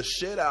beat the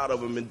shit out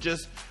of him and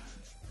just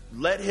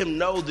let him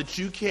know that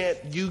you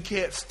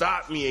can't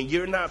stop me and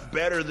you're not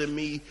better than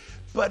me.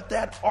 But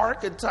that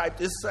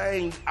archetype is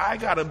saying, I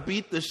gotta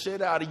beat the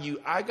shit out of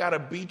you. I gotta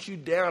beat you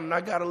down and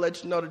I gotta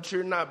let you know that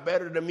you're not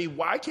better than me.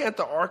 Why can't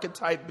the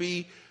archetype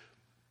be,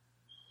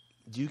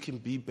 you can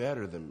be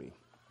better than me?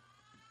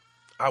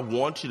 I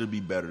want you to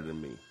be better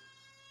than me.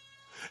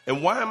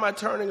 And why am I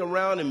turning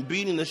around and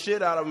beating the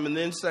shit out of him and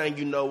then saying,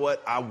 you know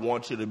what, I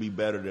want you to be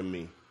better than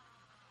me?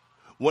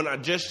 When I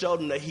just showed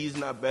him that he's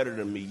not better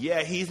than me.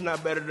 Yeah, he's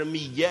not better than me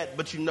yet,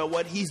 but you know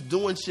what? He's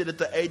doing shit at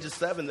the age of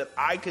 7 that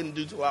I couldn't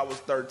do till I was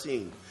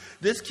 13.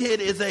 This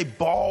kid is a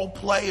ball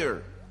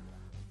player.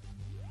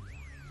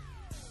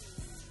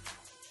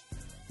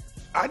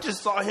 I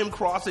just saw him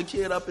cross a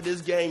kid up in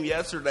his game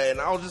yesterday, and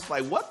I was just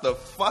like, what the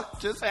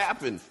fuck just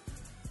happened?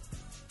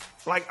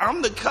 Like,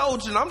 I'm the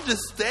coach, and I'm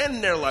just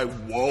standing there like,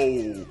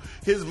 whoa.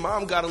 His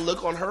mom got a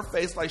look on her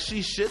face like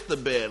she shit the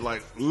bed,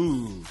 like,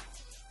 ooh.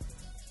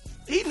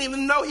 He didn't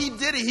even know he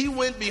did it. He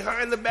went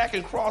behind the back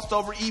and crossed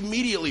over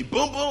immediately.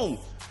 Boom, boom.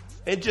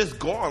 And just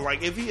gone.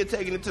 Like, if he had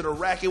taken it to the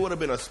rack, it would have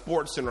been a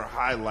Sports Center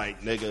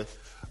highlight, nigga.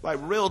 Like,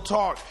 real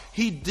talk.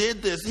 He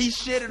did this. He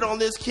shitted on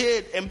this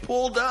kid and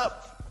pulled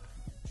up.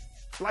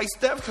 Like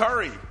Steph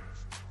Curry.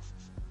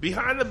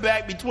 Behind the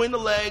back, between the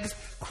legs,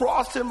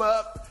 crossed him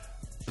up,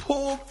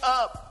 pulled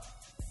up,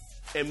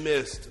 and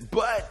missed.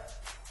 But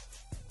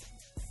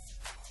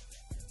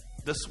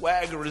the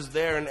swagger is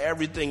there and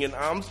everything, and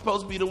I'm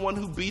supposed to be the one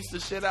who beats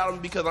the shit out of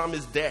him because I'm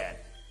his dad.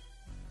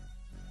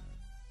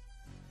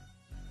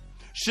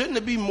 Shouldn't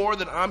it be more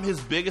that I'm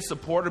his biggest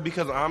supporter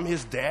because I'm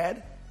his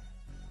dad?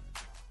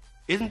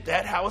 Isn't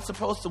that how it's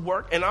supposed to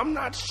work? And I'm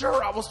not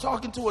sure. I was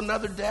talking to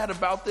another dad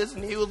about this,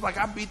 and he was like,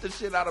 I beat the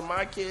shit out of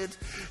my kids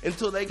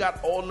until they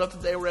got old enough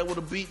that they were able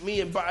to beat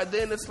me, and by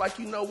then it's like,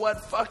 you know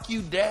what? Fuck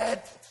you,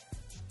 Dad.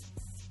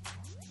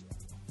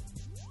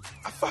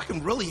 I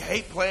fucking really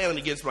hate playing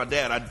against my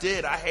dad. I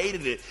did. I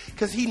hated it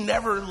because he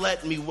never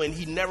let me win.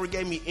 He never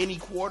gave me any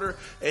quarter,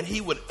 and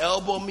he would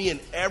elbow me and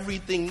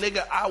everything.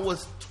 Nigga, I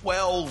was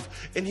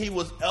 12, and he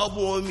was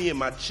elbowing me in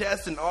my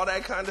chest and all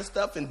that kind of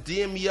stuff and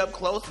D'ing me up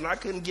close, and I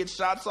couldn't get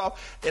shots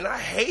off, and I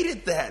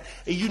hated that.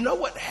 And you know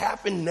what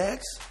happened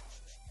next?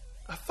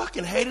 I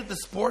fucking hated the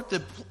sport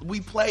that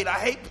we played. I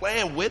hate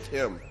playing with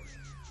him.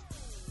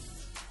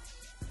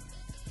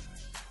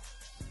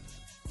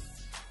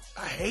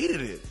 I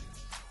hated it.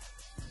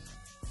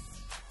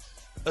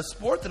 A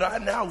sport that I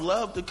now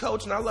love to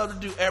coach and I love to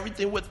do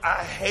everything with.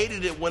 I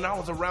hated it when I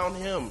was around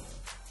him.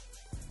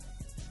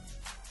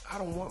 I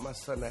don't want my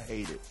son to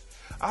hate it.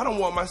 I don't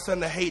want my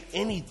son to hate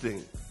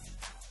anything.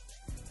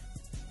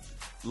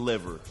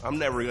 Liver. I'm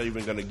never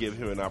even going to give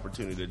him an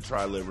opportunity to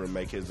try liver and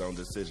make his own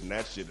decision.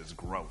 That shit is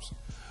gross.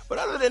 But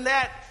other than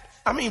that,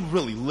 I mean,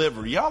 really,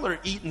 liver. Y'all are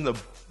eating the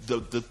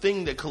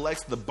thing that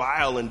collects the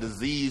bile and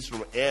disease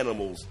from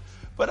animals.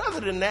 But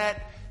other than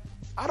that,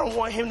 I don't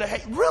want him to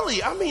hate.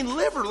 Really, I mean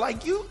liver,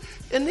 like you,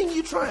 and then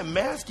you try and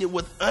mask it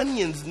with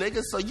onions,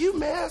 nigga. So you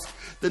mask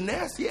the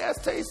nasty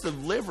ass taste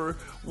of liver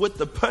with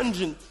the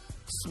pungent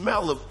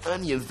smell of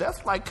onions.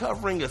 That's like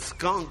covering a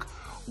skunk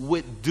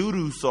with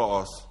doo-doo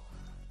sauce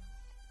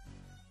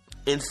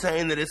and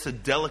saying that it's a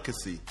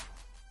delicacy.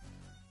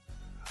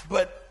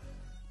 But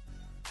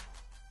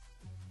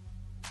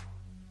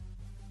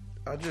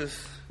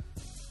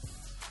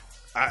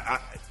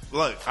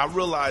look, I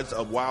realized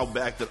a while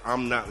back that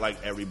I'm not like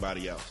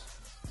everybody else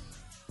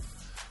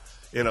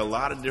in a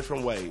lot of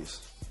different ways.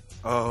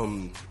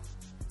 Some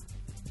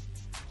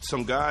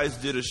guys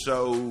did a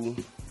show.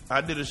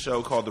 I did a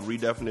show called The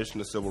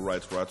Redefinition of Civil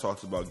Rights where I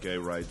talked about gay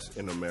rights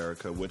in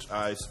America, which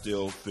I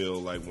still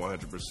feel like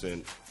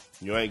 100%,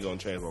 you ain't gonna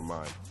change my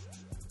mind.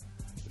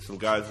 Some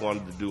guys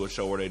wanted to do a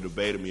show where they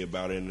debated me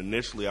about it, and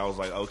initially I was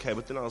like, okay,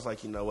 but then I was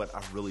like, you know what,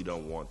 I really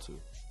don't want to.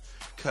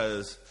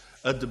 Because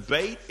a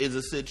debate is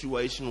a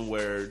situation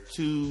where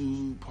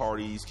two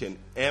parties can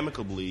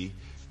amicably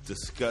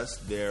discuss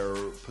their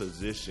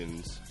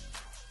positions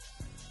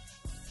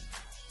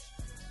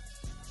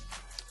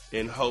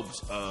in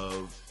hopes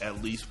of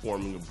at least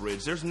forming a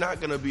bridge. There's not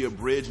going to be a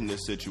bridge in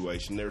this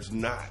situation. There's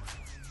not.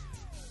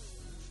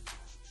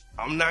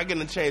 I'm not going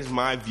to change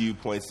my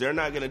viewpoints. They're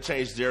not going to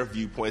change their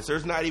viewpoints.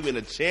 There's not even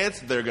a chance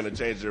they're going to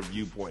change their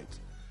viewpoints.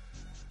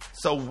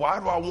 So why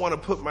do I want to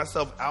put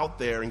myself out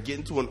there and get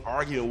into an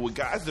argument with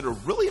guys that are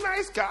really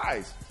nice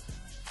guys?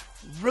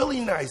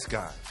 Really nice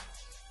guys.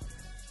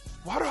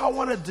 Why do I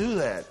want to do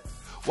that?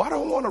 Why do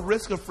I want to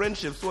risk a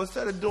friendship? So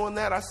instead of doing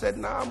that, I said,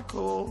 nah, I'm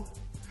cool.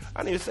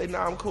 I didn't even say,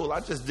 nah, I'm cool.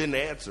 I just didn't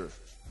answer,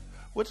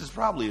 which is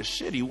probably a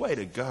shitty way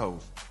to go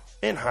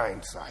in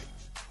hindsight.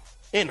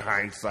 In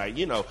hindsight,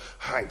 you know,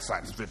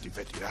 hindsight is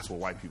 50-50. That's what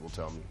white people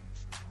tell me.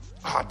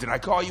 Ah, did I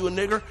call you a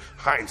nigger?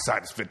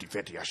 Hindsight is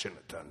 50-50. I shouldn't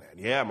have done that.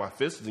 Yeah, my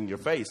fist is in your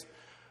face.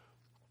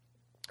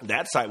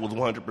 That sight was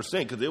 100%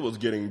 because it was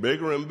getting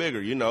bigger and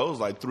bigger. You know, it was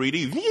like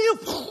 3D.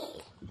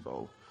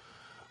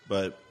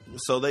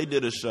 So they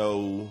did a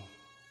show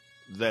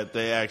that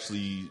they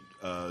actually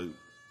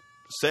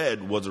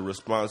said was a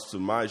response to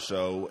my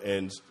show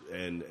and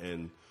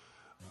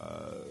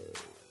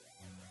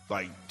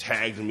like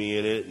tagged me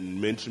in it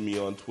and mentioned me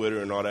on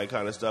Twitter and all that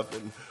kind of stuff.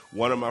 And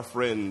one of my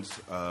friends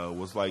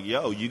was like,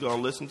 yo, you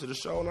gonna listen to the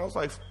show? And I was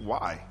like,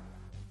 why?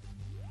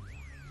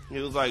 He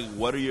was like,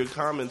 what are your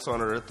comments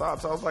on it or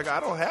thoughts? I was like, I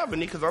don't have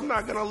any because I'm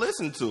not gonna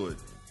listen to it.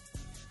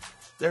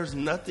 There's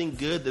nothing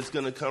good that's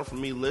gonna come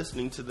from me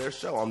listening to their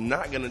show. I'm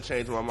not gonna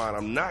change my mind.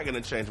 I'm not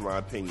gonna change my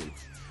opinion.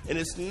 And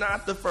it's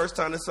not the first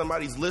time that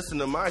somebody's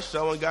listened to my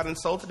show and got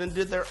insulted and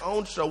did their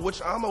own show,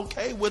 which I'm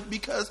okay with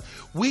because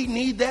we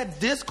need that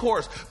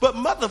discourse. But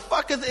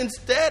motherfuckers,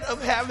 instead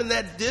of having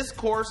that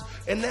discourse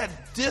and that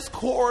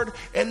discord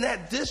and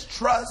that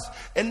distrust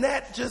and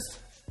that just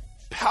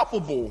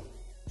palpable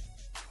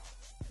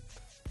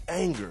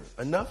anger,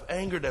 enough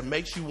anger that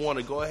makes you want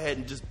to go ahead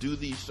and just do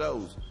these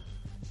shows,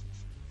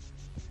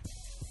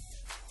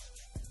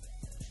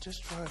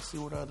 just try and see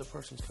where the other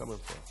person's coming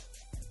from.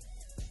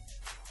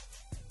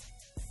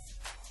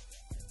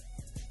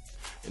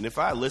 And if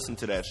I listened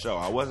to that show,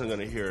 I wasn't going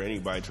to hear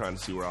anybody trying to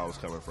see where I was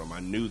coming from.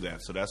 I knew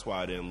that, so that's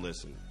why I didn't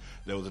listen.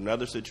 There was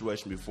another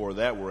situation before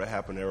that where it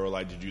happened. They were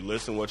like, did you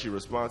listen? What's your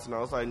response? And I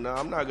was like, no,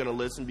 I'm not going to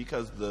listen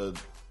because the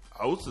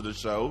host of the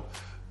show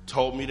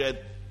told me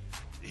that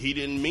he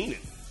didn't mean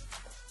it.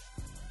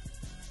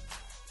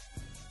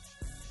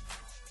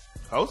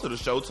 Host of the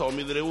show told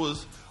me that it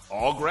was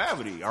all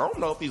gravity. I don't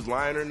know if he's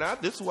lying or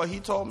not. This is what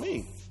he told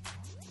me.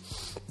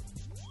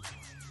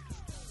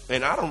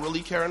 And I don't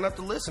really care enough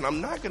to listen.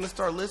 I'm not going to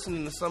start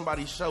listening to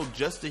somebody's show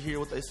just to hear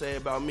what they say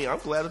about me. I'm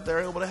glad that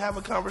they're able to have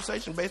a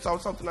conversation based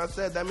on something I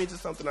said. That means that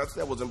something I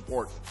said was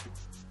important.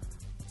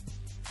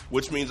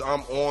 Which means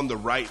I'm on the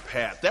right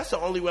path. That's the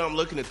only way I'm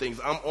looking at things.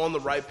 I'm on the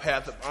right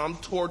path. I'm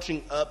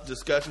torching up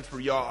discussions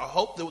for y'all. I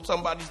hope that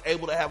somebody's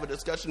able to have a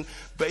discussion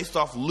based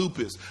off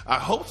lupus. I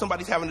hope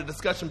somebody's having a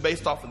discussion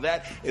based off of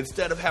that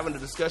instead of having a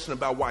discussion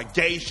about why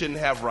gays shouldn't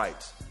have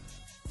rights.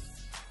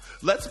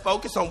 Let's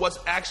focus on what's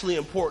actually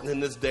important in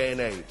this day and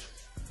age.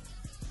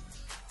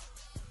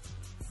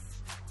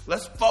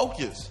 Let's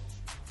focus.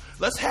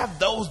 Let's have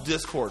those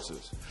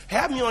discourses.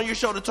 Have me on your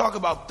show to talk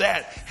about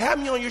that. Have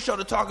me on your show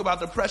to talk about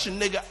depression.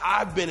 Nigga,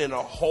 I've been in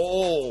a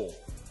hole.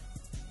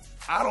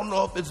 I don't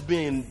know if it's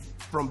been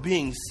from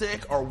being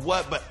sick or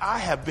what, but I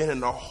have been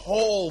in a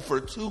hole for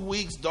 2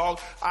 weeks, dog.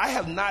 I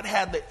have not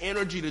had the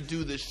energy to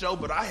do this show,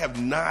 but I have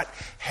not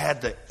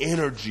had the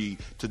energy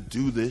to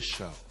do this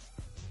show.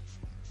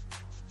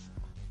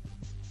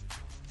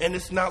 And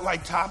it's not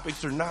like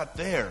topics are not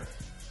there.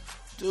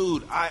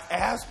 Dude, I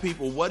asked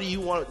people, what do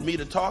you want me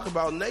to talk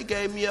about? And they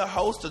gave me a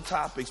host of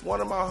topics. One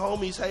of my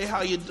homies, hey,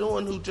 how you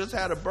doing, who just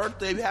had a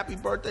birthday. Happy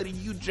birthday to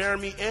you,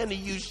 Jeremy, and to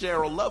you,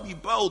 Cheryl. Love you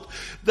both.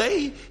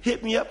 They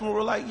hit me up and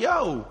were like,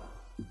 yo,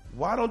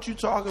 why don't you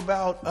talk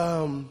about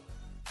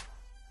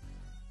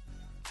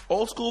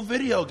old school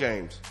video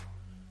games?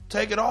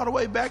 take it all the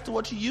way back to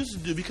what you used to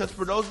do, because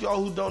for those of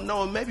y'all who don't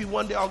know, and maybe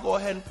one day I'll go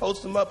ahead and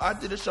post them up, I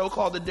did a show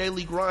called The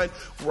Daily Grind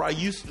where I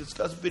used to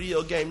discuss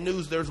video game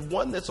news. There's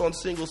one that's on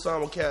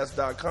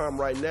SingleSimulcast.com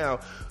right now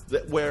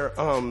where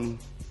I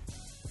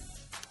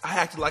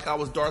acted like I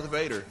was Darth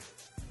Vader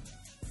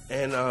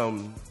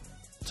and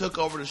took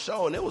over the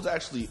show, and it was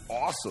actually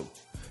awesome.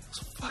 It was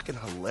fucking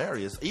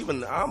hilarious.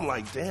 Even I'm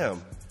like,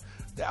 damn,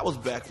 that was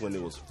back when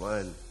it was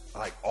fun.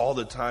 Like, all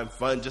the time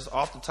fun, just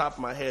off the top of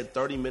my head,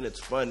 30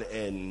 minutes fun,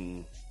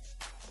 and,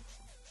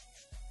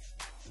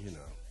 you know.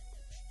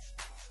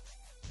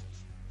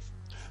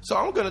 So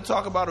I'm going to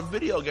talk about a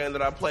video game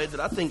that I played that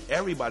I think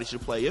everybody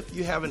should play. If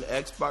you have an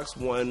Xbox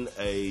One,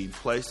 a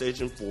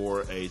PlayStation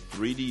 4, a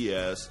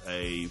 3DS,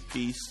 a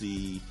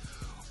PC,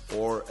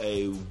 or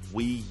a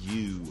Wii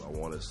U, I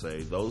want to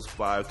say, those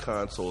 5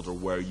 consoles are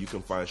where you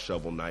can find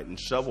Shovel Knight, and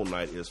Shovel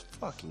Knight is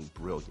fucking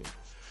brilliant.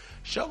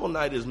 Shovel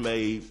Knight is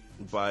made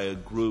by a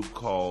group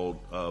called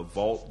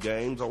Vault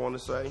Games, I want to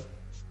say.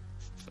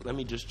 Let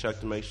me just check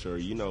to make sure.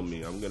 You know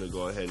me. I'm going to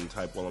go ahead and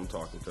type while I'm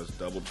talking because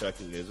double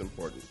checking is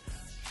important.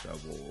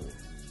 Shovel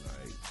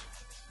Knight.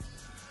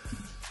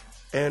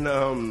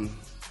 And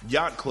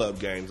Yacht Club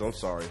Games, I'm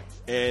sorry.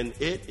 And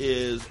it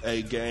is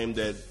a game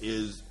that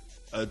is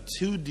a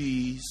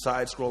 2D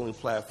side-scrolling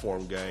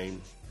platform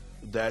game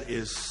that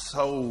is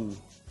so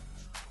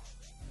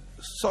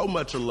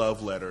much a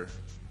love letter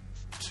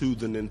to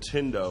the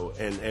Nintendo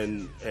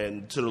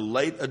and to the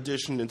late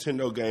edition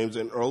Nintendo games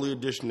and early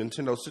edition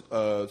Nintendo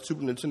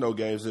Super Nintendo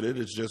games, that it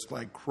is just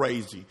like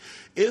crazy.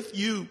 If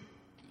you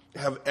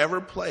have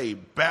ever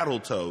played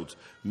Battletoads,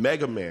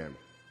 Mega Man,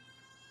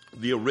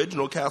 the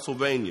original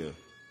Castlevania,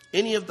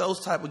 any of those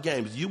type of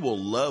games, you will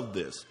love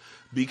this,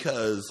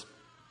 because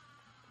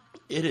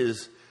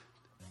it's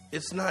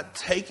not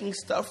taking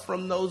stuff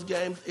from those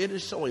games, it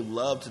is showing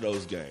love to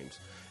those games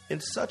in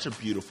such a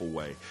beautiful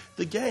way.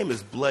 The game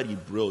is bloody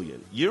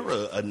brilliant.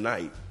 You're a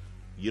knight.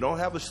 You don't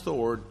have a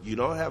sword. You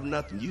don't have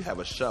nothing. You have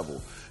a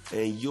shovel.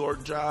 And your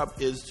job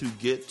is to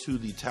get to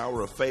the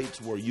Tower of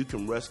Fates where you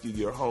can rescue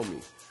your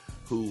homie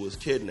who was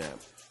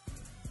kidnapped.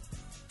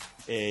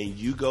 And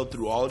you go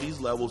through all of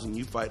these levels and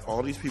you fight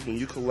all these people and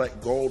you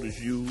collect gold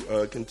as you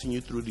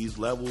continue through these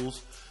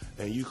levels,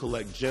 and you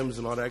collect gems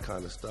and all that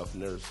kind of stuff.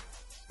 And there's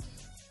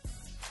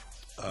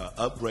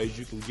upgrades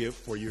you can get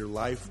for your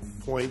life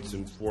points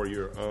and for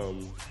your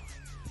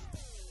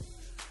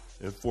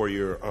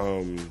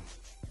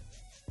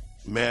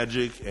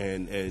magic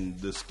and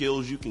the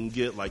skills you can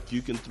get. Like,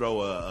 you can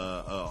throw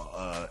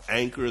a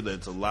anchor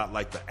that's a lot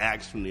like the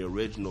axe from the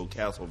original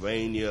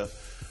Castlevania.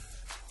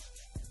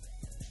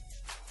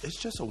 It's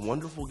just a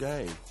wonderful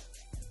game,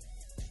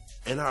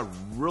 and I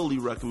really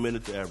recommend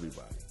it to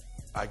everybody.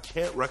 I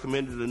can't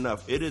recommend it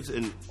enough. It is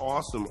an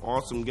awesome,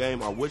 awesome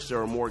game. I wish there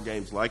were more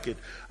games like it.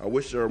 I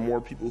wish there were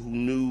more people who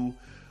knew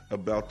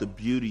about the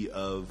beauty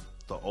of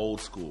the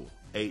old school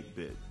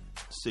 8-bit,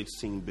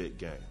 16-bit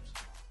games.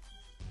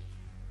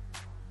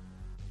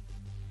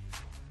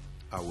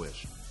 I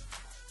wish.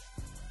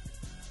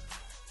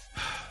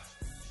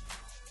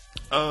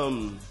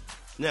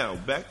 Now,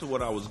 back to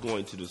what I was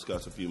going to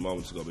discuss a few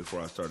moments ago before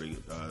I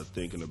started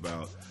thinking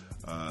about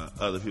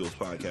other people's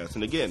podcasts.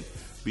 And again,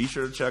 be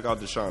sure to check out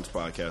Deshaun's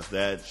podcast.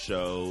 That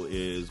show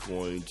is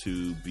going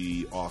to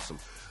be awesome.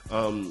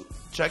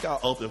 Check out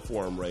Open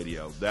Forum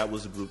Radio. That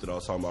was a group that I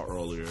was talking about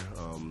earlier.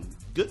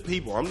 Good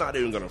people. I'm not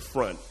even going to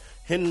front.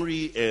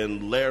 Henry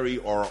and Larry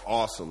are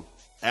awesome.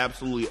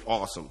 Absolutely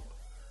awesome.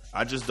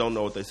 I just don't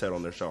know what they said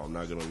on their show. I'm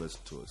not going to listen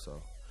to it.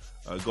 So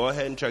go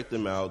ahead and check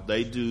them out.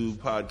 They do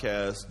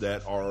podcasts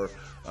that are,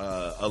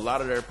 a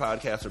lot of their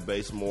podcasts are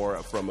based more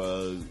from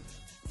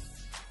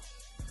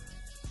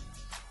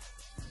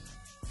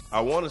I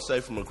want to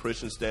say from a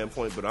Christian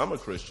standpoint, but I'm a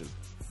Christian.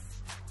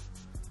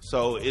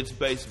 So it's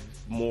based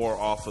more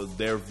off of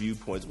their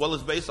viewpoints. Well,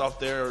 it's based off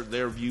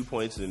their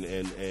viewpoints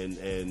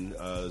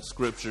and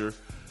scripture,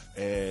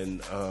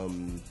 and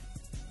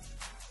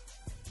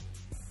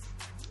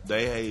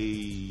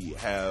they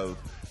have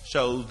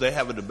shows. They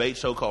have a debate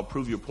show called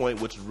Prove Your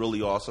Point, which is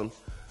really awesome.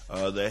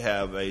 They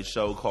have a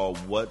show called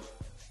What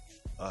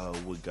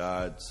Would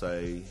God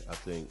Say, I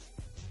think.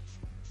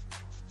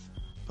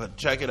 But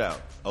check it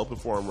out. Open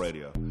Forum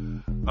Radio.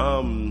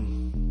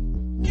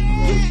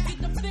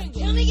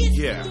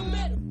 Yeah.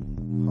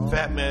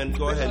 Fat Man,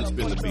 go ahead and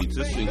spin the beats.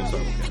 This thing is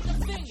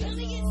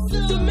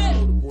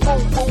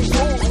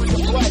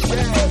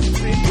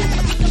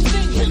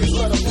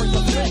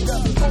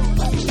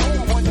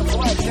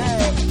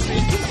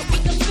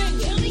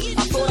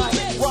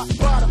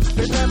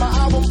They ran my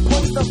album,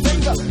 points the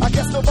finger. I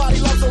guess nobody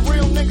loves a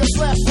real nigga /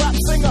 rap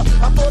singer.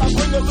 I thought I'd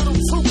bring a little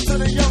truth to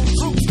the young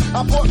troops.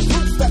 I brought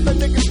proof that the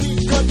niggas need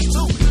guns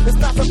too. It's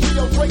not to be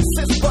a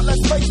racist, but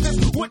let's face this.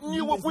 Wouldn't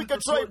you if we could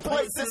trade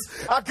places?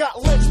 I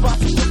got lynched by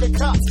 2 different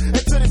cops, and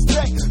to this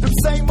day, them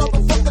same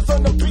motherfuckers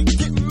on the beat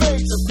get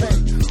major pay.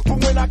 But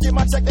when I get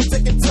my check, they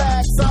taking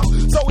tags out.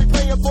 So we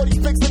paying for these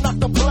pigs to knock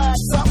the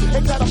blacks out.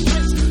 Ain't that a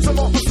bitch? Some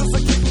officers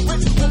are getting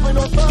rich, whooping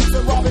on thugs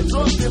and robbing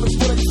drug dealers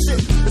for their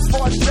shit. As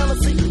far as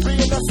jealousy,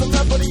 being a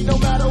celebrity, no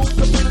matter who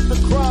committed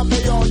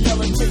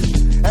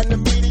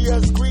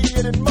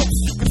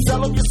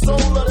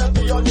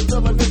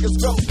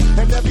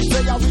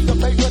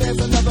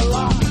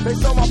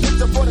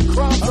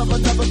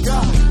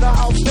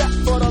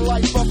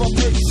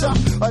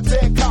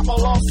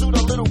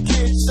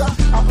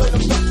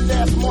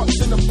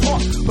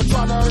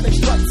trying to earn their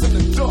stripes in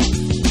the dark.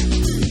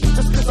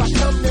 Just cause I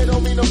come there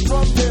don't mean I'm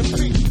from there,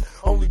 Pete.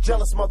 Only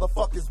jealous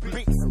motherfuckers beat.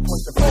 Point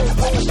the boom,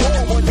 boom,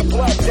 boom on your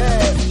black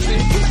ass.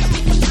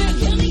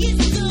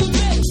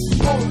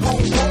 Boom,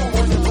 boom, boom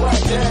on your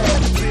black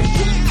ass.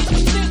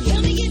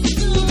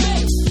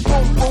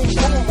 Boom, boom,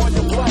 boom on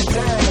your black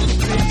ass.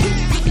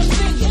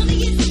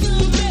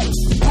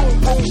 Boom,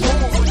 boom,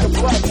 boom on your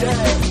black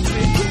ass.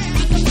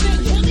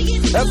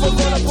 Ever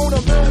run up on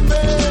a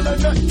man, a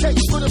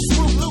nutcase with a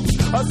screw loose,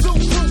 a zoo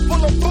crew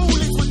full of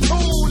bullies with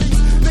toolies.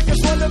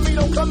 Niggas run to me,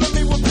 don't come to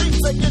me with beats.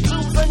 Take your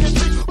jewels and your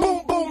teeth. Boom,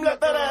 boom,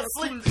 let that ass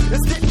sleep.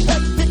 It's getting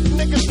hectic,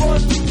 niggas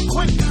run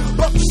quick.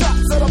 Buck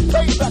shots at a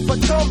payback for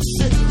dumb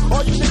shit.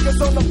 All you niggas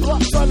on the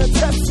block trying to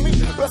test me.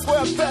 Best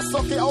wear a vest, so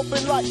get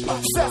open like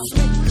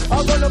sesame. I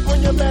run up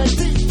on your man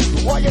deep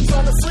while you're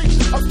trying to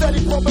sleep. I'm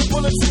steady pumping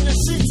bullets in your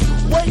sheets.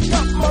 Wake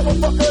up,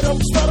 motherfucker,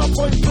 don't start up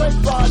point blank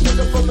by a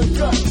nigga from the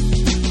gut.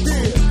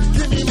 Yeah,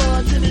 give me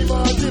mine, give me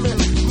mine, give me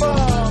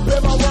mine.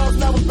 Bear my rhymes,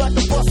 now it's back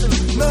to bustin'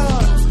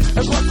 nines.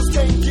 And busters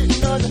can't get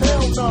none,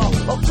 hell no.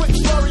 A quick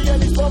story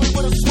and he's probably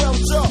with a swell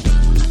jaw.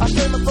 I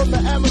came in from the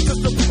amateurs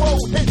to pro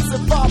hits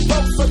and 5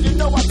 votes, so you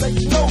know I take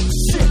no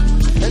shit.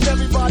 And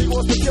everybody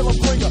wants to kill a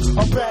bringer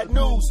of bad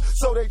news,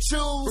 so they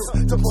choose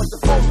to point the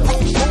phone,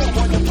 boom, boom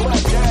on your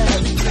black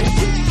ass.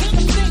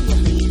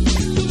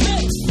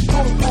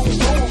 Boom, boom,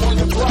 boom on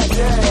your black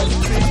ass.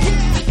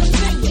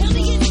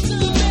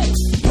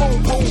 Boom,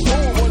 boom,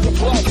 boom on your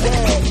black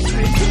ass.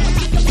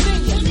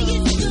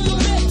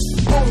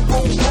 Boom,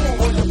 boom,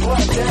 boom on your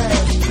black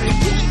ass.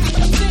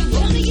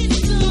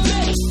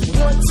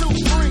 1, 2,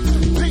 3,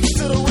 peace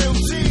to the real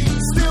G.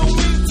 Still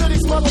me till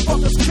these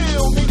motherfuckers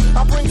kill me.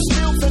 I bring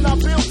skills and I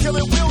build,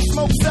 killing will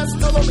smoke sets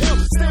till I'm ill.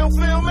 Still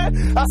feel me?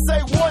 I say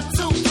 1,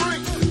 2, 3,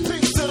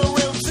 peace to the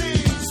real G.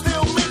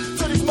 Still me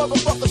till these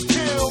motherfuckers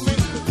kill me.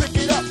 Pick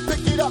it up,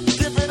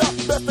 give it up.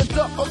 Best to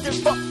duck or get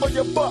fucked for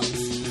your bucks.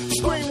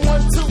 Scream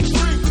 1, 2,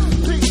 3,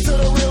 peace to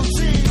the real G.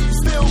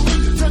 Still me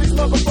till these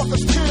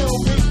motherfuckers kill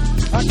me.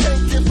 I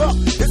can't give up,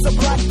 it's a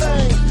black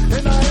thing,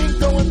 and I ain't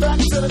going back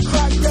to the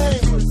crack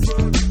game.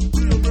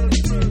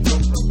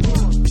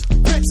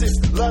 Bitches,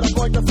 let her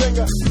point the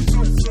finger.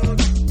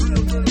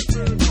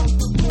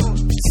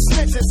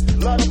 Snitches,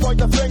 let her point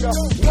the finger.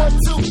 1,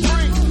 2,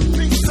 3,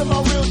 peace to my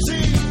real G.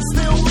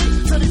 Still me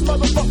till these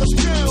motherfuckers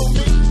kill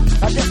me.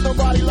 I guess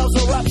nobody loves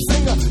a rap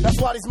singer, that's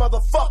why these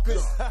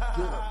motherfuckers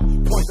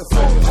point the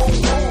finger. Boom,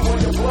 boom, on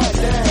your black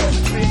ass.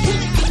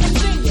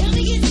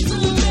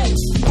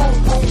 Boom,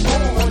 boom,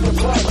 boom on your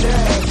black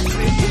ass.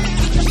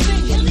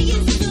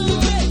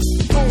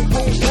 Boom,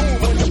 boom,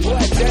 boom on your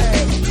black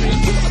ass.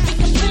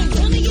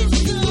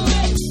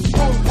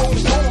 Boom, boom,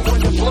 boom on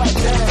your black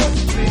ass.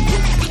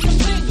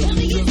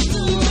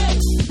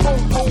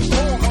 Boom, boom,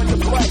 boom on your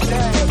black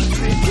ass.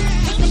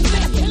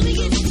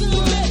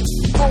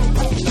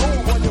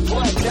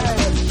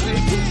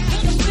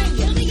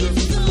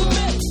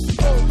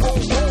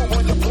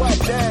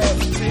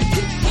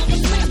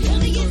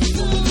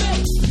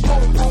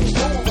 Boom, boom,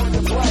 boom on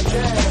your black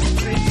ass.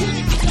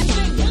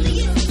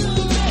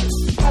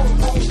 Boom,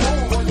 boom,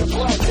 boom on your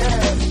black ass.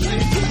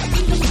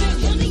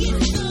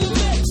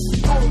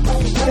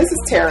 This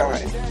is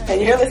Carolyn,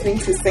 and you're listening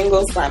to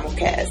Single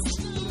Simulcast.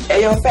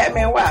 Hey, yo, Fat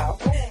Man, wow.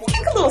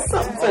 Kick a little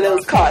something for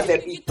those cars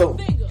that be boom.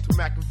 To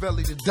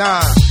Machiavelli to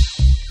dime.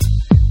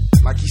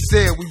 Like he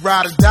said, we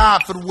ride or die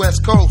for the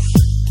West Coast.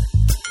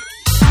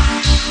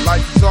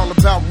 Life is all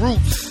about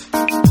roots,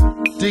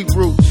 deep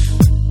roots.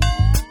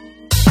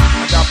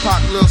 I got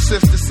Pac, little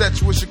sister,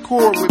 set you with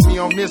Shakur with me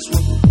on this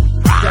one.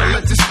 Gotta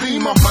let this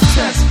steam off my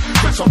chest.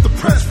 Fresh off the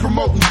press,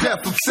 promoting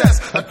death,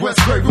 obsessed. Like Wes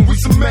Craven, we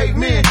some made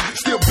men.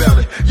 Still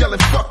belling, yelling,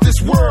 fuck this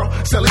world.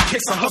 Selling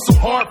kicks, I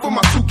hustle hard for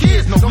my 2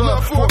 kids. No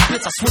love for a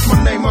bitch, I switch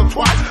my name up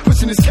twice.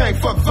 Pushing this cane,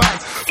 fuck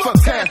vice. Fuck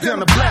tabs down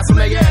the blast on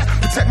they ass.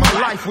 Protect my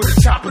life with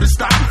a chopper to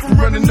stop me from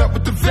running up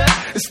with the vest.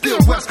 It's still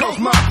West Coast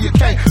Mafia,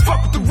 can't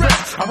fuck with the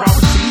rest. I ride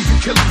with thieves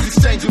and killers,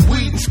 exchanging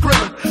weed and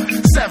skrilla.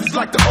 Savage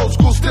like the old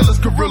school Steelers,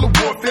 guerrilla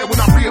warfare. When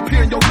I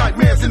reappear in your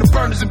nightmares in the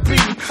burners and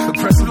beanie.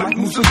 Aggressive like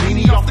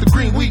Mussolini. Off the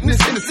green weakness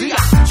in the sea. I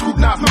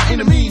scrutinize my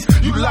enemies,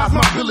 utilize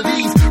my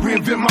abilities,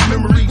 reinvent my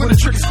memory when the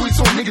trick is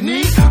squeezed on nigga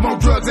need. More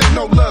drugs ain't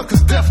no love,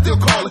 cause death still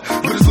calling.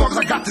 But as long as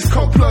I got this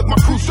cold plug, my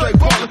crew straight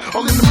ballin'.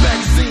 All in the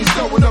magazines,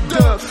 throwing up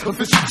dubs.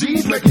 Official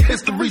G's making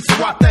history, so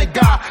I thank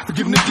God for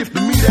giving the gift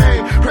to me.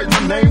 They praise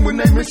my name when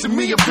they mention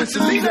me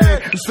officially. They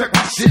respect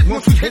my shit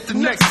once we hit the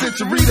next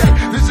century. They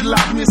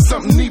visualize me as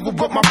something evil,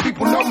 but my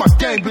people know my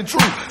game been true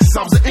since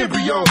I was an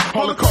embryo.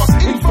 Holocaust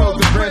info,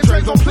 the brand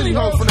trains on plenty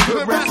hoes from the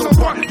hood rats on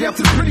park down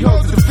to the pretty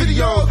hoes to the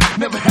videos.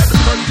 Never had to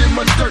burn, did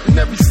much dirt in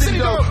every city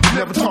though. We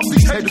never talk to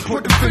these haters,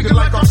 point the finger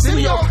like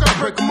Arsenio. Gotta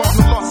break them off,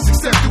 no losses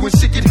accepted when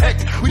shit get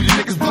hectic. We the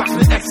niggas blocking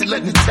the exit,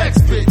 letting the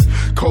text fit.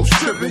 Cold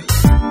stripping.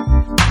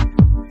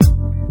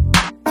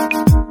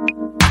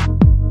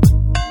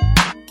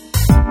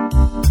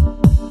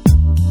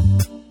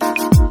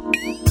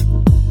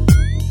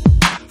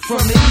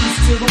 From the east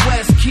to the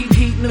west, keep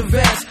heating the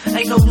vest.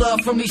 Ain't no love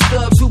from these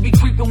thugs who be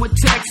creeping with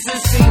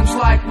Texas. Seems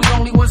like we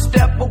only one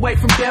step away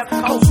from death.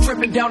 Coast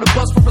tripping down the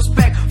bus for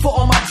respect for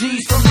all my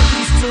G's from the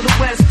east to the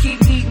west.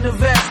 Keep eating the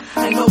vest.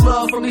 Ain't no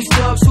love from these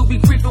thugs who be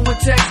creeping with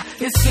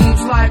Texas. It seems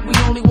like we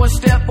only one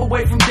step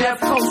away from death.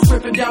 Coast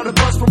tripping down the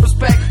bus for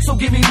respect. So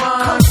give me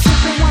mine. Coast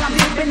tripping when I'm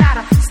dipping out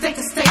of state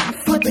to state and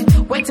flipping.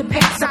 Wait to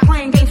pay, stop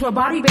playing games with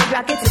body, baby.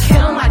 I get to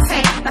kill like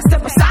tank. Now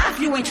step aside if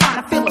you ain't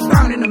trying to feel it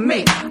burning to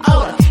me.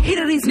 Oh, the heat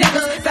of these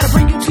niggas that'll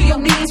bring you to your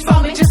knees for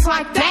me just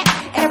like that.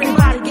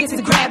 Everybody gets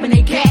to grabbing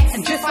their gas,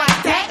 and just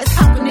like that, it's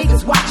how the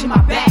niggas watching my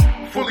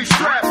back. Fully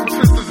strapped with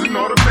pistols and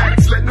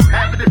automatics, letting them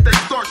have it if they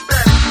start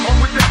static.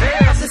 On with the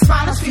hands. That's the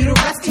spinals for the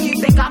rest of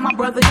you. Think I'm my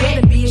brother dead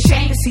and be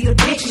ashamed to see the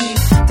bitch in you.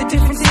 The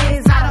difference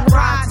is I don't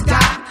ride to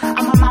die.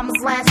 I'm my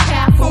mama's last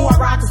child, for I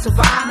ride to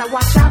survive. Now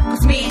watch out,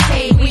 cause me and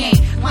Tay, we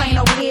ain't playing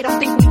over here. Don't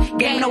think we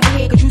gang over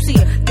here, cause you see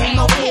a gang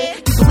over here.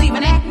 You believe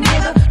in that,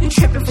 nigga? You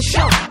tripping for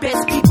sure.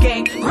 Best peep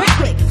game, quick,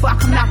 quick. Before I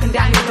come knocking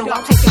down your door,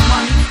 I'll take your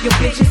money, your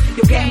bitches,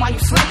 your game while you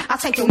sleep. I'll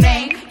take your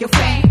name, your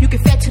fame. You can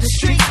fed to the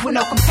streets with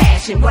no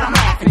compassion. But I'm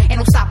laughing, ain't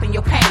no stopping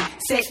your pain.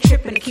 Said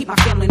tripping to keep my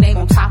family name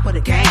on top of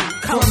the game.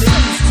 From the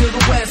east to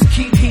the west,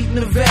 keep heating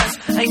the vest.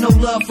 Ain't no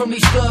love from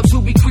these thugs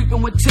who be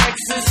creeping with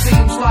Texas.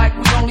 Seems like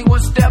we only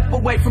one step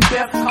away from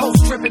death.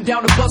 Coast tripping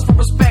down the bus for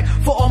respect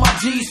for all my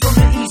G's from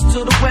the east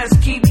to the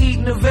west. Keep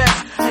eating the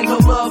vest. Ain't no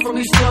love from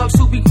these thugs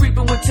who be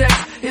creeping with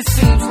Texas. It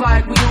seems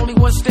like we only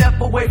one step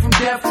away from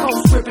death.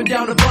 Coast tripping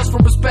down the bus for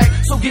respect.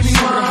 So give me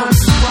Some of the mine. homies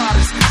is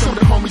riders, some of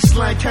the homies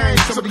slang cane.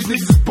 Some of these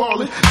niggas is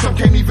ballin', some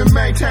can't even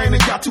maintain. They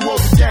got too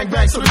old to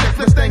gangbang, so the next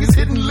best thing is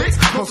hitting licks.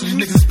 Most of these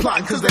niggas is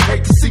plotting cause they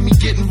hate to see me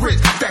getting rich.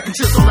 Stacking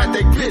chips on like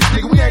they bitch,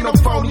 nigga, we ain't no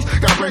phonies.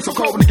 Got brain so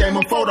cold when the game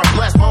unfold, I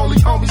blast my only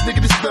homies.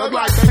 Nigga, this thug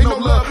life ain't no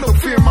love, no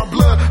fear in my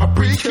blood. I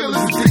breed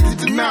killers, addicted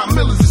to 9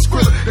 millers and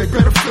skrilla. They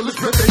better feel it,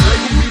 but they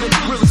label me the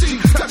gorilla. She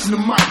touching the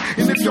mic,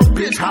 and if your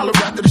bitch holler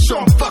after the show,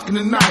 I'm fucking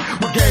tonight.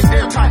 My game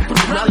airtight, but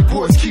the rally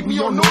boys keep me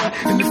on noise.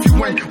 And if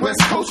you ain't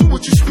West Coast,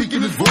 what you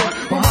speaking is void.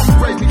 My mama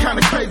raised me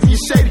kinda crazy and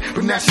shady,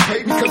 but now she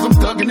hate me cause I'm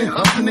thugging and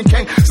hustling and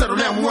can't settle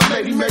down with one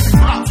lady. Maybe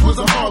Pops was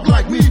a hog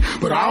like me,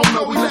 but I don't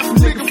know, we left a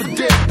nigga for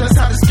dead. That's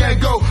how this game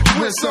go.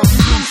 You win some, you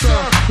lose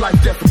some.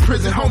 Life, death, or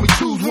prison, homie,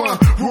 choose one.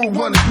 Rule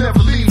 1 is never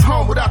leave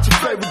home without your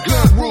favorite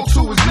gun. Rule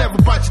 2 is never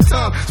bite your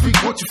tongue, speak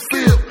what you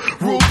feel.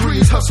 Rule 3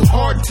 is hustle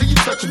hard until you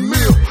touch a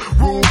meal.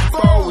 Rule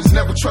 4 is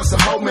never trust a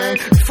hoe, man.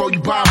 Before you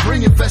buy a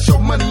ring, invest your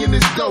money in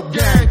this dope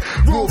gang.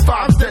 Rule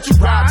 5 is that you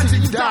ride till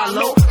you die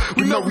low,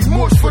 with no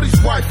remorse for these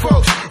white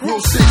folks. Rule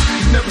 6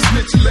 is never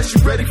snitch unless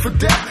you're ready for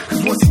death,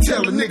 cause once you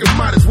tell a nigga,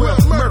 might as well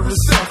murder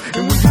himself.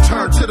 And when you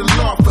turn to the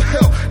law for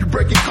help, you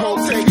break it cold,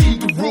 take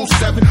heed to Rule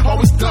 7.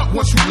 Always duck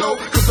once you low,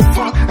 cause the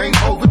funk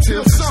ain't over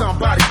till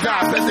somebody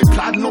die. Bet they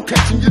plotting on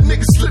catching your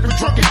niggas slipping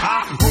drunk and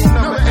high. Rule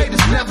number 8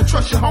 is never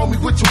trust your homie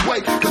with your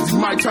weight, cause he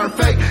might turn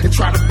fake and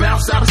try to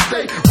bounce out of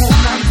state. Rule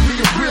 9 is be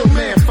a real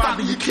man,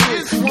 father your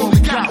kids. You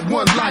only got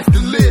one life to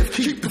live,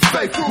 keep the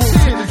faith. Rule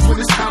 10 is when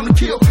it's time to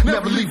kill,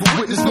 never leave a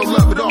witness, no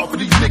love at all for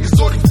these niggas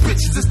or these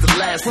bitches. It's the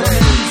last From the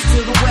east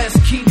to the west,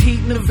 keep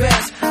heating the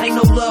vest. Ain't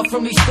no love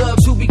from these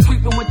thugs who be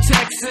creeping with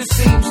Texas.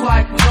 Seems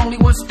like we only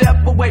one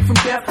step away from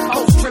death.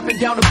 Coast tripping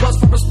down the bus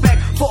for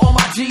respect for all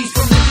my G's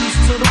from the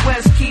east to the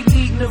west. Keep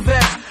eating the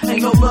vest.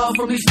 Ain't no love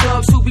from these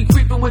thugs who be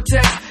creeping with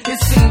Texas. It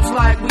seems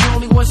like we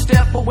only one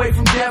step away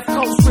from death.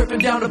 Coast tripping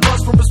down the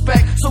bus for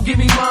respect. So give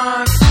me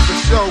mine. For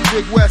sure,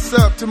 big West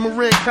up to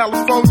Marin,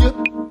 California,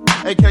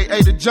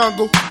 aka the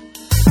jungle.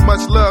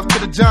 Much love to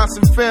the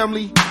Johnson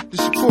family, the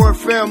Shakur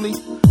family,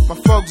 my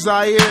folks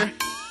out here.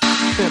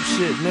 Pimp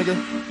shit, nigga.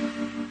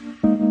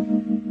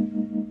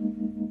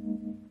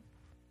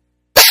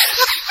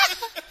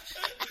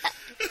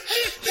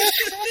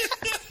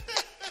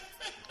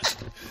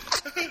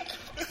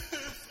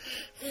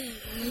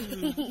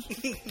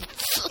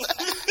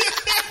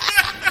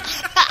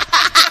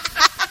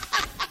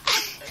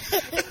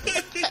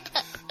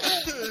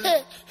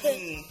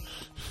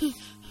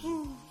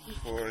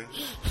 Boy.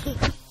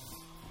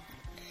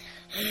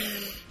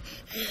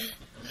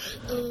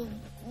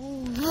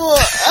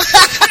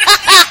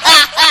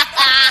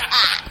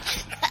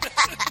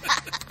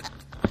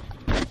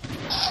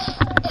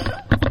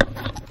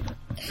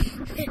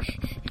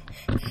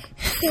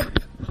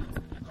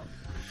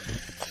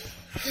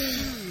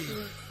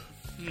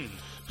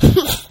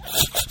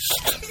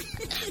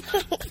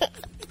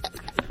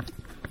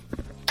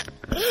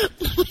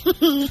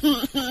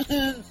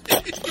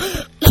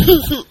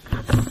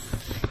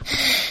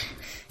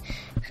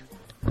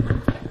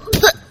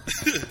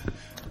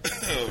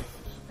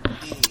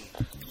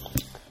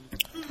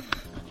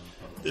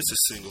 This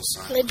is Single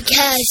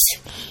Simulcast.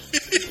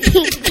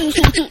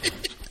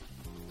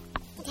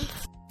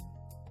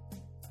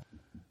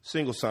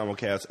 Single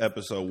Simulcast,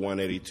 episode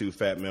 182,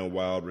 Fat Man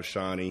Wild,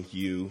 Rashani,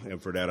 you,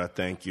 and for that I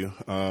thank you.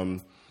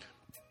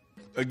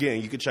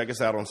 Again, you can check us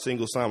out on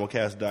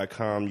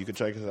singlesimulcast.com. You can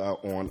check us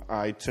out on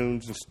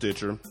iTunes and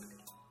Stitcher.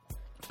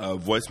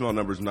 Voicemail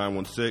number is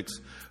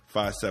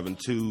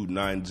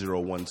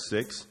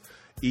 916-572-9016.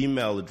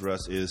 Email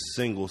address is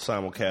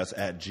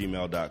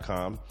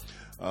singlesimulcast@gmail.com.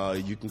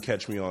 You can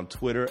catch me on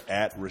Twitter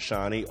at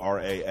Rashani,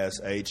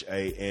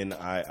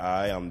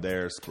 Rashanii. I'm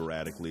there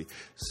sporadically.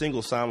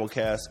 Single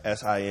Simulcast,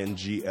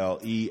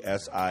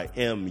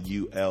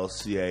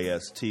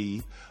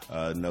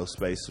 SingleSimulcast. No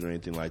space or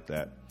anything like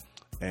that.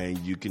 And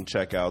you can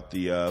check out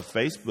the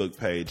Facebook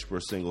page for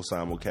Single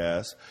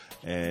Simulcast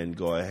and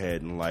go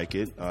ahead and like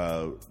it.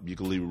 You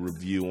can leave a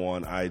review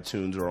on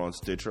iTunes or on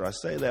Stitcher. I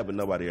say that, but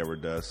nobody ever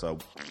does, so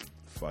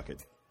fuck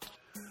it.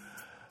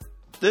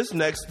 This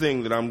next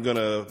thing that I'm going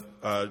to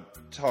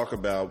talk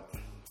about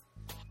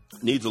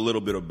needs a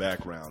little bit of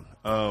background.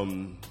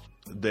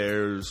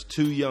 There's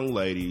two young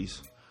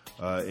ladies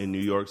in New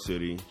York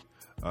City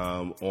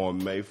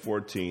on May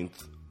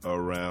 14th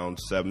around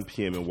 7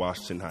 p.m. in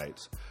Washington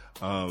Heights.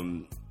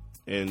 And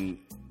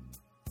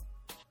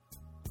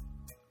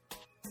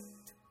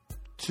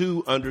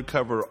two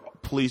undercover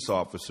police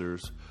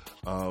officers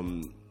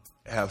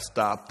have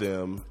stopped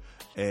them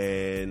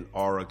and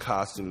are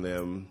accosting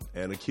them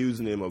and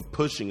accusing them of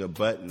pushing a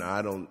button.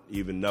 I don't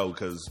even know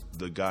because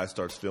the guy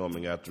starts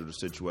filming after the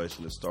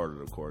situation has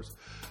started, of course.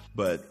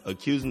 But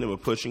accusing them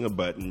of pushing a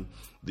button.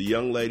 The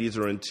young ladies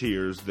are in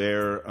tears.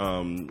 They're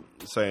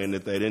saying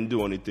that they didn't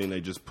do anything.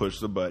 They just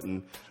pushed the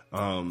button.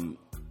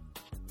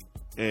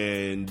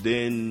 And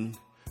then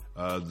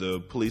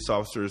the police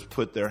officers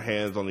put their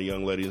hands on the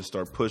young lady and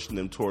start pushing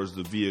them towards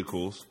the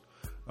vehicles.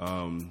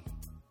 And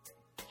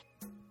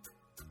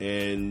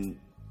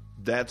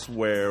that's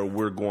where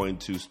we're going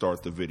to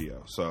start the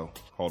video. So,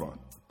 hold on.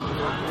 Now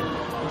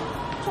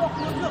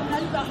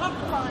you got her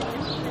crying.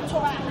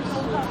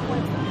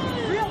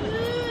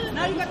 Really?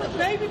 Now you got the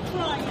baby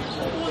crying.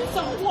 Want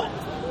some what?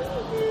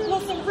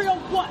 Want some real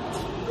what?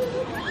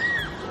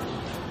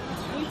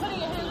 You putting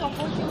your hands on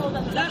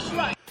 14-year-olds. That's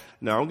right.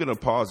 Now, I'm going to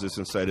pause this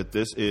and say that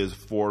this is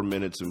 4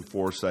 minutes and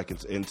 4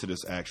 seconds into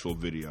this actual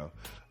video.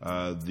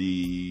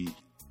 The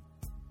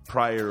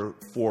prior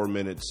 4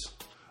 minutes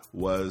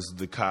was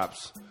the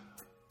cops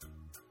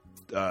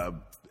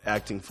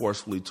acting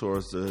forcefully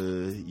towards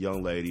the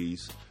young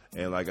ladies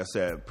and, like I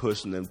said,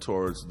 pushing them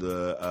towards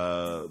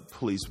the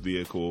police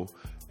vehicle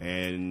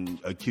and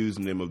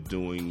accusing them of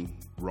doing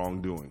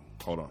wrongdoing.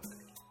 Hold on.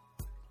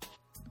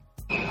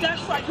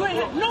 That's right. You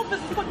ain't had no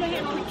business putting your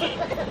hand on the kid.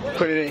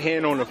 Putting a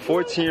hand on a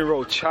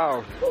 14-year-old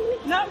child.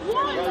 Not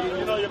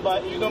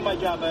one. You know my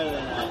job better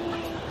than that.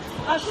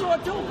 I sure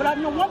do, but I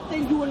know one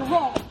thing doing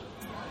wrong.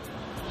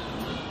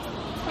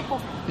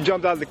 You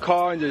jumped out of the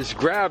car and just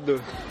grabbed her.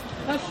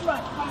 That's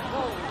right.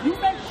 You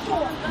make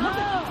sure.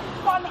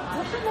 Find out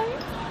what's your name.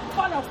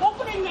 Find out both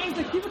of their names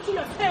and give it to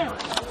your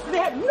parents. They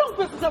had no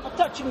business ever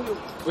touching you.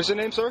 What's your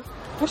name, sir?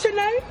 What's your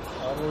name?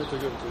 I'm going to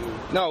give it to you.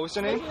 No, what's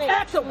your name?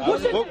 Ask him.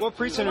 What's your name? What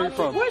precinct are you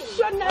from? What's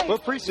your name?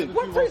 What precinct?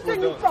 What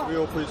precinct are you from?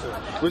 3-0 precinct.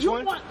 Which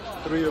one?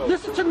 3-0.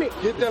 Listen to me.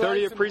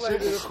 30th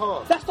precinct?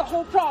 That's the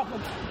whole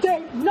problem.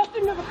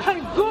 Nothing ever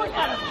came good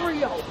out of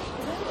 3-0.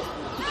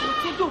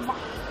 You do, Mike.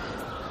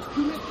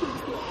 You make sure you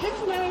get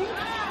his name.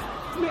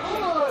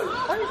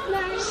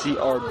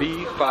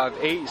 CRB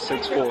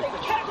 5864.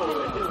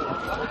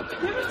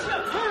 Give it to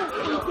your parents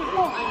when you get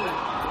home.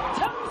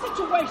 Tell them the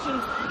situation,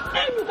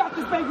 and you got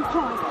this baby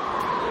crying.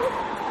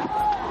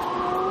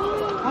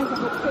 I ain't got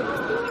no pity.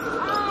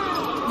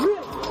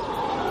 Really?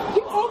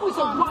 You always a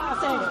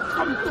wise ass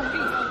coming through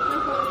here.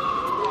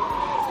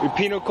 The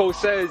penal code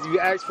says you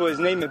ask for his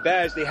name and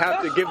badge, they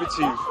have to give it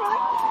to you.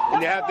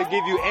 And they have to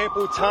give you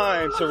ample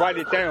time to write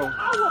it down.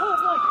 I will hold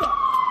like that.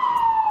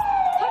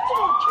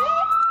 Come on, kid.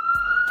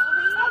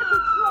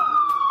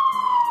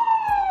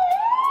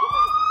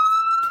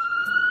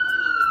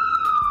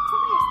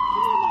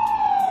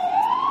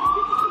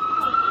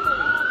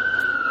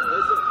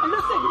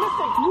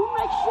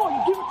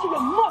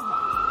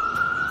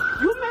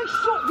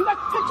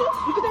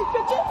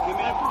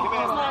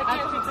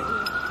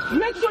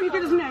 Make sure you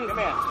get his name. Come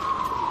here.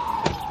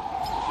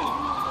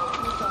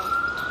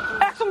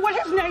 Ask him what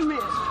his name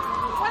is.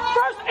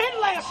 First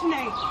and last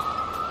name.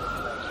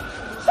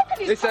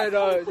 They said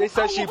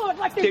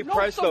they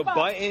pressed a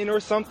button or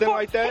something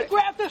like that. They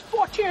grabbed this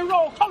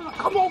 14-year-old, told him to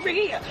come over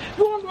here.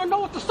 You want to know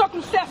what the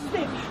circumstances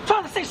is?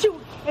 Trying to say she was,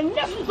 and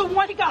this is the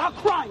one he got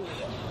her crying.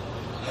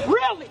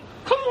 Really?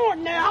 Come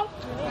on now.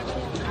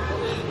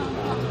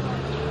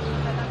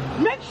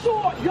 Make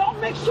sure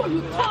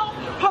you tell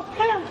her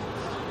parents.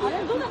 I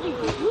didn't do nothing.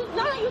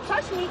 None of you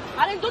touched me.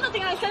 I didn't do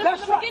nothing. I said it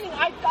from the beginning.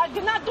 I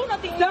did not do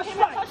nothing. That's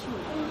you right. Touch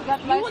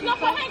me. You would not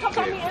put handcuffs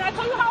on me, and I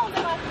told you how old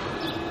am I?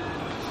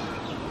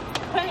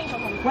 Put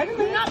handcuffs on me. Wait a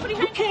minute. Do not put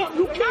handcuffs on me.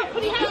 You can't.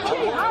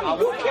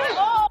 You can't.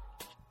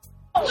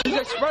 She's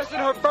expressing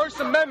her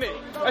First Amendment.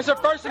 It's her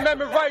First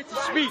Amendment right to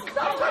speak.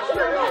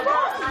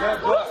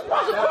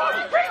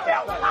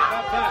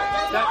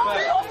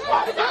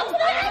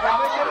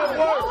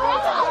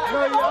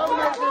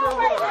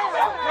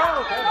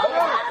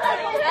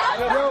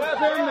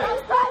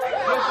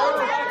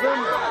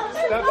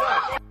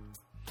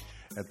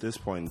 At this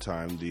point in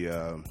time,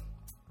 the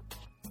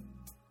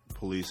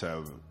police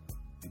have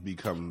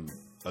become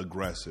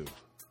aggressive,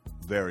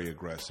 very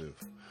aggressive.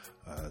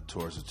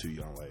 towards the two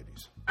young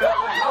ladies. Why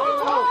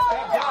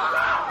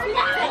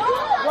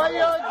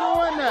y'all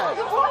doing that?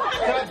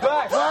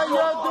 Why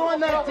y'all doing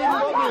that to the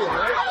kid?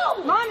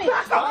 Mommy,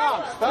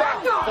 Stop.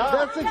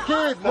 That's a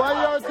kid. Why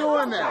y'all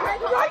doing that?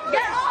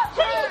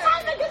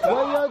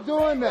 Why y'all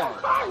doing that?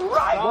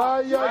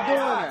 Why y'all doing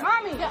that?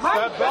 Mommy,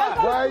 Step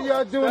back. Why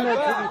y'all doing that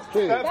to these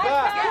kids? Step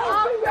back.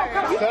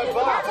 Step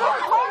back.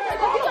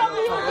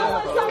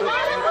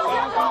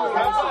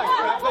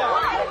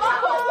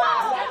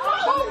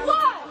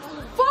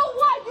 For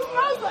what? You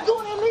know you're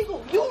doing illegal.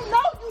 You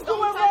know you're doing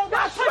wrong.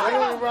 That's right.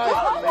 Go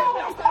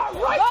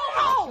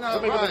home.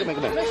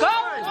 Go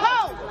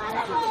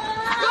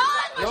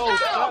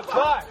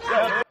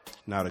home.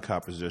 Now the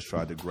cop has just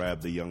tried to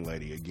grab the young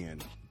lady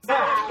again.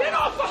 Get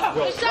off of her!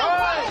 Get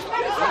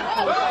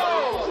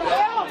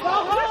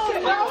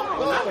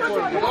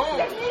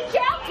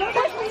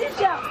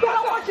I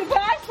want your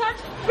bag search.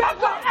 I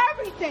got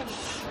everything.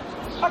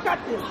 I got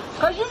this.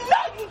 Because you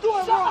know you're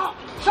doing wrong.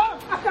 So,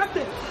 I got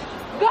this.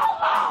 Go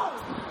home!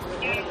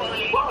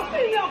 Who's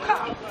female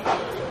cop?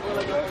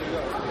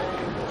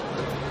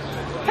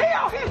 He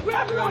out here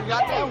grabbing on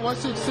got that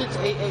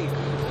 16688.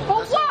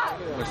 For what?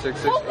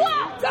 166. For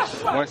what? That's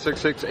right.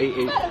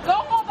 16688. Better go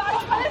home out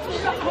of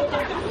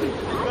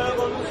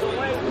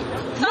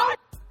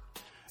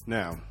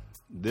Now,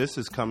 this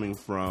is coming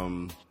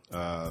from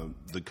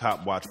the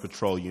Cop Watch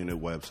Patrol Unit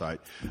website.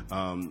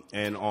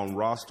 And on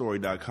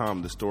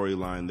rawstory.com, the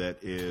storyline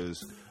that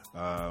is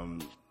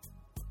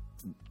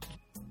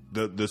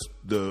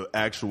the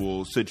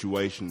actual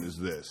situation is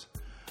this.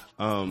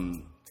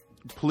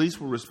 Police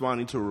were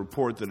responding to a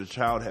report that a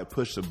child had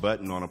pushed a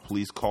button on a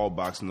police call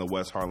box in the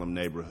West Harlem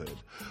neighborhood.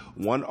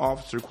 One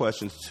officer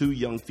questions two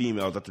young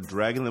females after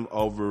dragging them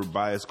over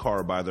by his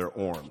car by their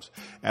arms.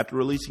 After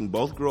releasing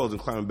both girls and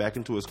climbing back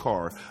into his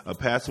car, a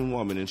passing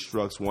woman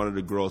instructs one of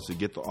the girls to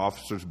get the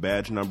officer's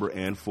badge number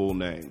and full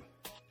name.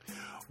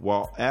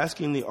 While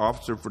asking the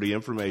officer for the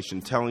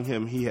information, telling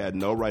him he had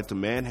no right to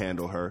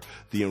manhandle her,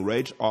 the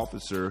enraged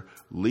officer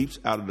leaps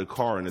out of the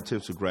car and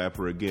attempts to grab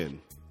her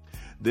again.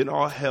 Then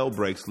all hell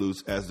breaks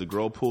loose as the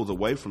girl pulls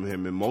away from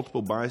him and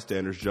multiple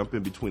bystanders jump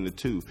in between the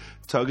two,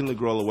 tugging the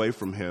girl away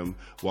from him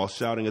while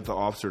shouting at the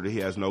officer that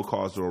he has no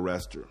cause to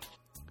arrest her.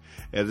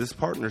 As his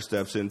partner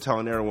steps in,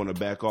 telling everyone to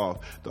back off,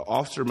 the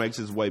officer makes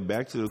his way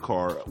back to the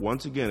car,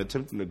 once again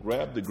attempting to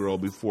grab the girl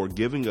before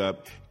giving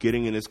up,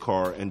 getting in his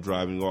car, and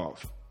driving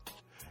off.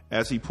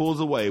 As he pulls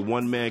away,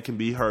 one man can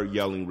be heard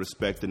yelling,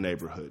 "Respect the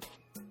neighborhood."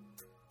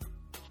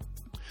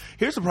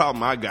 Here's the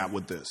problem I got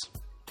with this.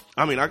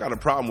 I mean, I got a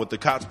problem with the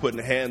cops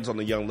putting hands on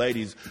the young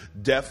ladies,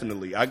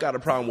 definitely. I got a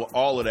problem with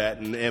all of that,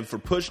 and for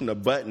pushing a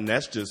button,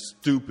 that's just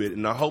stupid,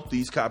 and I hope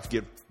these cops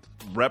get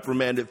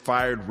reprimanded,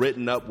 fired,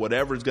 written up,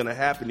 whatever's going to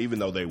happen, even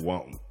though they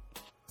won't.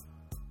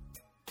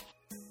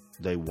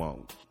 They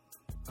won't.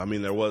 I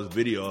mean, there was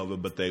video of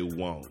it, but they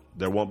won't.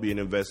 There won't be an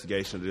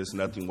investigation of this.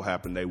 Nothing will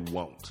happen. They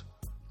won't.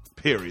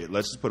 Period.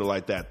 Let's just put it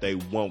like that. They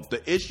won't.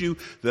 The issue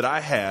that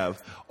I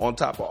have on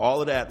top of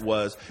all of that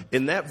was,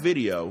 in that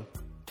video,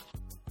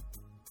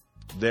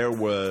 there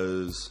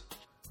was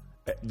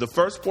the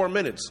first 4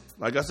 minutes.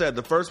 Like I said,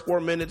 the first 4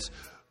 minutes,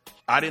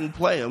 I didn't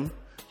play them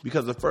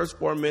because the first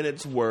 4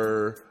 minutes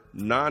were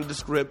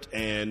nondescript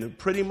and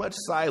pretty much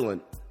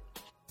silent.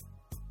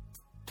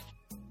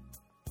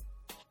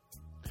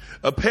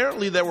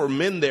 Apparently there were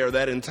men there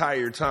that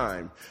entire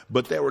time,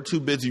 but they were too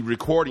busy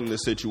recording the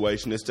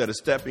situation instead of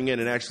stepping in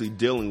and actually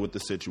dealing with the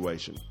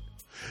situation.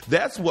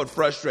 That's what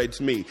frustrates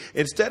me.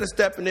 Instead of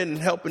stepping in and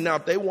helping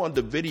out, they wanted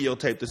to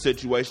videotape the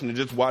situation and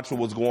just watch what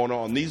was going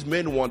on. These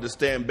men wanted to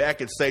stand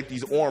back at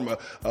safety's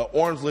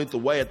arm's length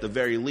away at the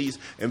very least,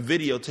 and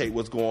videotape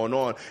what's going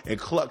on and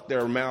cluck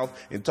their mouth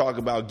and talk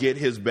about get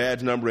his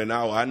badge number and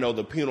I know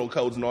the penal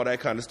codes and all that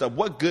kind of stuff.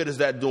 What good is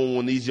that doing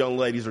when these young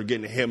ladies are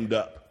getting hemmed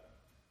up?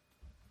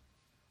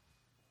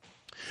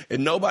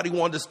 And nobody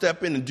wanted to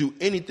step in and do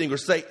anything or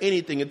say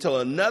anything until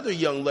another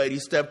young lady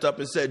stepped up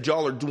and said,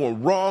 y'all are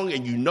doing wrong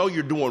and you know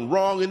you're doing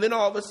wrong. And then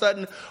all of a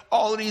sudden,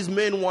 all of these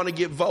men want to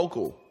get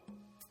vocal.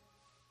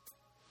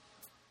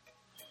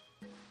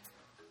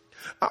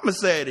 I'm going to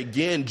say it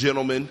again,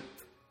 gentlemen.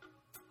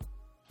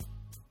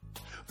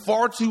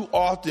 Far too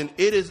often,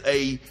 it is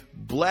a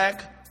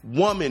black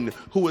woman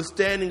who is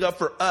standing up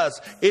for us.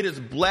 It is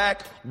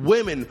black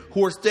women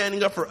who are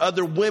standing up for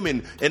other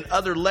women and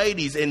other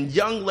ladies and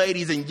young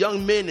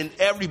men and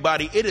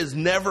everybody. It is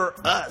never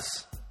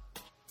us.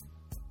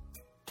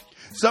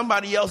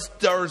 Somebody else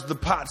stirs the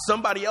pot.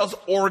 Somebody else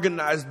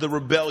organized the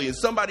rebellion.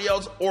 Somebody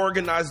else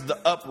organized the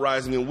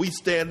uprising, and we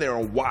stand there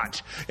and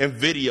watch and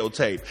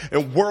videotape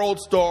and World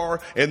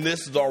Star, and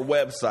this is our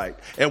website.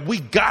 And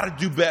we got to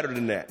do better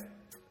than that.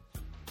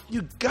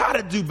 You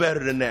gotta do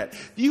better than that.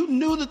 You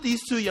knew that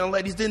these two young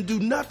ladies didn't do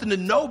nothing to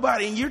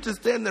nobody, and you're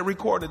just standing there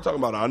recording talking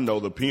about, I know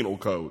the penal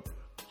code.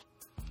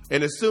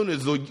 And as soon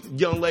as the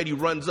young lady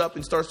runs up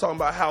and starts talking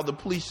about how the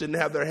police shouldn't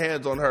have their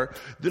hands on her,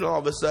 then all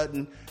of a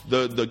sudden,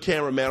 the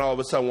cameraman all of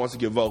a sudden wants to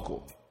get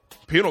vocal.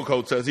 Penal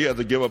code says he has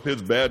to give up his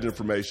badge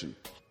information.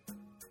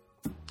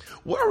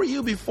 Where were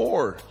you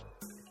before?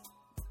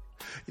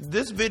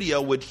 This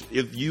video, which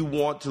if you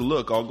want to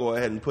look, I'll go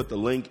ahead and put the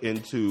link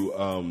into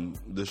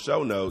the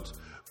show notes.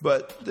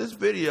 But this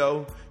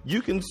video,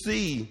 you can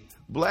see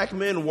black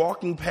men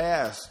walking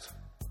past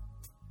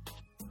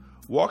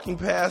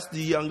the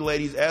young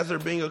ladies as they're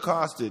being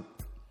accosted.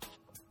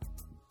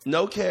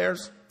 No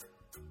cares.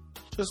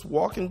 Just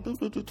walking.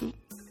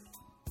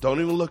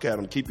 Don't even look at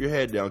them. Keep your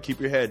head down.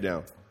 Keep your head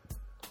down.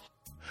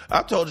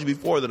 I've told you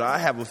before that I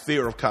have a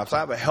fear of cops. I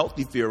have a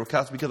healthy fear of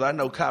cops because I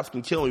know cops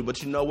can kill me.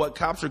 But you know what?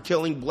 Cops are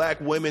killing black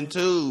women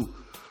too.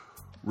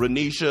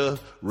 Renisha,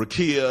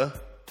 Rakia.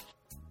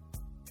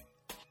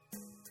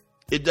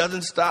 It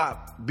doesn't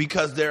stop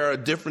because they're a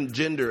different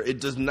gender.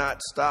 It does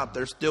not stop.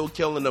 They're still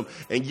killing them.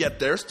 And yet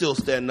they're still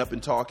standing up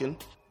and talking.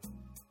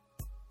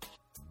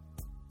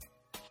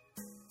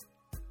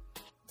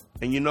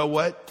 And you know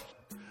what?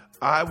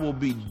 I will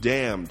be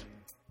damned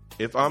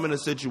if I'm in a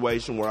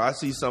situation where I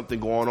see something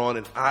going on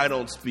and I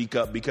don't speak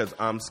up because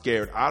I'm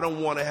scared. I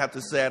don't want to have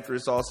to say after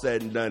it's all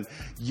said and done,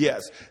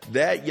 yes,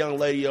 that young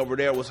lady over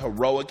there was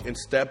heroic and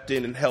stepped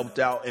in and helped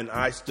out, and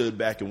I stood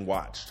back and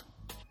watched.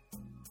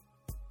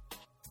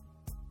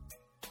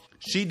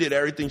 She did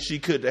everything she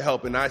could to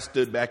help, and I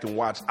stood back and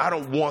watched. I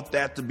don't want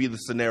that to be the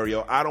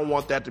scenario. I don't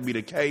want that to be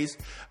the case.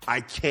 I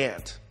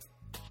can't.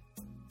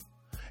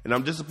 And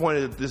I'm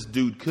disappointed that this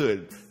dude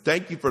could.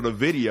 Thank you for the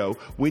video.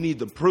 We need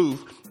the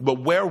proof.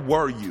 But where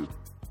were you?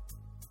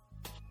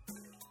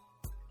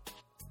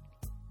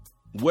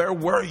 Where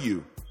were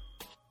you?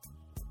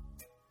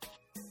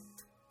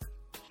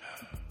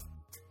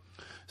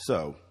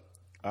 So,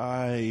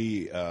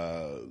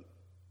 I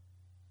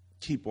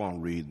keep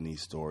on reading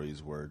these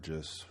stories where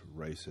just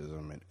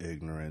racism and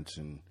ignorance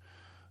and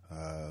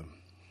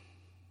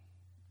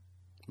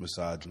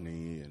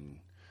misogyny and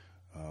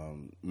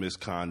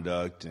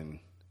misconduct and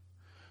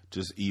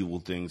just evil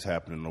things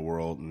happen in the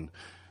world. And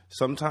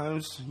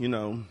sometimes, you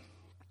know,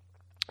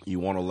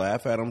 you want to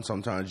laugh at them.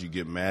 Sometimes you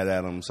get mad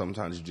at them.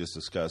 Sometimes you just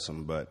discuss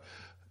them. But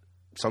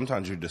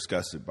sometimes you're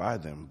disgusted by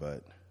them.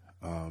 But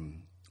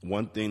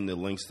one thing that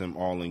links them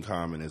all in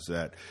common is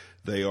that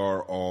they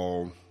are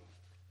all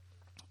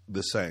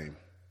the same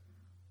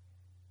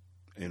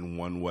in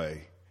one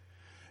way.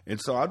 And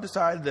so I've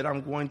decided that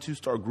I'm going to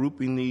start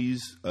grouping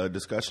these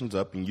discussions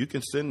up, and you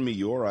can send me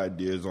your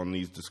ideas on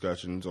these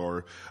discussions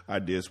or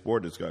ideas for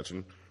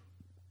discussion.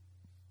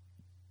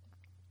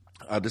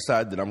 I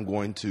decided that I'm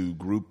going to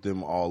group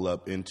them all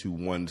up into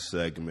one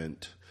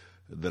segment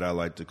that I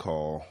like to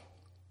call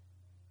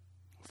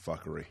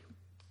fuckery.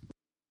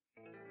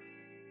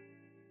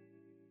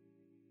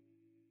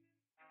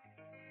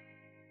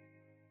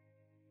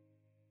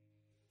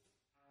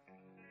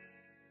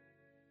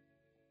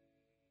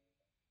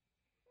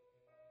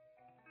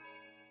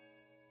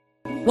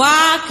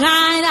 What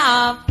kind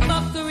of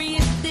fuckery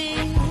is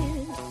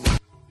this?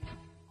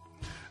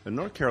 A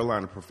North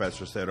Carolina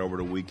professor said over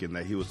the weekend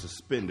that he was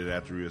suspended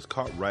after he was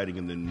caught writing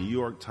in the New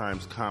York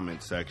Times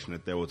comment section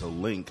that there was a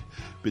link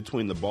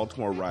between the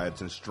Baltimore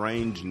riots and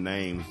strange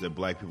names that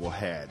black people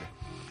had,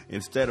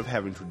 instead of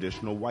having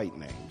traditional white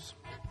names.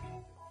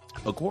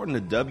 According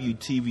to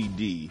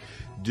WTVD,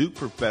 Duke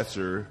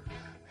professor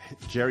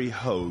Jerry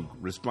Hogue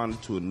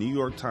responded to a New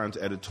York Times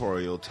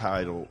editorial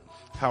titled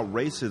 "How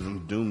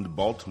Racism Doomed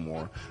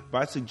Baltimore"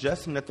 by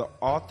suggesting that the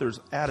author's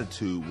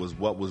attitude was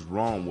what was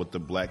wrong with the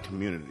black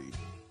community.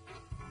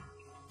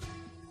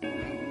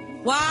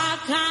 What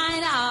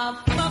kind of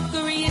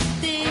fuckery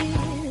is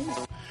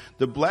this?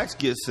 The blacks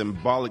get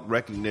symbolic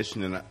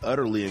recognition in an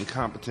utterly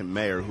incompetent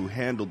mayor who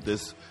handled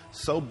this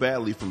so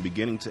badly from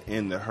beginning to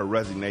end that her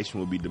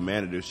resignation would be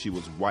demanded if she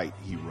was white,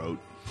 he wrote.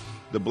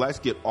 The blacks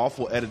get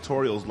awful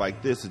editorials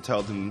like this to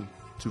tell them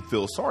to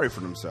feel sorry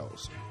for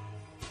themselves.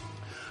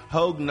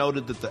 Hogue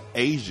noted that the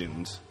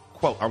Asians,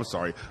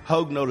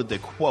 Hogue noted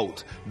that,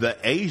 quote, the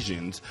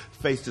Asians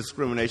faced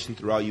discrimination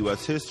throughout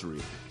U.S.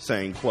 history,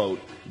 saying, quote,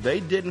 they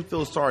didn't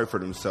feel sorry for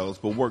themselves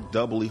but worked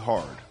doubly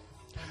hard.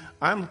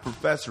 I'm a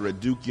professor at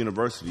Duke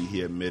University,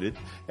 he admitted.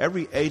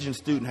 Every Asian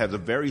student has a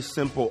very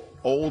simple,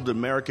 old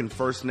American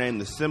first name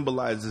that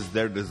symbolizes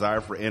their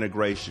desire for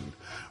integration.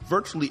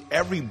 Virtually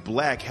every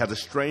black has a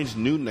strange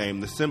new name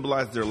that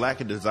symbolizes their lack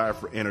of desire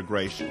for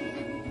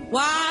integration.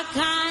 What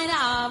kind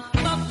of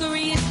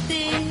fuckery is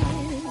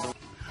this?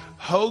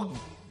 Hogue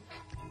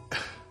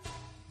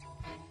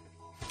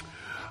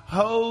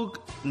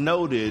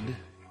noted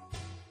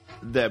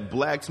that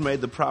blacks made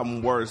the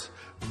problem worse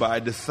by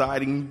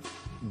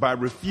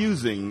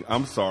refusing,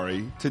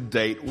 to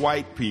date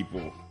white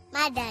people.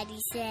 My daddy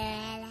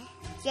said,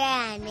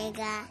 yeah,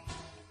 nigga.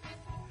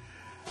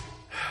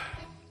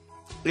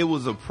 It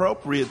was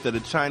appropriate that a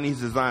Chinese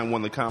design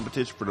won the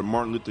competition for the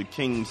Martin Luther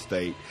King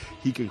state,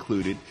 he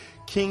concluded.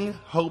 King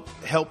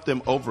helped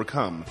them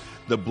overcome.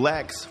 The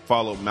blacks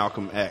followed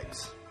Malcolm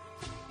X.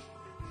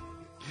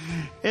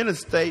 In a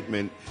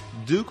statement,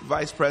 Duke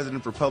Vice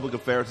President for Public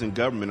Affairs and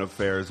Government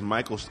Affairs,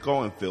 Michael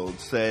Schoenfeld,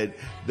 said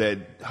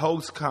that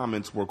Hogue's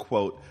comments were,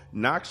 quote,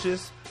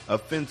 noxious,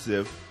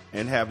 offensive,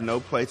 and have no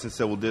place in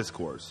civil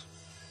discourse.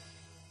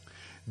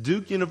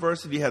 Duke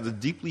University has a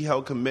deeply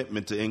held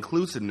commitment to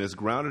inclusiveness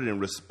grounded in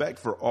respect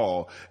for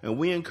all, and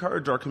we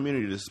encourage our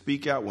community to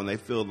speak out when they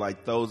feel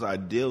like those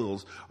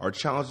ideals are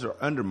challenged or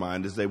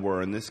undermined, as they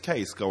were in this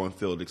case,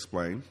 Goenfield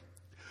explained.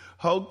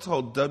 Hogue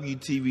told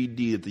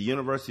WTVD that the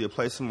university had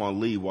placed him on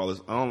leave while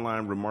his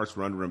online remarks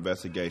were under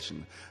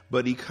investigation,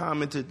 but he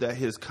commented that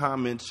his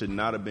comments should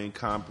not have been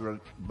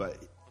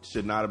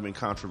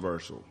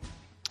controversial.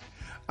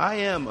 I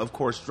am, of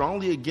course,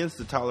 strongly against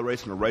the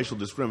toleration of racial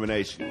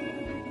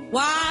discrimination.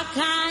 What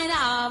kind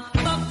of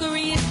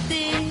fuckery is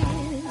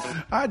this?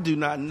 I do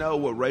not know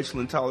what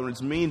racial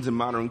intolerance means in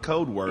modern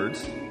code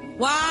words.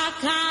 What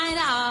kind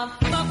of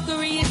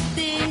fuckery is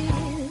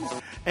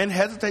this? And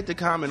hesitate to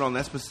comment on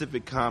that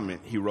specific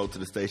comment, he wrote to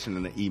the station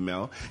in an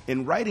email.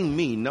 In writing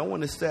me, no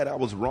one has said I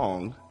was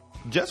wrong,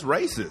 just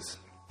racist.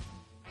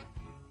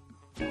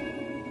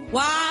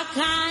 What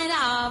kind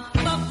of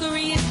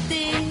fuckery is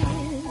this?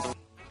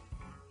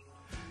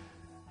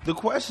 The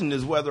question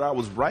is whether I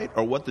was right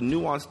or what the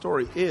nuanced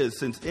story is,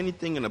 since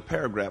anything in a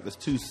paragraph is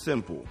too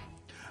simple.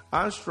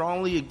 I'm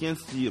strongly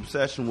against the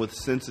obsession with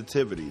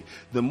sensitivity.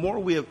 The more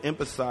we have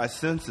emphasized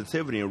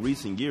sensitivity in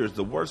recent years,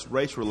 the worse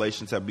race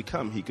relations have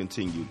become, he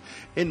continued.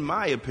 In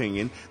my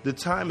opinion, the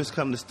time has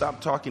come to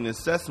stop talking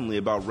incessantly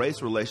about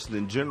race relations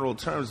in general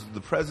terms as the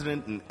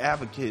president and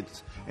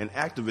advocates and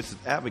activists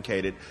have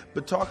advocated,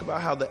 but talk about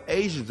how the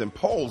Asians and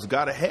Poles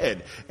got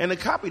ahead. And to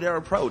copy their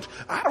approach,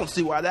 I don't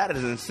see why that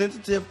is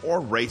insensitive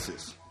or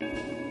racist.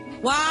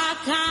 What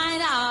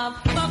kind of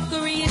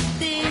fuckery is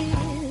this?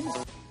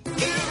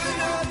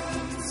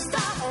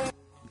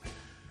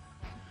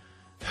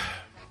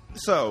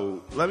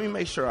 So, let me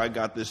make sure I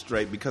got this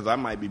straight because I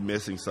might be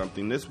missing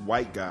something. This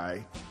white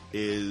guy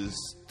is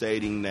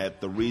stating that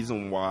the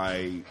reason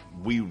why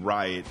we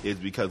riot is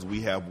because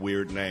we have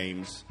weird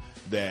names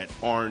that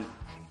aren't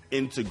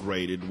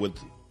integrated with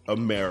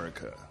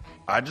America.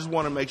 I just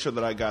want to make sure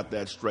that I got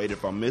that straight.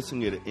 If I'm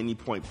missing it at any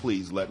point,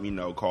 please let me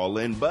know. Call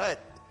in.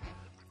 But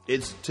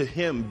it's to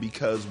him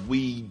because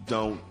we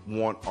don't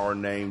want our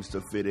names to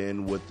fit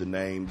in with the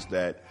names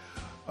that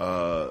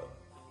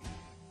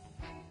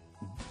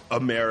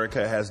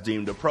America has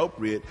deemed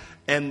appropriate,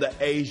 and the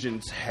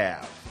Asians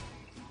have.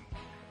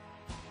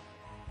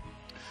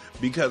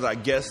 Because I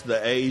guess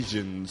the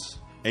Asians,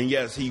 and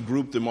yes, he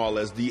grouped them all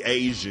as the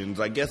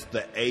Asians, I guess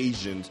the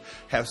Asians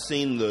have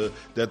seen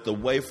that the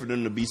way for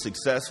them to be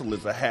successful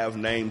is to have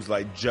names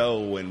like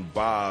Joe and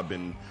Bob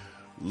and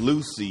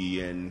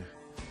Lucy and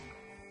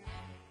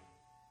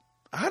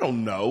I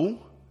don't know.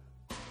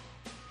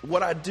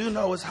 What I do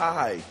know is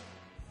hi.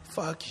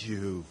 Fuck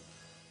you.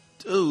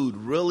 Dude,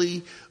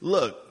 really?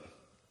 Look,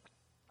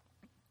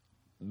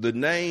 the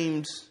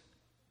names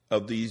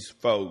of these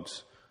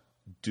folks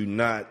do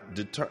not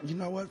deter. You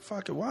know what?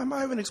 Fuck it. Why am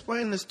I even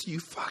explaining this to you?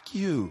 Fuck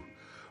you.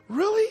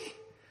 Really?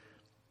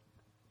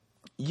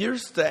 You're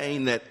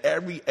saying that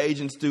every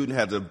Asian student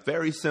has a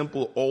very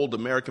simple old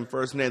American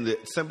first name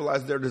that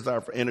symbolizes their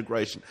desire for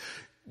integration.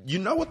 You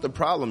know what the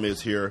problem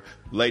is here,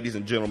 ladies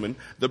and gentlemen?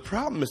 The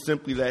problem is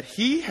simply that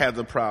he has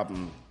a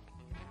problem.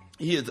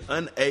 He is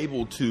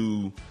unable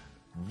to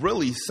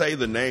really say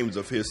the names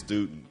of his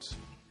students.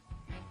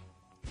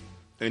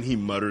 And he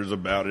mutters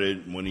about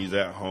it when he's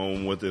at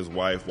home with his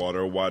wife while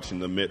they're watching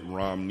the Mitt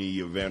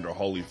Romney-Evander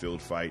Holyfield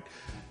fight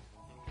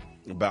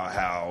about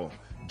how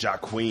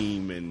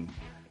Jaquim and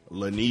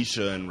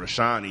Lanisha and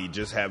Rashani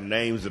just have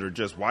names that are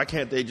just, why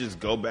can't they just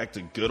go back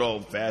to good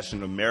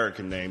old-fashioned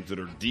American names that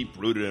are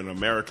deep-rooted in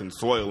American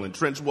soil and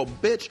trenched? Well,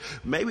 bitch,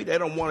 maybe they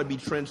don't want to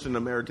be trenched in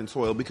American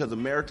soil because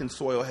American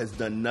soil has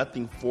done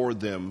nothing for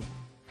them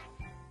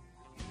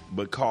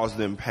but caused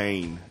them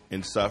pain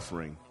and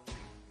suffering.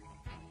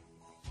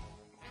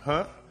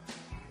 Huh?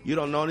 You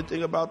don't know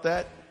anything about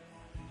that?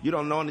 You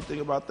don't know anything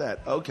about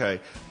that?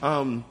 Okay.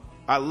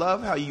 I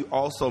love how you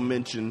also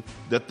mentioned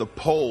that the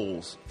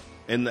Poles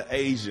and the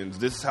Asians,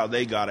 this is how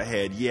they got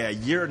ahead. Yeah,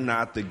 you're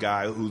not the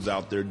guy who's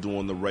out there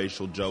doing the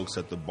racial jokes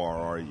at the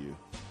bar, are you?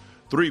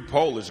 3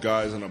 Polish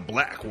guys and a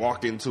black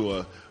walk into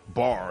a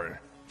bar.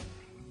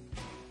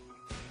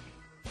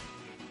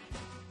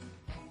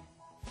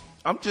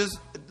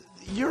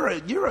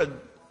 You're a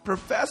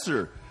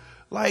professor.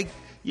 Like,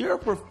 you're a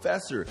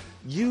professor.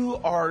 You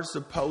are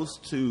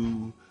supposed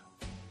to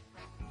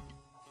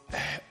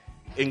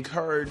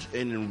encourage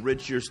and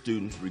enrich your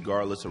students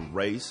regardless of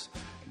race,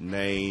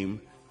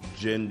 name,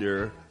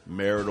 gender,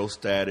 marital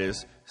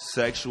status,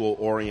 sexual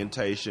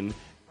orientation,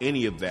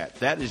 any of that.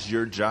 That is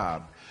your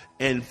job.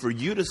 And for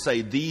you to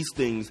say these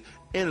things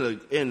in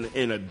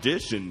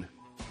addition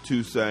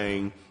to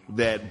saying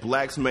that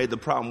blacks made the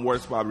problem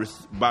worse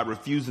by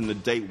refusing to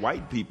date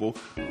white people.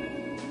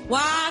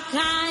 What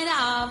kind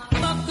of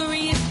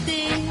fuckery is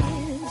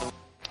this?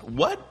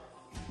 What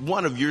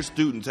one of your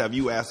students have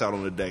you asked out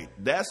on a date?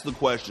 That's the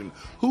question.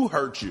 Who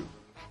hurt you?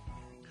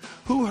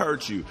 Who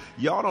hurt you?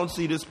 Y'all don't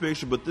see this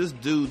picture, but this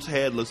dude's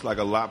head looks like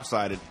a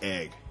lopsided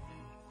egg.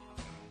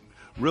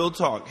 Real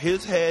talk.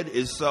 His head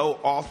is so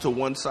off to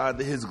one side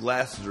that his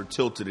glasses are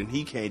tilted and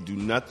he can't do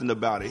nothing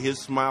about it.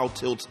 His smile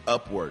tilts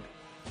upward.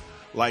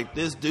 Like,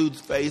 this dude's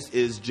face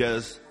is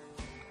just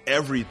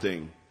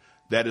everything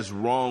that is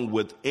wrong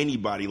with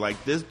anybody.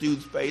 Like, this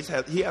dude's face,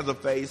 he has a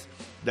face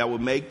that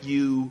would make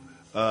you,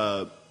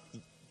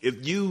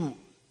 if you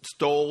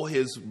stole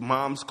his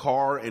mom's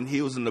car and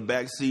he was in the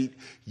back seat,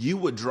 you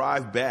would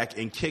drive back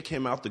and kick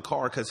him out the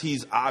car because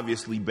he's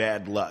obviously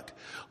bad luck.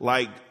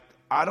 Like,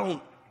 I've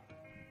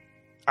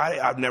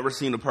never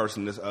seen a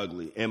person this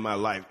ugly in my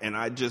life. And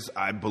I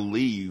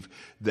believe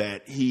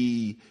that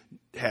he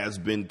has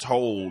been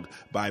told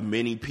by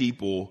many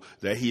people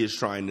that he is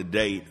trying to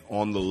date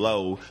on the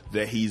low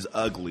that he's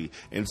ugly.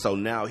 And so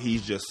now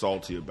he's just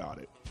salty about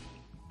it.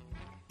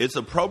 It's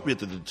appropriate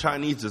that the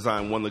Chinese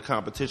design won the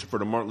competition for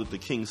the Martin Luther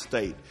King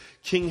state.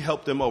 King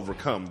helped them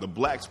overcome. The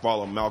blacks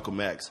follow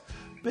Malcolm X.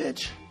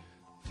 Bitch,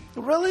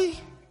 really?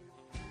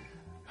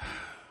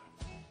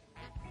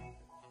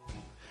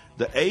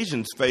 The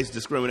Asians faced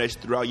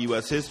discrimination throughout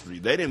U.S. history.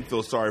 They didn't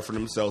feel sorry for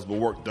themselves but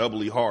worked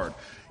doubly hard.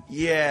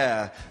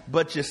 Yeah,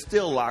 but you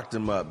still locked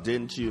them up,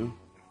 didn't you?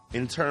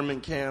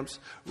 Internment camps,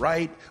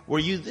 right? Were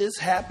you this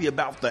happy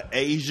about the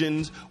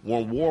Asians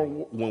when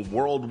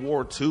World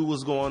War II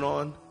was going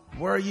on?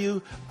 Were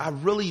you? I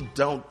really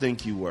don't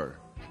think you were.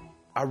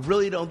 I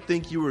really don't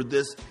think you were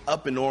this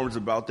up in arms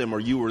about them, or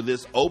you were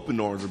this open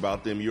arms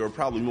about them. You were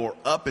probably more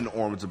up in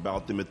arms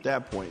about them at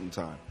that point in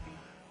time.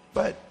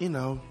 But,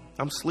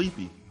 I'm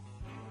sleepy.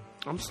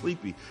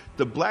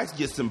 The blacks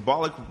get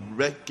symbolic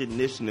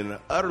recognition in an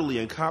utterly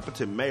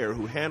incompetent mayor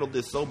who handled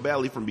this so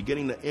badly from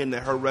beginning to end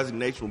that her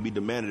resignation will be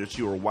demanded if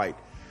she were white.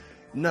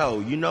 No,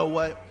 you know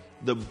what?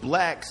 The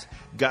blacks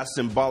got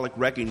symbolic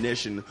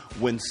recognition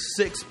when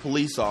 6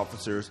 police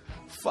officers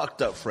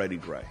fucked up Freddie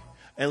Gray.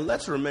 And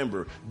let's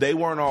remember, they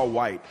weren't all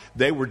white.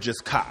 They were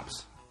just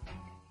cops.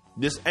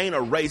 This ain't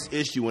a race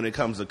issue when it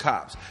comes to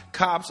cops.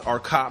 Cops are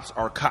cops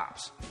are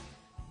cops.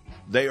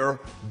 They are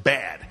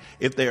bad.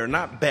 If they are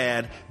not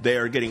bad, they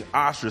are getting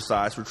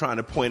ostracized for trying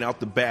to point out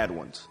the bad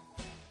ones.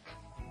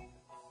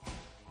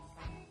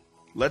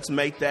 Let's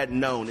make that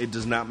known. It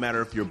does not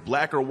matter if you're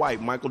black or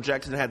white. Michael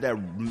Jackson had that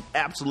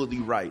absolutely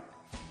right.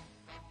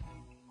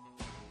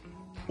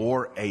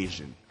 Or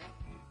Asian.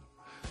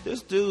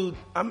 This dude,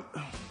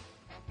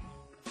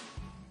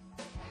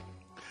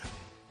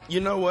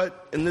 you know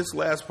what? In this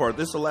last part,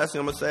 this is the last thing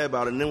I'm going to say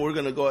about it, and then we're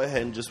going to go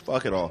ahead and just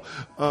fuck it all.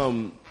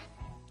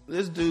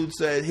 This dude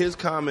said his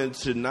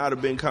comments should not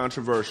have been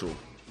controversial.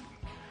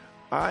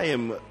 I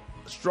am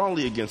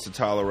strongly against the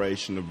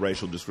toleration of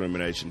racial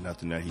discrimination.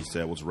 Nothing that he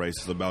said was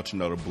racist about,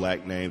 the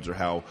black names or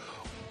how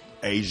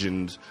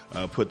Asians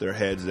put their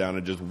heads down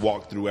and just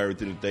walk through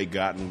everything that they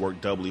got and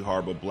work doubly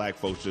hard, but black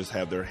folks just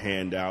have their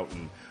hand out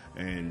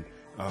and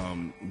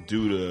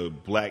due to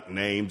black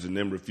names and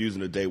them refusing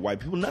to date white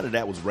people. None of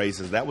that was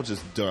racist. That was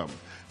just dumb.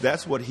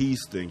 That's what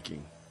he's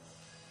thinking.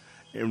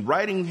 In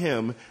writing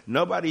him,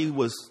 nobody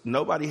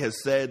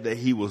has said that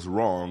he was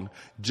wrong,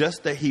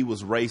 just that he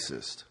was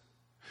racist.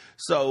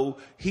 So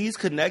he's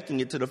connecting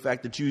it to the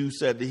fact that you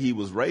said that he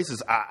was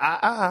racist.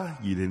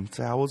 You didn't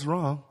say I was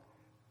wrong.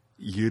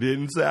 You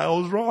didn't say I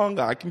was wrong.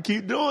 I can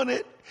keep doing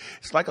it.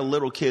 It's like a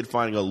little kid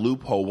finding a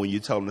loophole when you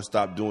tell him to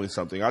stop doing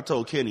something. I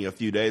told Kenny a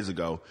few days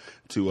ago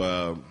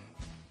to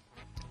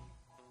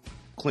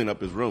clean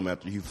up his room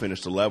after he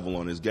finished the level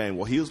on his game.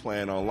 Well, he was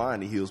playing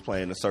online and he was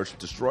playing a search and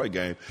destroy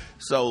game.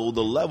 So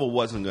the level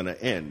wasn't going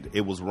to end.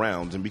 It was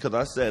rounds. And because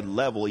I said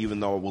level, even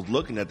though I was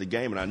looking at the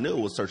game and I knew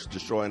it was search and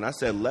destroy, and I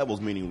said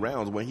levels meaning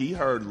rounds, when he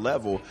heard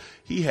level,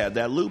 he had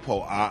that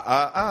loophole.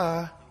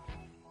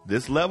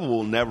 This level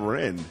will never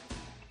end.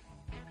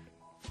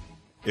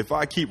 If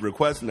I keep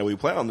requesting that we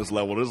play on this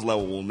level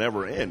will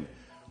never end.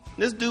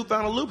 This dude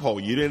found a loophole.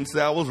 You didn't say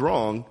I was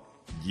wrong.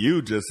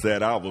 You just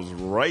said I was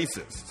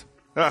racist.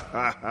 What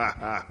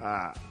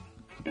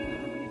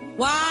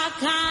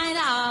kind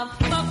of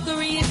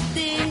fuckery is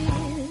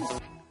this?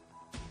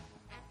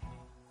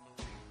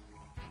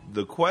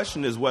 The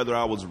question is whether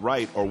I was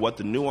right or what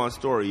the nuanced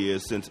story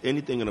is, since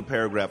anything in a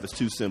paragraph is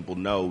too simple.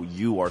 No,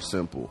 you are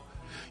simple.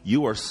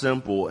 You are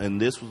simple, and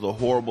this was a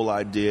horrible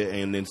idea,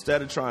 and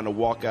instead of trying to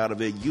walk out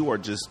of it, you are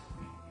just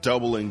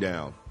doubling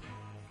down.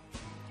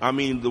 I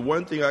mean, the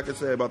one thing I can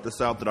say about the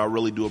South that I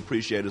really do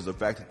appreciate is the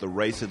fact that the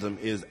racism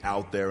is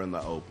out there in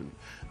the open.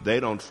 They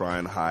don't try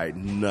and hide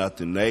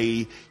nothing.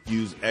 They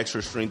use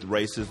extra strength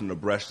racism to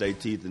brush their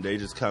teeth, and they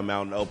just come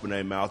out and open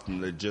their mouth,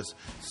 and the just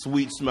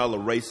sweet smell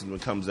of racism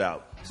comes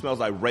out. It smells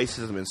like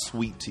racism and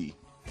sweet tea.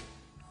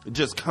 It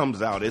just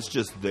comes out. It's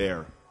just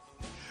there.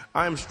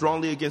 I am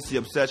strongly against the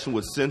obsession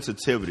with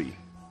sensitivity.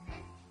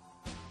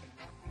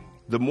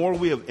 The more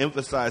we have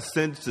emphasized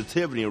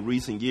sensitivity in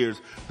recent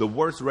years, the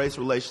worse race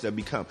relations have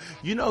become.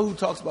 You know who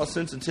talks about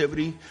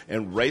sensitivity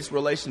and race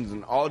relations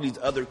and all these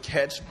other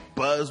catch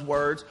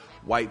buzzwords?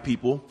 White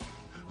people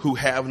who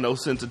have no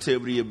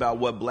sensitivity about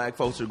what black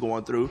folks are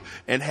going through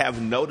and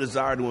have no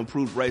desire to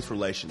improve race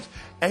relations.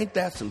 Ain't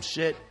that some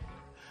shit?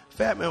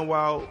 Fat Man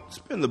Wild,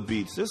 spin the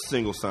beats. This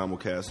single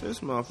simulcast. This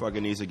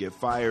motherfucker needs to get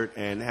fired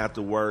and have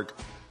to work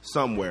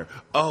somewhere.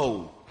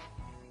 Oh,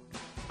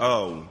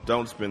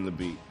 don't spin the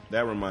beat.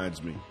 That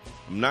reminds me.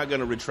 I'm not going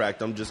to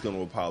retract. I'm just going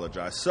to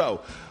apologize.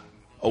 So,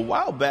 A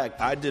while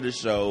back, I did a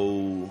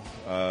show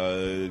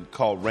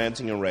called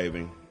Ranting and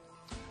Raving,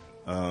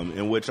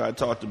 in which I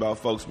talked about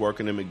folks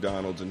working in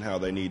McDonald's and how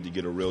they need to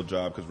get a real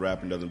job because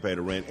rapping doesn't pay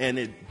the rent. And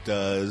it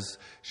does.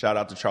 Shout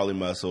out to Charlie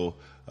Muscle,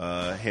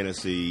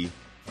 Hennessy,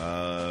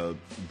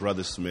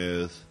 Brother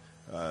Smith,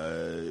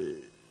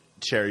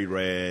 Cherry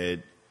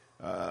Red,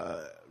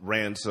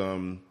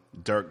 Ransom,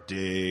 Dirk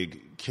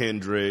Dig,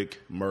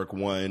 Kendrick, Merc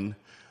One.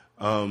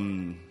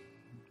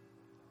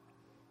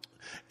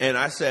 And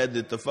I said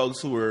that the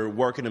folks who were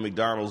working at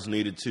McDonald's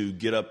needed to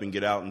get up and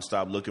get out and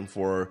stop looking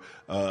for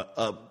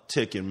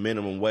uptick in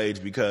minimum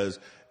wage, because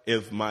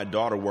if my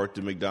daughter worked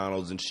at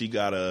McDonald's and she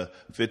got a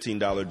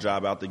 $15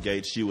 job out the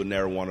gate, she would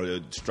never want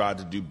to strive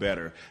to do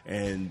better.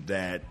 And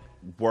that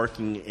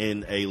working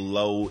in a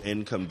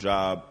low-income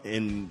job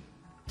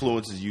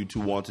influences you to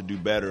want to do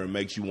better and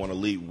makes you want to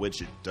leave,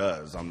 which it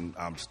does.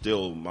 I'm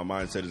still, my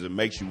mindset is it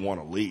makes you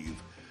want to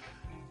leave.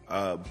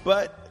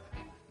 But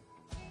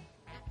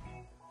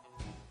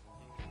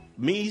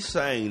me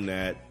saying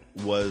that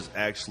was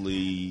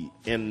actually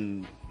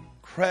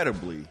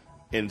incredibly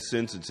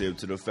insensitive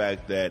to the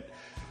fact that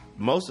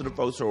most of the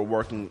folks who are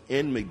working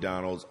in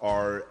McDonald's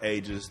are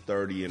ages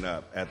 30 and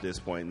up at this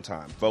point in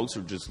time. Folks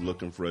are just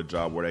looking for a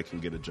job where they can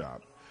get a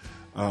job.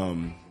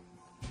 And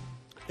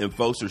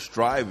folks are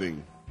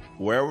striving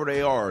wherever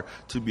they are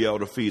to be able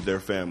to feed their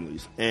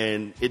families.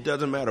 And it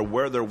doesn't matter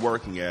where they're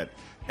working at,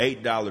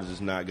 $8 is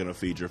not going to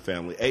feed your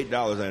family.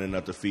 $8 ain't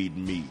enough to feed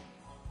me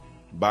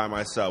by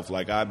myself.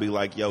 Like, I'd be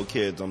like, yo,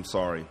 kids, I'm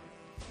sorry.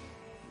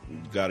 You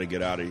got to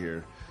get out of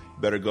here.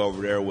 Better go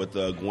over there with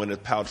Gwyneth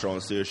Paltrow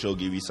and see if she'll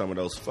give you some of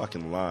those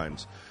fucking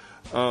lines.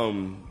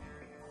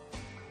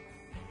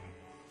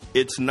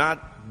 It's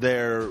not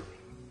their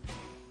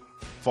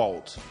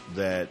fault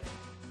that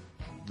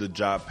the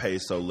job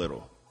pays so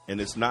little. And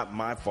it's not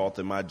my fault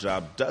that my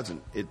job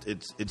doesn't.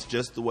 It's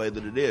just the way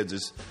that it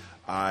is.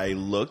 I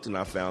looked and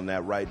I found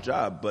that right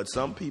job. But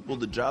some people,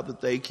 the job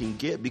that they can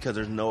get because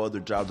there's no other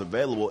jobs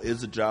available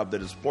is a job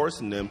that is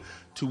forcing them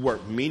to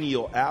work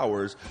menial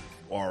hours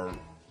or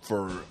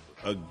for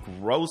a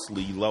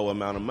grossly low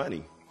amount of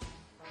money.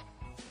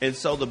 And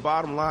so the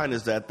bottom line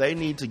is that they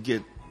need to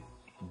get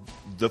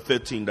the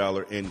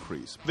 $15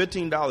 increase.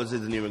 $15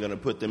 isn't even going to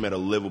put them at a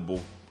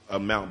livable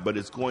amount, but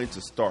it's going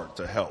to start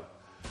to help.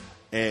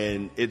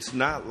 And it's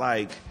not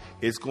like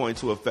it's going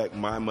to affect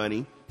my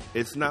money.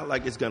 It's not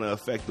like it's going to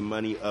affect the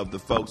money of the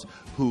folks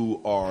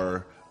who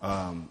are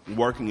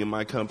working in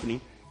my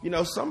company. You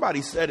know,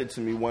 somebody said it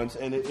to me once,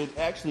 and it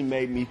actually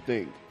made me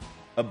think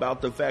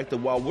about the fact that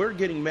while we're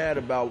getting mad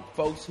about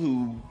folks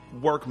who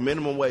work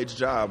minimum wage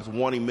jobs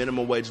wanting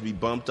minimum wage to be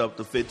bumped up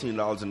to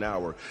 $15 an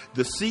hour,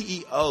 the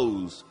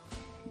CEOs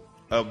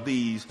of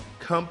these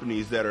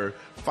companies that are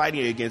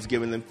fighting against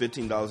giving them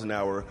 $15 an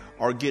hour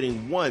are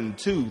getting $1,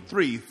 $2,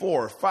 $3,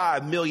 $4,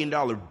 $5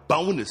 million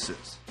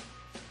bonuses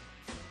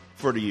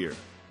for the year.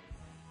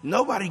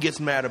 Nobody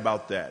gets mad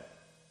about that.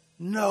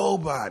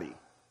 Nobody.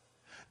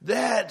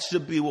 That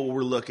should be what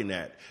we're looking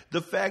at.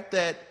 The fact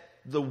that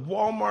the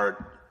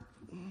Walmart,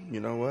 you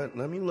know what?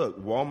 Let me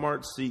look.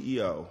 Walmart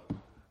CEO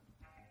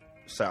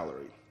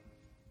salary.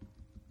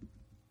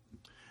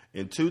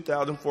 In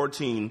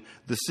 2014,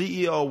 the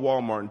CEO of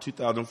Walmart in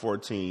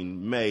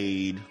 2014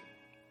 made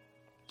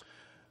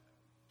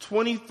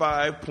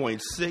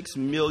 $25.6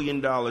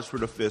 million for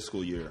the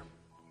fiscal year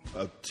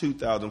of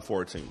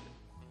 2014.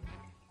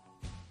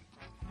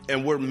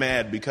 And we're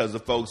mad because the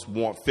folks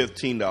want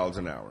 $15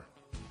 an hour.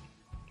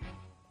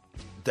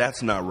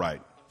 That's not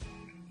right.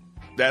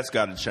 That's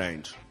got to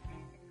change.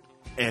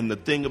 And the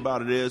thing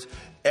about it is,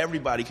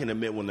 everybody can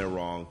admit when they're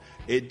wrong.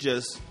 It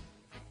just,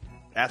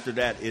 after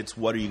that, it's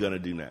what are you going to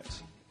do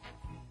next?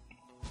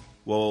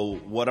 Well,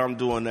 what I'm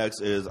doing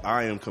next is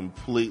I am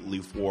completely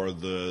for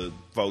the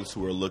folks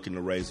who are looking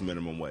to raise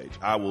minimum wage.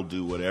 I will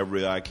do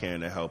whatever I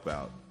can to help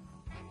out.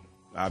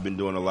 I've been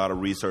doing a lot of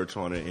research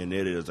on it, and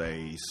it is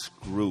a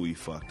screwy,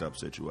 fucked up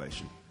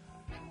situation.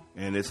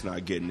 And it's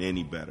not getting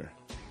any better.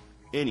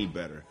 Any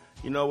better.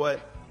 You know what?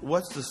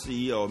 What's the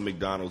CEO of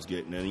McDonald's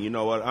getting? And you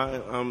know what?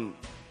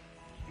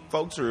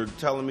 Folks are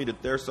telling me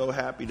that they're so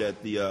happy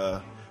that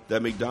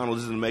that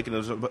McDonald's isn't making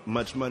as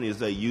much money as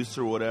they used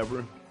to or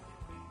whatever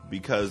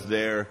because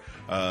their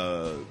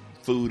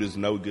food is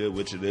no good,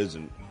 which it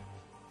isn't.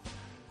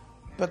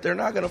 But they're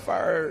not going to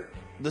fire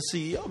the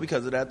CEO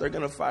because of that. They're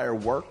going to fire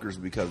workers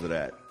because of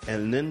that.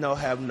 And then they'll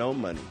have no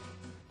money.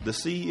 The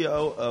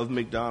CEO of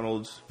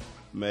McDonald's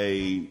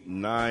made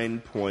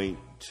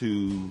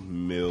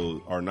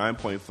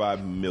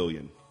 $9.5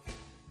 million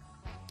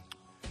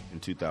in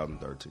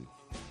 2013.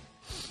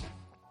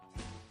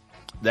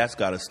 That's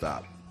got to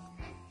stop.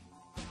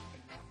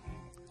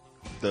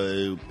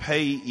 The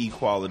pay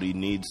equality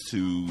needs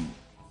to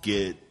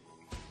get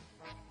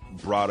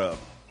brought up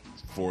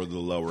for the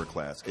lower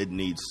class. It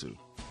needs to.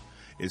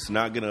 It's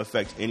not going to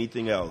affect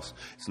anything else.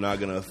 It's not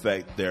going to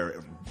affect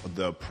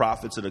the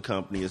profits of the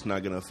company. It's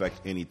not going to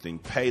affect anything.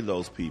 Pay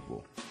those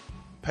people.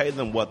 Pay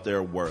them what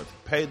they're worth.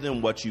 Pay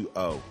them what you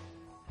owe.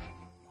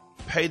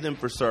 Pay them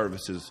for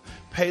services.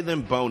 Pay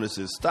them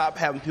bonuses. Stop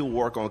having people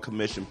work on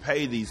commission.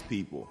 Pay these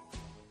people.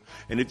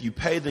 And if you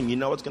pay them, you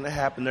know what's going to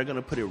happen? They're going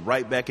to put it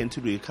right back into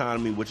the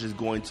economy, which is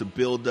going to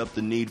build up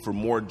the need for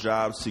more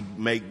jobs, to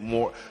make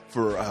more,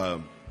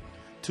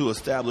 to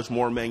establish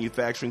more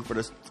manufacturing for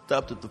the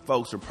stuff that the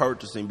folks are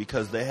purchasing,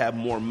 because they have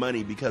more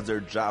money because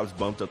their jobs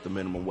bumped up the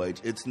minimum wage.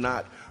 It's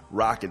not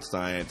rocket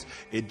science.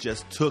 It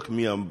just took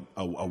me a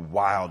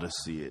while to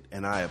see it,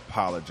 and I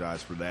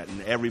apologize for that.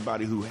 And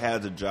everybody who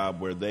has a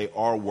job where they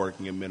are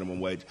working at minimum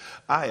wage,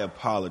 I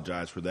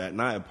apologize for that,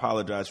 and I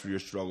apologize for your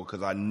struggle,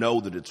 because I know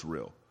that it's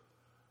real.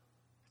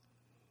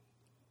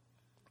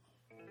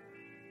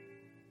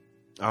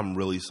 I'm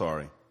really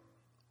sorry.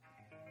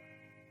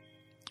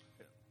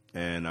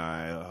 And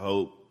I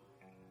hope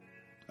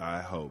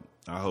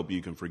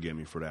you can forgive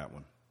me for that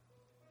one.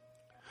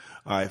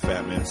 All right,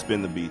 Fat Man,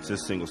 spin the beats.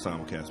 This Single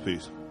Simulcast.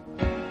 Peace.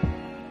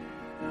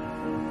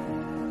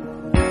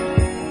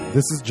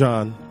 This is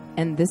John.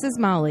 And this is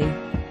Molly.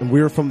 And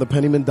we're from the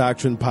Pennyman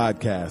Doctrine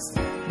Podcast.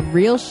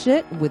 Real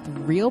shit with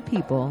real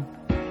people.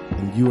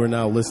 And you are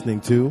now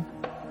listening to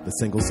the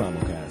Single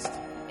Simulcast.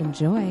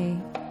 Enjoy.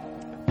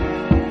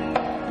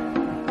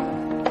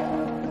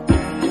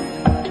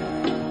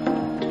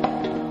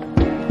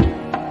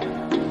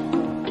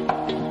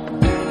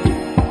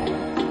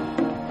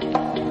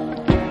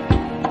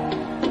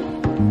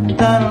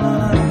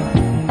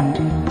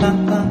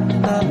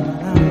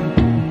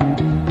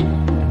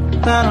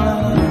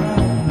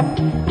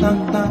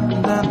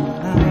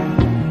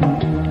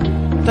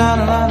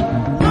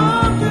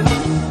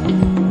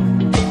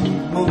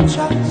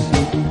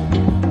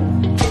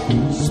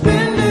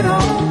 Spend it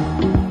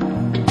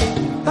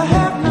on the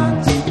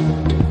have-nots.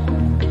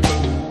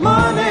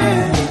 Money,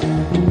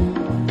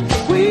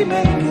 we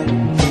make it.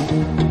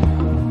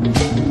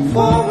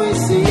 Before we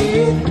see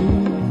it,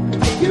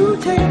 you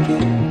take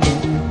it.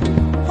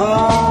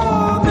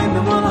 Oh, make me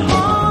wanna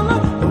holler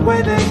the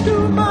way they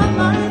do my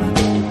life.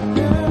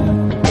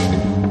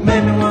 Yeah.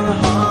 Make me wanna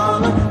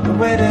holler the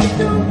way they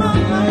do my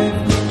life.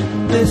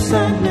 This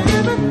ain't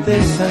living,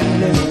 this ain't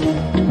living.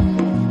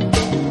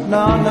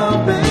 No, no,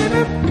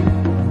 baby,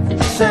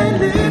 this ain't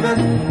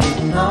living.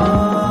 No,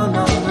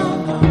 no, no,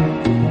 no.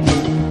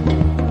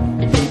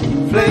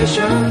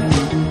 Inflation,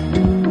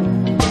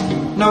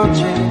 no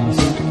chance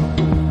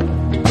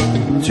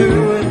to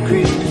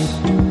increase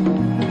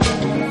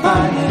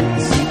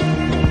finance.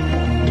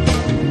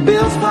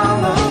 Bills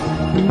pile up,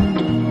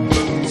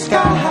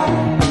 sky high.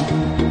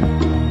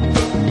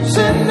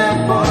 Send that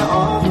boy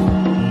off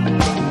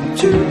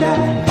to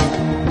die.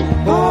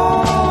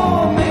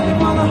 Oh, make me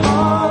wanna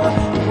holler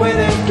the way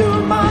they do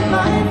my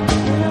life.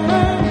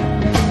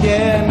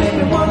 Yeah, make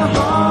me wanna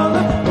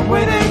holler the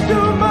way they do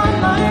my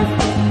life.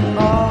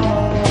 Oh,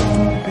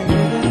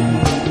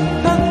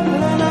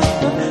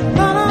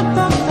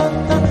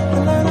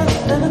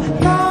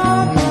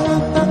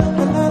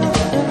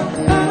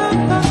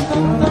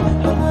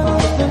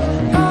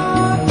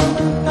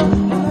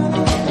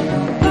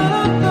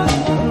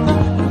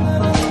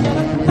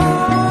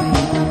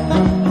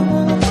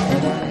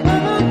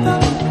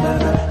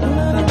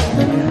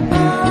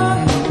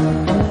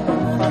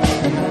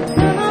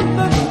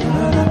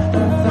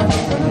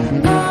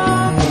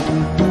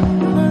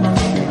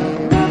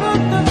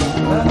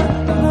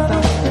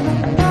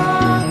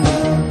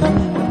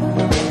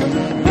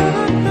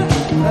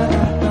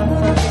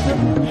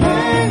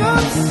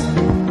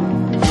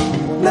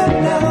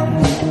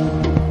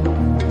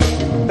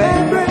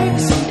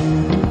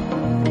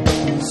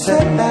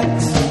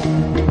 setbacks,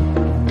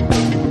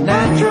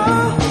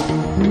 natural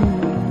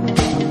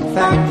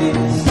fact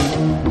is,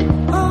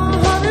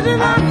 honey, that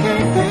I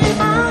can't pay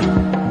my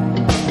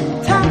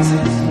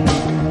taxes.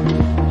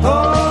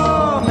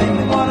 Oh, make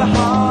me wanna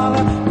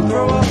holler,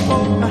 throw up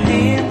both my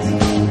hands.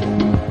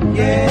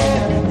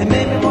 Yeah, it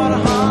made me wanna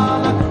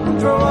holler,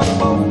 throw up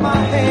both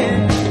my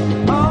hands.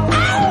 Oh,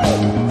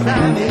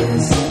 crime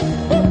is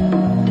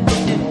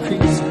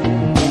increasing,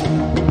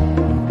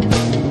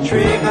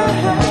 trigger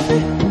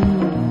happy.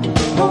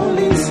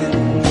 Policing,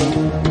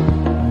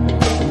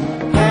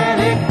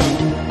 panic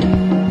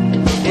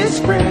is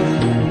spreading.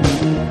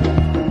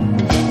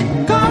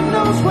 God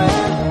knows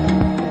where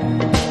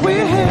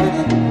we're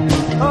headed.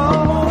 Oh,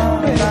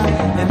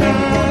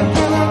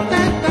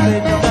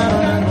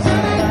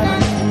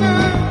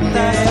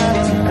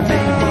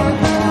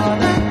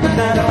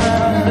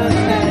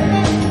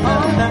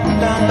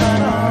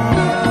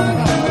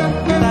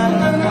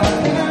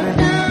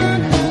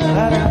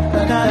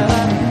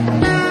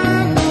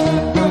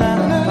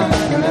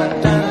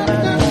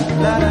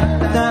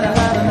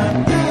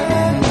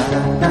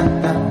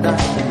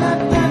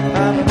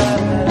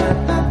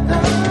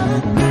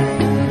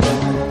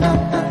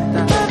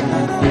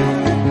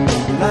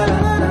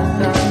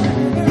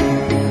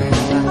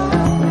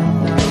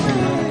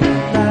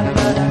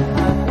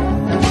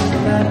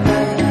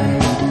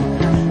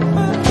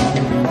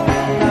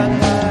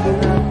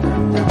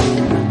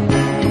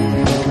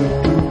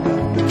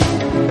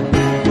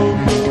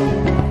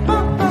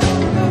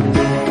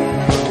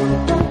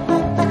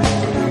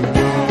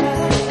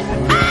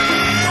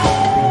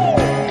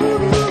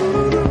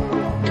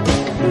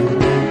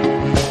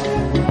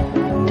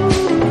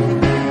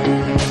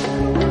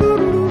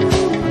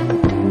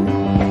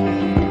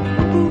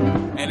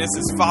 This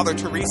is Father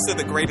Teresa,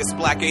 the greatest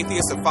black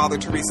atheist of Father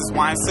Teresa's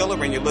wine cellar,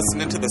 and you're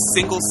listening to the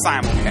Single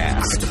Simulcast.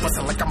 I get to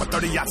bustin' like I'm a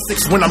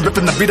 30-06 when I'm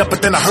ripping the beat up, but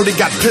then I heard he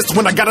got pissed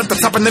when I got at the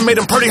top and they made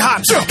him pretty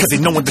hot. Cause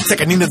he know when to take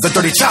a Nina's a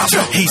dirty chop.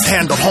 He's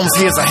handled, Holmes,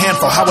 he is a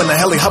handful. How in the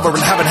hell he hover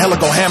and having hella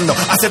go ham though?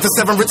 I said to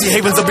 7 Ritzy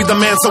Havens will be the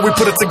man, so we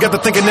put it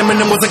together thinking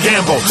Eminem was a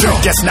gamble.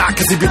 Guess not,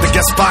 cause he be the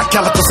guest spot.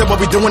 Calico said what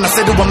we doing, I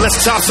say to him,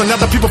 let's chop. So now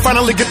the people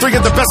finally get 3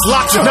 of the best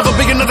locks. Never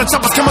be another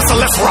choppers coming, so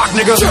let's rock,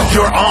 nigga.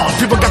 You're on.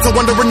 People got to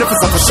wondering if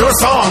it's a for sure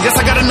song. Guess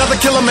I got another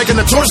killer making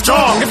the tour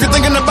strong. If you're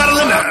thinking of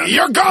battling it,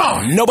 you're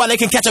gone. Nobody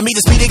can catch a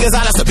meter speedy, cause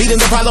I the beating's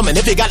the problem. And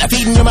if you got a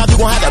feed in your mouth, you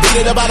gon' have to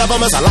beat it about of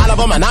them. It's a lot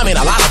of them, and I mean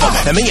a lot of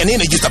them. And me and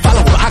Nina used to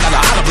follow them. I got a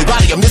audibly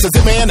body him. This is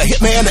Hitman, the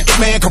Hitman, the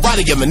Hitman,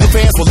 karate him. And if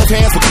hands will lift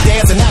hands, we'll be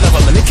dancing out of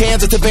them. And if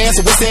hands are to advance,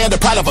 so we stand the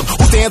proud of them.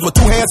 Who stands with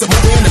 2 hands and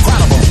move in the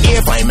crowd of them?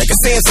 If I ain't making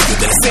sense, if you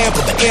did a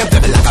sample, the amp,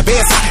 it like a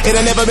bass. It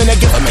ain't never been a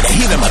gift, I'm in a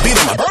heat him, I beat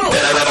him, I burn him.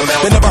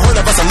 They never heard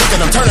of us, I'm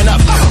looking, I'm turning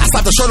up. I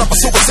slap the shirt up,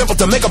 it's super simple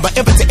to make them, but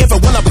impotent if it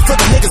went up, we flip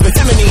the niggas, been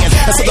feminine.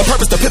 And so the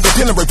purpose, to pivot,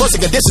 pin, and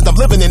reversing conditions I'm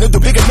living in, and do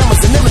bigger numbers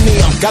than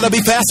Eminem. Gotta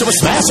be faster and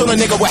smash on a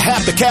nigga with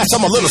half the cash.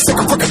 I'm a little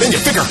sicker, quicker than you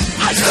figure.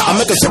 I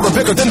make a shiver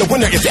bigger than the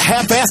winner. If you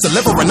half-ass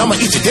delivering, I'ma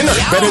eat your dinner.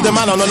 Better than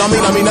mine,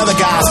 I mean other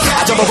guys.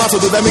 I jump around, so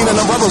do that mean and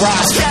I'm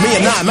rubberized? Me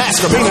and I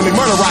master, meaning me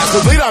murderized.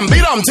 We beat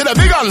 'em to the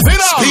big guns,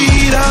 beat 'em.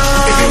 Speed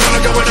up. If you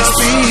wanna go with us,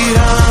 speed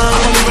up.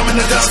 I'ma leave 'em in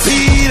the dust.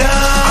 Speed up.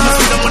 I'ma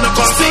speed 'em when the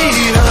bus.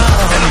 Speed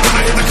up. And I'm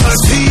gonna hit the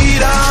clutch.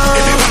 Speed up.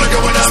 If you wanna go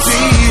with us,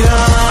 speed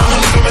up. I'ma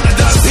leave 'em in the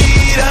dust.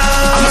 Speed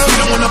up. I'ma speed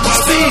 'em when the bus.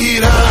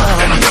 Speed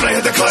up. And I'm gonna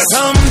hit the clutch.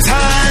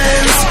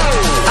 Sometimes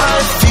I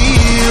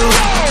feel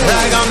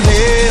like I'm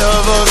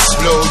never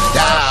slowed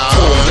down.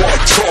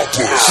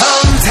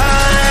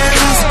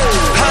 Sometimes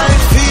I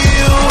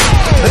feel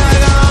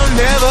like I'll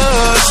never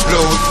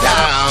slow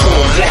down.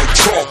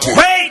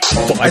 Wait!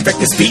 Before I wreck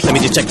this beat, let me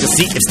just check the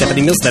seat. If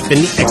Stephanie Mills left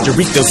any extra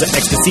refills or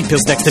ecstasy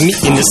pills next to me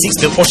in the seat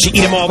still, or she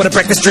eat them all with a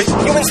breakfast drink.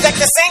 You inspect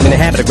the sink? In the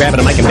habit of grabbing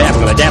a mic and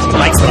babbling, I dab on the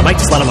mics, but I might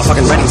just slide on my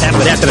fucking writing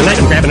tablet after the night.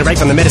 I'm grabbing it right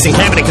from the medicine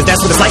cabinet, cause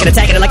that's what it's like. And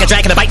attacking it like a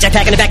dragon, a bite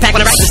jetpack in the backpack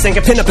when I write this thing.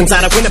 A pin up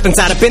inside, a win up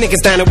inside, a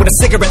Bennigan's diner with a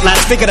cigarette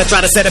lighter. Figured I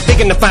try to set a big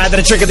in the fire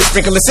that'll trigger the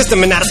sprinkler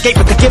system and not escape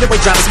with the getaway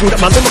driver. Screwed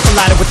up my limo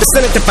collider with the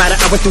Senate divider.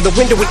 I went through the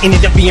window and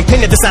ended up being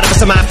pinned at the side of a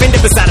semi-offender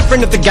beside a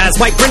friend of the guy's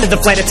white friend of the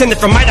flight attendant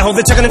from Idaho.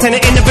 The chugging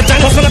attendant in the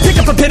vagina. When I pick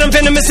up a pin, I'm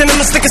venomous and I'm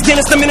the slickest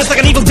dentist. The menace like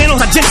an evil dental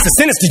hygienist. The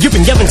sinister, you've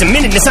been yelling to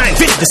minutes. I ain't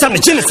fitted this. I'm the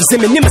genesis.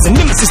 Eminem is a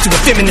nemesis to a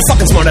feminist.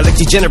 Fucking smart, I look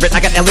degenerate. I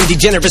got Ellen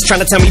DeGeneres trying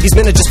to tell me these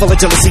men are just full of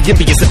jealousy.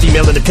 Envious, the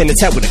female independence.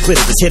 Hell with a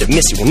clitoris. Hit or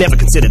miss. You will never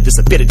consider this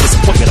a bitter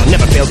disappointment. I'll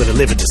never fail to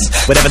deliver this.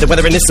 Whatever the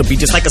weather in this will be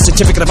just like a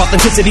certificate of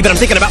authenticity. But I'm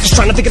thinking about just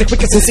trying to think of the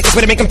quickest and sickest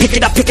way to make them pick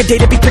it up. Pick a day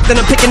to be quick, then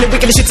I'm picking the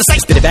wickedest shit's a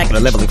sight. Spit it back at a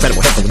level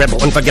incredible, helpful,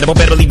 rebel, unforgettable.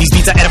 Better believe these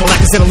beats are edible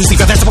like a set of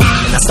Lucifer vegetable.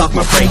 And I stalk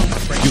my prey.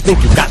 You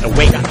think you got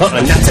away?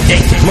 Not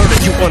today. Murder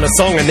you on a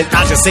song and then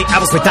I just say I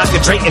was with Dr.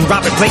 Dre and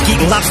Robert Blake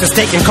eating lobster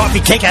steak and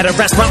coffee cake at a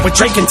restaurant with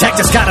Drake and Tech.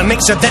 Just gotta make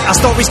sure that our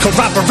stories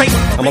corroborate.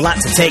 I'm a lot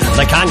to take,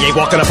 like Kanye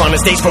walking up on the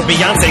stage for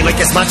Beyonce. Like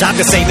it's my job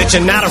to say that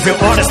you're not a real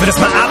artist, but it's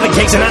my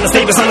obligation. Honest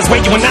Davis on his way,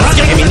 you are not.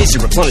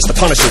 Ammunition replenish the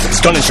Punisher with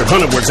his gun and shirt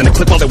 100 words in a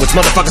clip. All that woods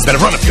motherfuckers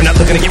better run if you're not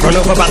looking to get run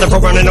over by the pro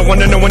runner. No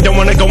wonder no one don't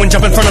wanna go and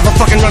jump in front of a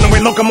fucking runaway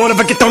locomotive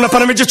or get thrown up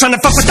on him. You're just trying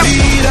to fuck with them.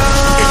 Speed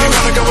up. If you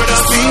wanna go with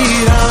us,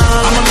 speed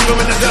up. I'ma leave 'em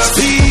in the dust.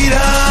 Speed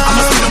up.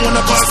 I'ma speed 'em when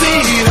the bus.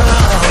 Speed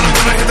up. And I'm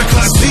gonna hit the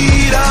clutch.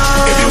 Speed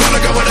up. If you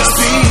wanna go with us,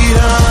 speed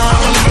up.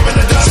 I'ma leave 'em in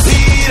the dust.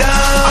 Speed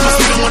up. I'ma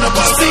speed 'em when the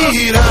bus.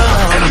 Speed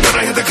up. And I'm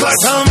gonna hit the clutch.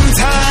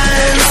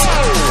 Sometimes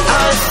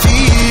I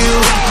feel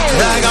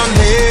like I'm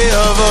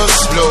never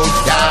slowed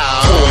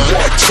down.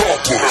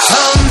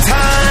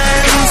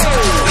 Sometimes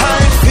I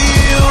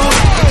feel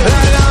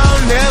like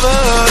I'll never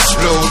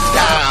slow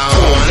down.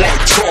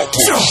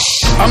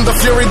 I'm the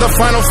fury, the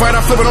final fight.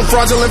 I flip it on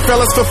fraudulent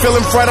fellas,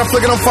 fulfilling fright. I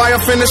flick it on fire,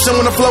 finishing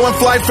when the flow and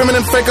flight.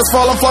 Feminine fakers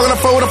fall, I'm flogging a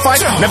foe to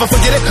fight. Never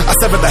forget it, I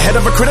severed the head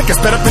of a critic. I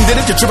sped up and did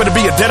it. You're tripping to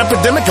be a dead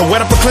epidemic. I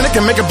wet up a clinic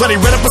and make a bloody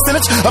red up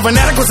percentage of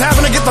an addict was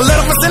having to get the lead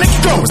up a cynic.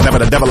 It was never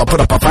the devil, I put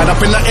up a fight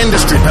up in the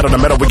industry. Pedal to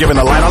metal, we're giving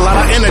the light a lot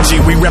of energy.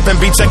 We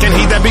reppin' beat checking,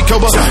 he that be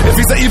Cobra. If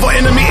he's an evil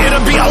enemy, it'll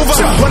be over.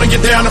 Wanna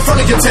get down in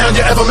front of your town,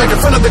 you ever make in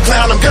front of the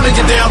clown, I'm gonna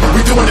get down.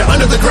 We doing it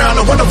under the ground,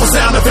 a wonderful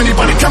sound. If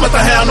anybody come at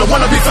the hound, I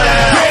wanna be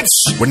found.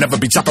 Bitch, we'll never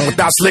be chopping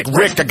without Slick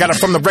Rick. I got it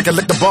from the record,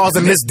 lick the balls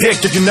in this dick.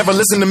 If you never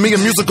listen to me, a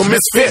musical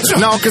misfit.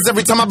 No, cause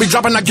every time I be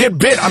dropping, I get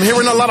bit. I'm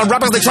hearing a lot of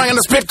rappers, they trying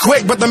to spit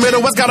quick, but the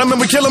Middle West got them and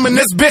we kill them in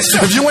this bitch.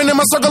 If you ain't in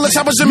my circle of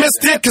choppers, you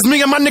missed it. Cause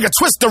me and my nigga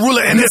Twist the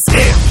ruler and it's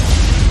it.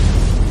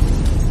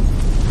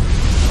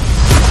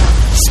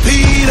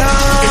 Speed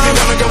up. If you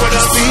wanna go with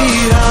us,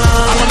 speed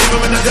up. I'ma leave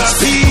 'em in the dust.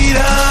 Speed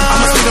up.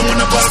 I'ma speed 'em when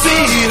the bus.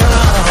 Speed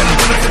up. And I'm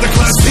gonna hit the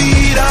clutch.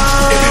 Speed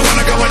up. If you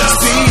wanna go with us,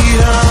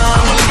 speed up.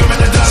 I'ma leave 'em in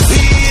the dust.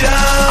 Speed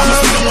up. I'ma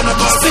speed 'em when the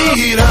bus.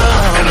 Speed up.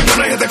 And I'm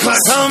gonna hit the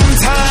clutch.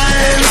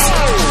 Sometimes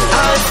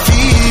I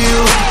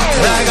feel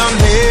like I'm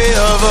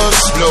never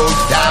slowed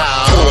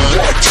down.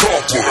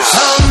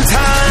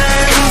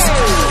 Sometimes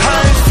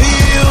I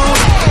feel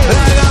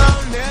like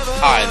I'll never.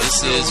 Hi, this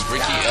is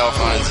Ricky L.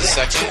 Hines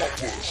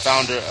II.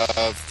 founder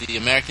of the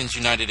Americans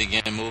United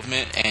Again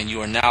movement, and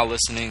you are now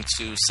listening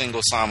to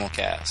Single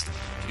Simulcast.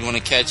 If you want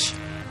to catch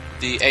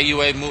the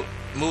AUA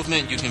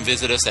movement, you can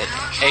visit us at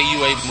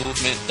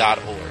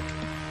auamovement.org.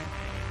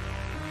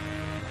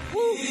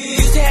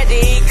 Used to have to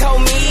eat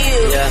cold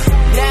meals.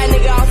 Now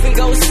nigga off and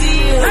go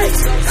steal.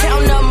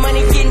 Counting up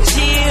money, getting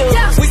chill.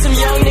 We some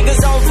young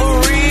niggas on for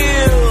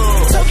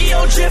real.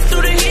 Tokyo drift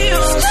through the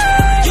hills.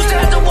 Used to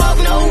have to walk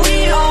no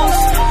wheels.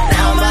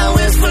 Now I'm buying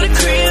wheels for the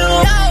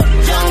crib.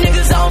 Young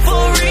niggas on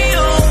for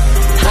real.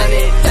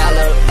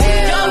 $100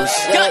 bills.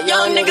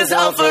 Young niggas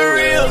on for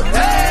real.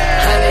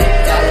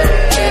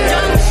 $100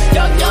 bills.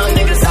 Young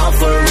niggas on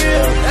for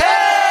real.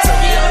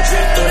 Tokyo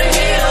drift through the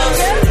hills.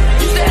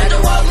 Used to have to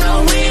walk no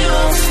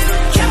wheels.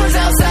 Cameras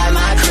outside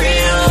my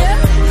crib.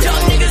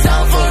 Young niggas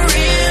on for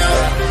real.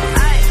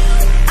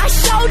 I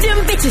showed them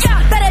bitches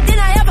better than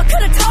I ever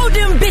could have told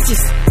them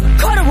bitches.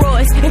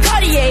 Corduroys and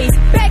Cartiers.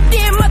 Back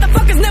then,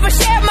 motherfuckers never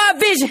shared my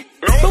vision.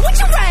 But what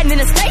you riding in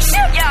a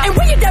spaceship? And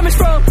where you damaged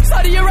from?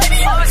 Saudi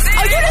Arabia? Oh,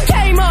 you done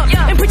came up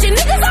and put your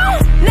niggas on.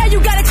 Now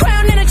you got a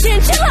crown and a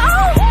chinchilla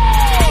on.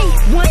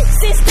 One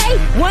since day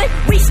one,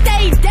 we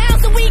stayed down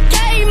so we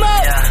came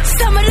up.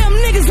 Some of them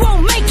niggas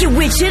won't make it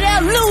with you.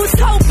 They'll lose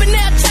hope and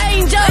they'll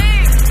change up.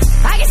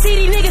 I can see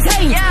these niggas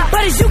hating,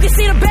 but as you can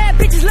see, the bad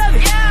bitches love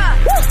it.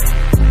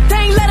 They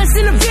ain't let us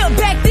in the field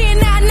back then.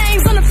 Now our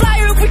names on the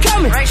flyer if we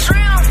coming. I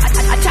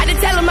tried to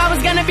tell them I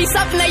was gonna be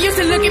something. They used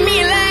to look at me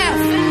and laugh.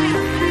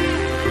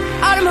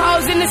 All them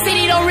hoes in the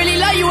city don't really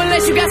love you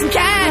unless you got some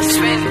cash.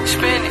 Spend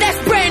it. That's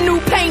brand new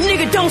paint,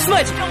 nigga, don't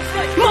smudge it.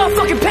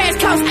 Motherfucking pants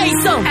cost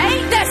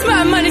 $8 That's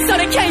my money, so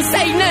they can't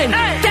say nothing.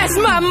 That's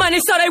my money,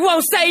 so they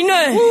won't say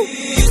nothing.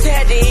 Used to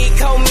have to eat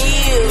cold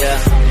meals.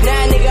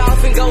 Now nigga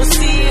off and go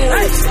steal.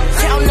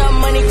 Counting up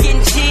money,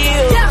 getting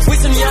chill. We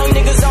some young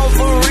niggas on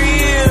for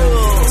real.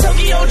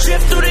 Tokyo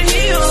drift through the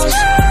hills.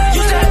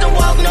 Used to have to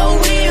walk no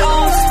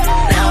wheels.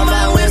 Now I'm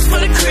buying wheels for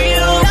the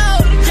crib.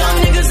 Young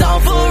niggas on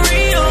for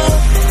real.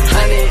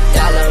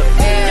 $100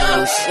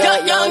 bills.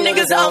 Young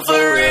niggas on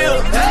for real.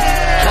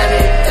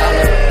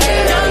 $100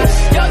 bills.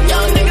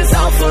 Young niggas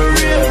on for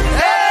real.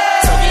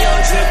 Tokyo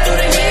drift through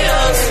the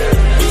hills.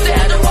 Used to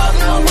have to walk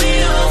no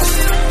wheels.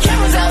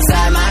 Cameras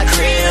outside my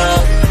crib.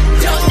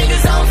 Young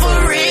niggas on for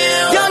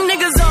real. Young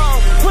niggas on.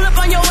 Pull up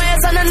on your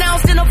ass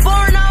unannounced in a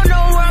foreign. I don't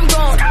know where I'm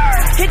going.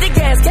 Hit the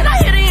gas. Can I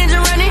hear the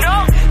engine running?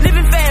 No.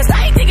 Living fast. I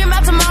ain't thinking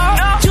about tomorrow.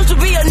 No. Used to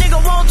be a nigga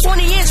want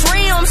 20-inch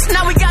rims.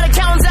 Now we got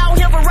accountants out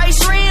here for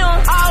race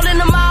rims. All in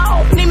the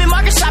mall. Neiman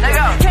Marcus shopping.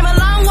 Came a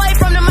long way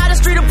from the Midas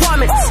Street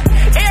apartments.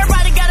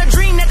 Everybody got a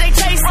dream that they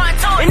chase.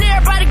 And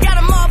everybody got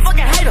a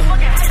motherfucking hater.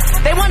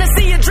 They wanna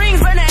see your dreams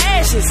burn to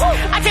ashes.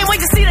 I can't wait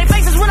to see their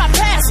faces when I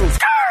pass them.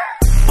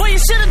 Boy, you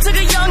should've took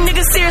a young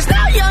nigga serious.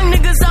 Now young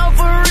niggas on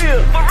for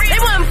real. They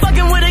wasn't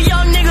fucking with a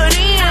young nigga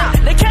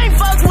then. They can't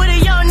fuck with a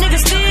young nigga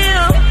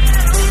still.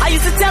 I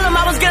used to tell them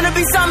I was gonna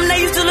be something. They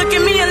used to look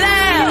at me and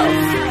laugh.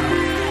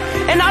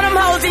 And all them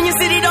hoes in your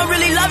city don't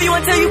really love you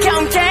until you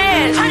count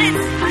cash.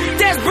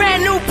 That's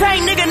brand new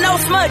paint, nigga, no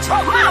smudge.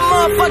 My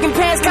motherfucking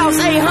pants cost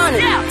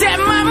 $800. That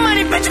my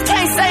money, bitch, you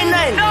can't say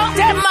nothing.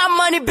 That my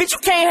money, bitch,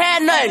 you can't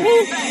have nothing.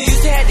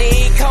 Used to have to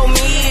eat cold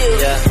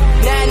meals.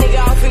 Now nigga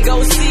off and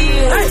go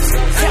steal.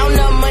 Counting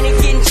up money,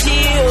 getting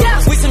chill.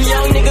 We some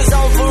young niggas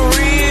on for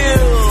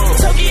real.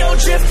 Tokyo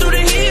drift through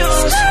the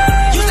hills.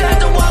 Used to have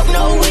to walk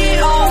no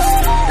wheels.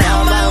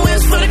 Now I'm buying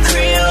wheels for the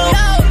crib.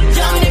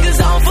 Young niggas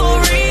on for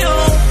real.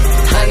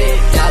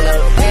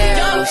 $100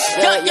 bills.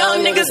 Young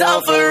niggas on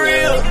for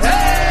real.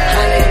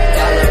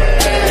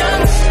 $100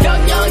 bills.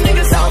 Young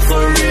niggas on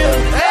for real.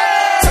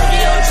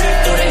 Tokyo drift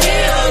through the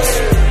hills.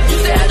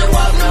 Used to have to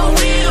walk no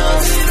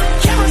wheels.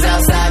 Cameras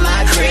outside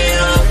my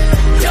crib.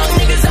 Young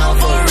niggas on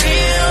for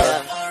real.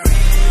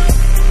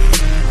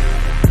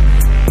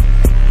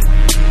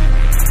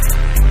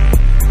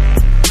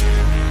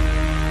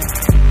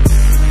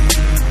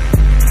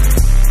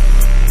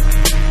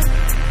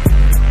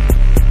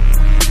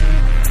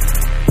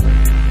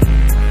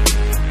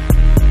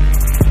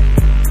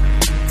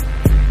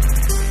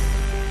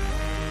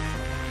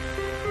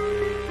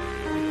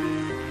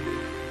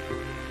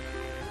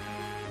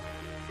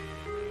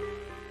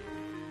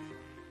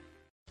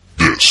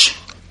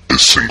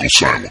 Single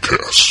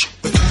Simulcast.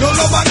 Don't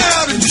know by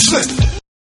now that you slip.